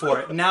 procedure for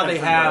it. Now they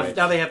have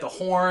the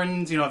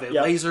horns. They have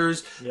Yep.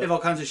 lasers. They Yep. have all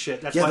kinds of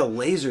shit. That's Yeah, why the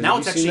lasers. Now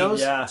Have it's you seen actually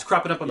those? Yeah. it's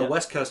cropping up on the Yep.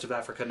 west coast of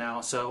Africa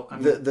now. So I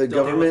mean, The they'll deal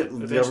government with it the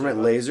eventually,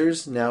 government but-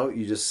 lasers now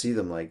you just see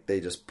them like they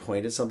just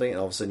point at something and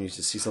all of a sudden you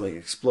just see something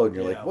explode and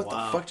you're Yeah, like, what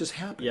wow. the fuck just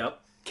happened? Yep.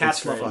 Cats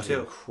It's love them fucking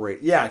too.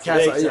 Great. Yeah,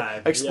 cats. big Yeah,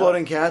 time.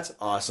 exploding cats.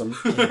 Awesome.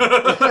 I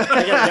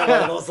gotta get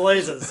one of those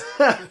lasers.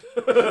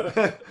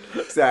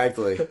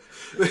 Exactly.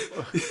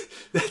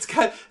 It's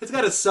got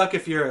to suck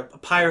if you're a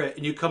pirate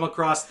and you come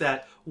across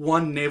that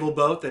one naval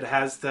boat that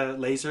has the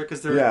laser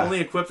because they're Yeah.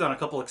 only equipped on a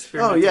couple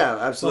experiments. Oh yeah,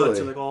 absolutely.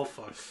 You're like, oh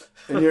fuck.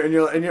 And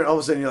you're all of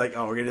a sudden you're like,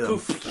 oh, we're gonna do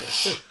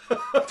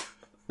that.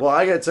 Well,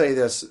 I gotta tell you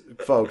this,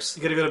 folks.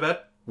 You gotta go to bed.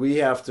 We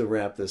have to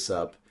wrap this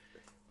up,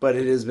 but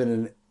it has been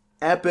an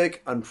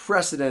epic,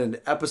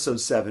 unprecedented episode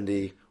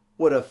 70.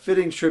 What a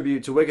fitting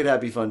tribute to Wicked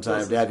Happy Fun Time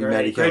This to have is you, great.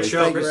 Maddie Great Kelly.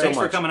 show. Thank you so Thanks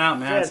for much. coming out,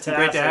 man. It's been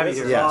great to Fantastic. have you This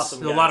here. is Yes.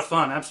 awesome, It was a lot of guys.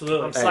 fun.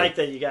 Absolutely. I'm psyched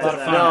that you guys A lot of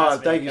have fun. No, asked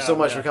me thank to you come, so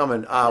much yeah. for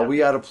coming. We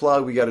got to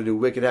plug. We got to do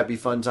Wicked Happy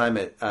Fun Time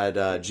at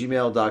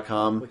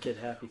gmail.com. Wicked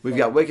Happy We've Fun.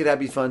 got Wicked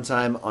Happy Fun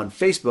Time on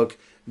Facebook,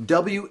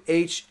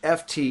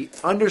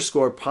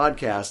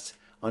 WHFT_podcast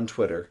on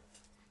Twitter.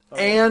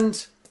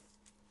 And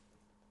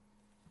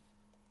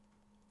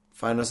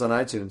find us on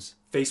iTunes.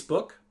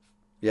 Facebook.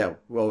 Yeah,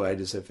 well, I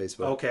just said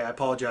Facebook. Okay, I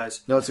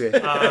apologize. No, it's okay.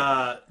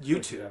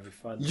 YouTube. Happy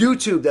Fun.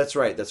 YouTube, that's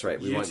right.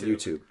 We want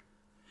YouTube.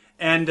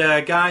 And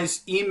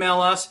guys,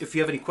 email us if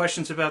you have any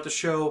questions about the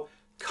show,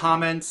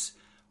 comments,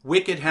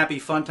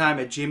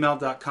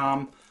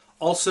 wickedhappyfuntime@gmail.com.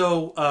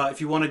 Also, if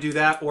you want to do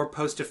that or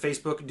post to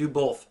Facebook, do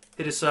both.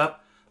 Hit us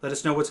up. Let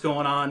us know what's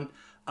going on,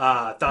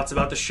 thoughts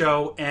about the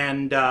show,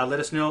 and let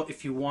us know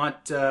if you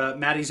want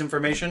Maddie's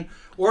information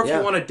or if Yeah.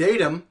 you want to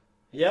date him.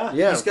 Yeah.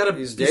 Yeah, He's got a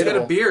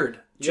dateable. beard.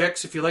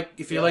 Chicks, if you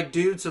like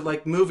dudes that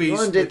like movies, You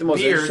want to date the most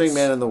beards, interesting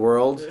man in the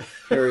world?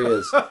 Here he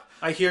is.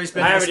 I hear he's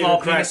been I to the haven't small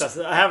even cracked. penis.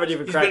 I haven't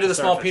even He's cracked been to the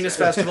small surface penis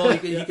yet. festival.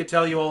 He could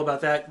tell you all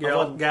about that,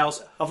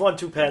 gals. I've won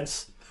 2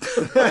 pence.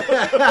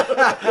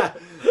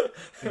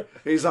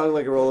 He's on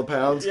like a roll of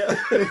pounds.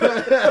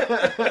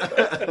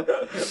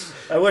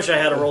 I wish I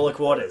had a roll of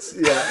quarters.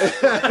 They're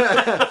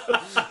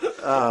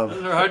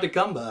hard to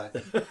come by.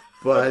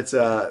 But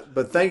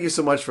thank you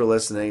so much for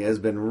listening. It has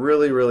been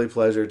really, really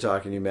pleasure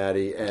talking to you,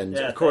 Maddie. And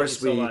Yeah, of course,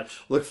 thank you so we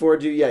much. look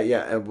forward to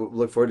and we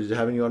look forward to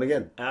having you on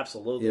again.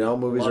 Absolutely. You know,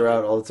 movies Love are it.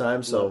 out all the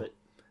time, so Love it.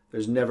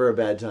 there's never a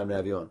bad time to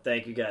have you on.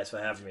 Thank you guys for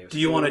having me. Do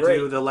you want to Great.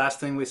 do the last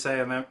thing we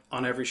say on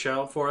every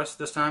show for us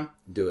this time?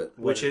 Do it.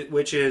 Which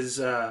is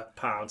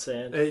Pound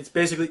sand? it's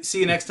basically see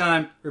you next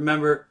time.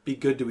 Remember, be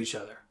good to each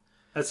other.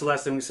 That's the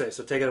last thing we say.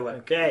 So take it away.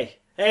 Okay.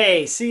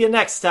 Hey, see you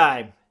next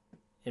time.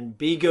 And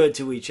be good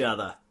to each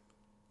other.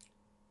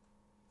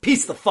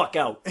 Peace the fuck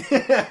out.